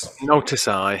notices. Notice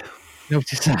I.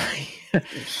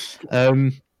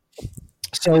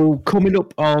 So coming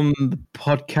up on the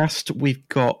podcast, we've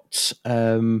got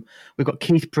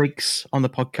Keith Briggs on the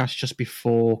podcast just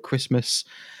before Christmas.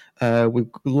 We're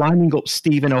lining up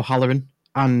Stephen O'Halloran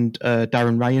and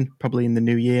Darren Ryan probably in the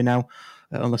new year now,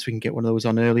 unless we can get one of those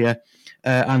on earlier.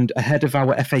 And ahead of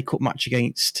our FA Cup match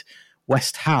against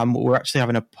West Ham, we're actually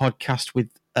having a podcast with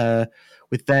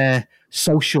their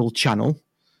social channel.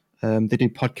 They do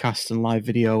podcasts and live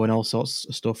video and all sorts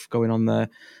of stuff going on there.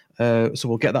 So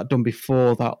we'll get that done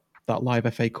before that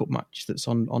live FA Cup match that's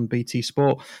on BT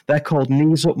Sport. They're called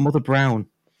Knees Up Mother Brown.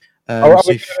 Are we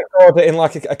going to record it in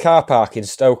like a car park in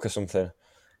Stoke or something?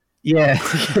 Yeah.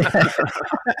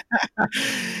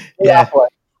 Yeah.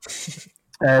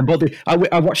 But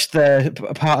I watched a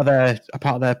part of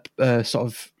their sort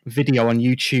of video on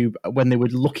YouTube when they were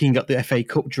looking at the FA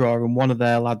Cup draw, and one of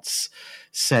their lads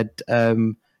said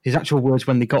his actual words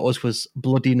when they got us was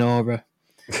 "bloody Nora."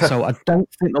 So I don't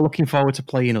think they're looking forward to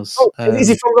playing us. Is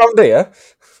he from round here?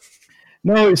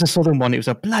 No, it was a southern one. It was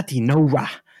a bloody Nora.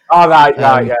 Oh, right,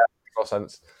 yeah, makes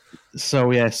sense.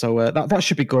 So that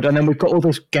should be good. And then we've got all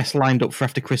those guests lined up for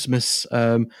after Christmas.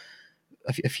 A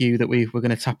few that we're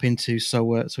going to tap into.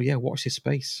 So yeah, watch this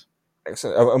space.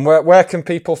 Excellent. And where can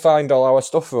people find all our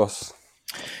stuff for us?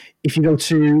 If you go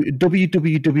to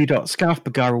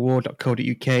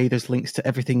www.scarfbagarawar.co.uk, there's links to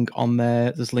everything on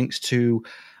there. There's links to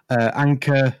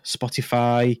Anchor,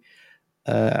 Spotify,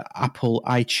 Apple,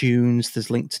 iTunes.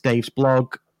 There's links to Dave's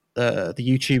blog, the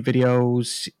YouTube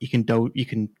videos. You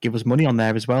can give us money on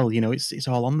there as well. It's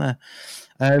all on there.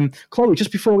 Chloe,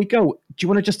 just before we go, do you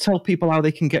want to just tell people how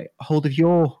they can get hold of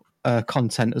your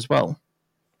content as well?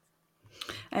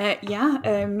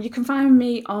 You can find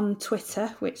me on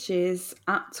Twitter, which is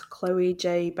at Chloe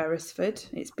J Beresford.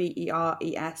 It's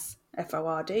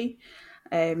Beresford.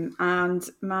 And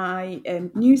my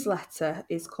newsletter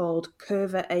is called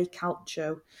Curva a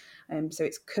Calcio. So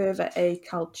it's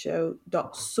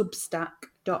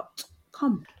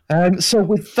curvaacalcio.substack.com. So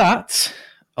with that,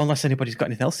 unless anybody's got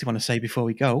anything else they want to say before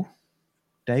we go,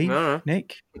 Dave, No.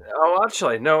 Nick? Oh,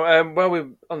 actually, no. While we're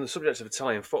on the subject of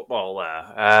Italian football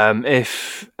there,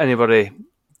 if anybody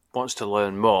wants to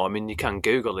learn more, I mean, you can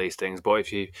Google these things, but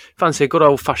if you fancy a good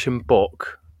old-fashioned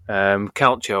book,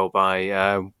 Calcio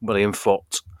by William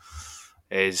Foote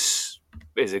is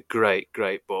a great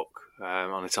book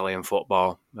on Italian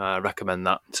football. I recommend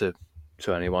that to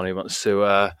anyone who wants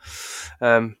to,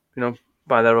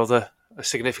 buy their a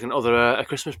significant other a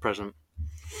Christmas present.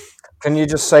 Can you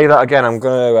just say that again? I'm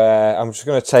just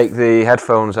gonna take the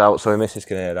headphones out so my missus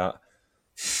can hear that.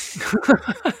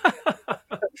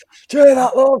 Do you hear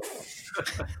that, love?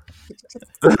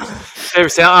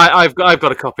 Seriously, I've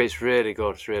got a copy. It's really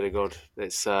good. It's really good.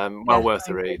 It's well worth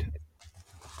the read.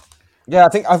 Yeah, I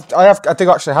think I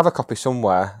do actually have a copy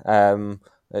somewhere.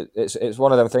 It's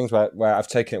one of them things where I've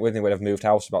taken it with me when I've moved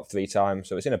house about 3 times,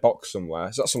 so it's in a box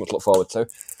somewhere. So that's something to look forward to.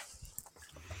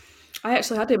 I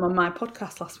actually had him on my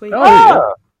podcast last week. Oh, yeah.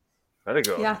 Very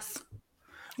good. Yes.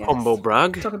 Humble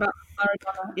brag. Talk about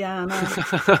Maradona. Yeah, I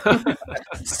know.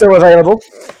 Still available.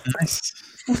 Nice.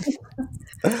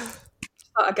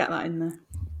 I'll get that in there.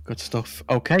 Good stuff.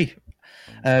 Okay.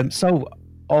 So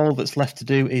all that's left to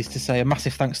do is to say a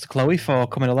massive thanks to Chloe for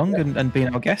coming along and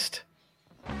being our guest.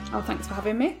 Oh, thanks for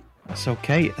having me. That's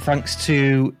okay. Thanks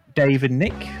to Dave and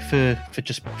Nick for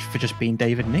just being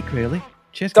Dave and Nick, really.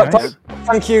 Cheers, guys.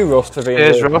 Thank you, Russ, for being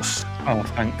here. Cheers, Russ. Oh,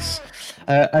 thanks.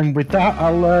 And with that,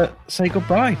 I'll say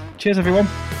goodbye. Cheers, everyone.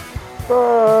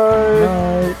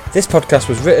 Bye. This podcast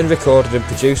was written, recorded and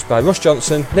produced by Russ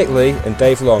Johnson, Nick Lee and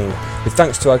Dave Long, with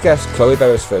thanks to our guest, Chloe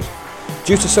Beresford.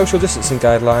 Due to social distancing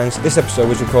guidelines, this episode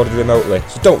was recorded remotely,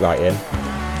 so don't write in.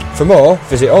 For more,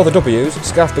 visit all the W's at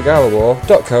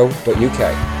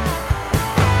scarfbegarawar.co.uk.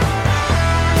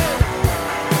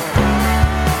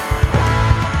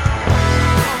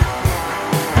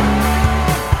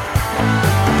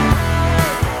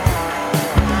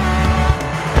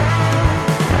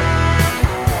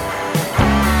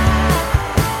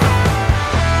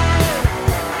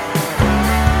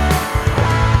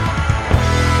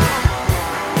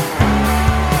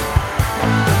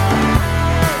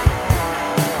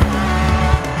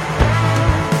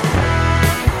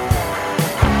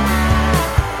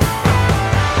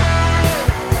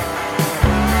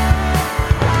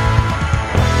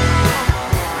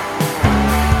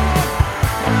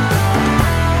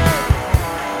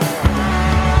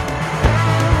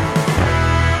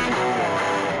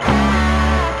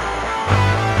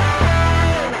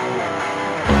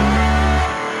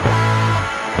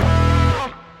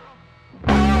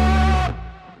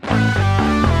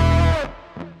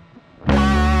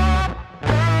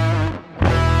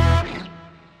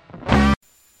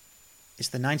 It's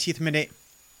the 90th minute,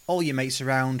 all your mates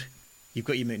around, you've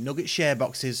got your McNugget share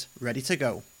boxes ready to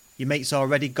go. Your mates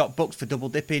already got booked for double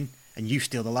dipping, and you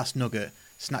steal the last nugget,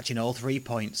 snatching all 3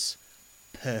 points.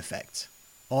 Perfect.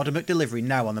 Order McDelivery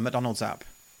now on the McDonald's app.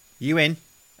 You in?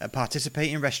 At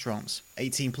participating restaurants.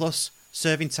 18 plus,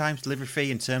 serving times, delivery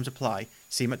fee and terms apply.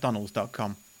 See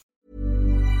mcdonalds.com.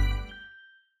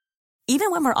 Even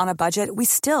when we're on a budget, we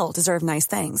still deserve nice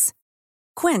things.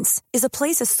 Quince is a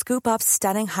place to scoop up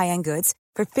stunning high-end goods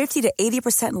for 50 to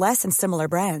 80% less than similar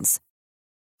brands.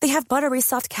 They have buttery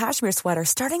soft cashmere sweaters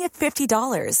starting at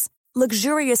 $50,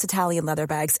 luxurious Italian leather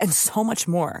bags, and so much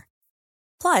more.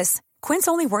 Plus, Quince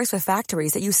only works with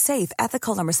factories that use safe,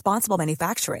 ethical, and responsible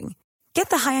manufacturing. Get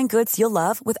the high-end goods you'll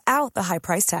love without the high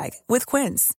price tag with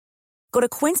Quince. Go to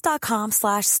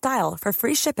quince.com/style for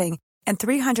free shipping and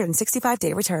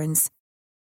 365-day returns.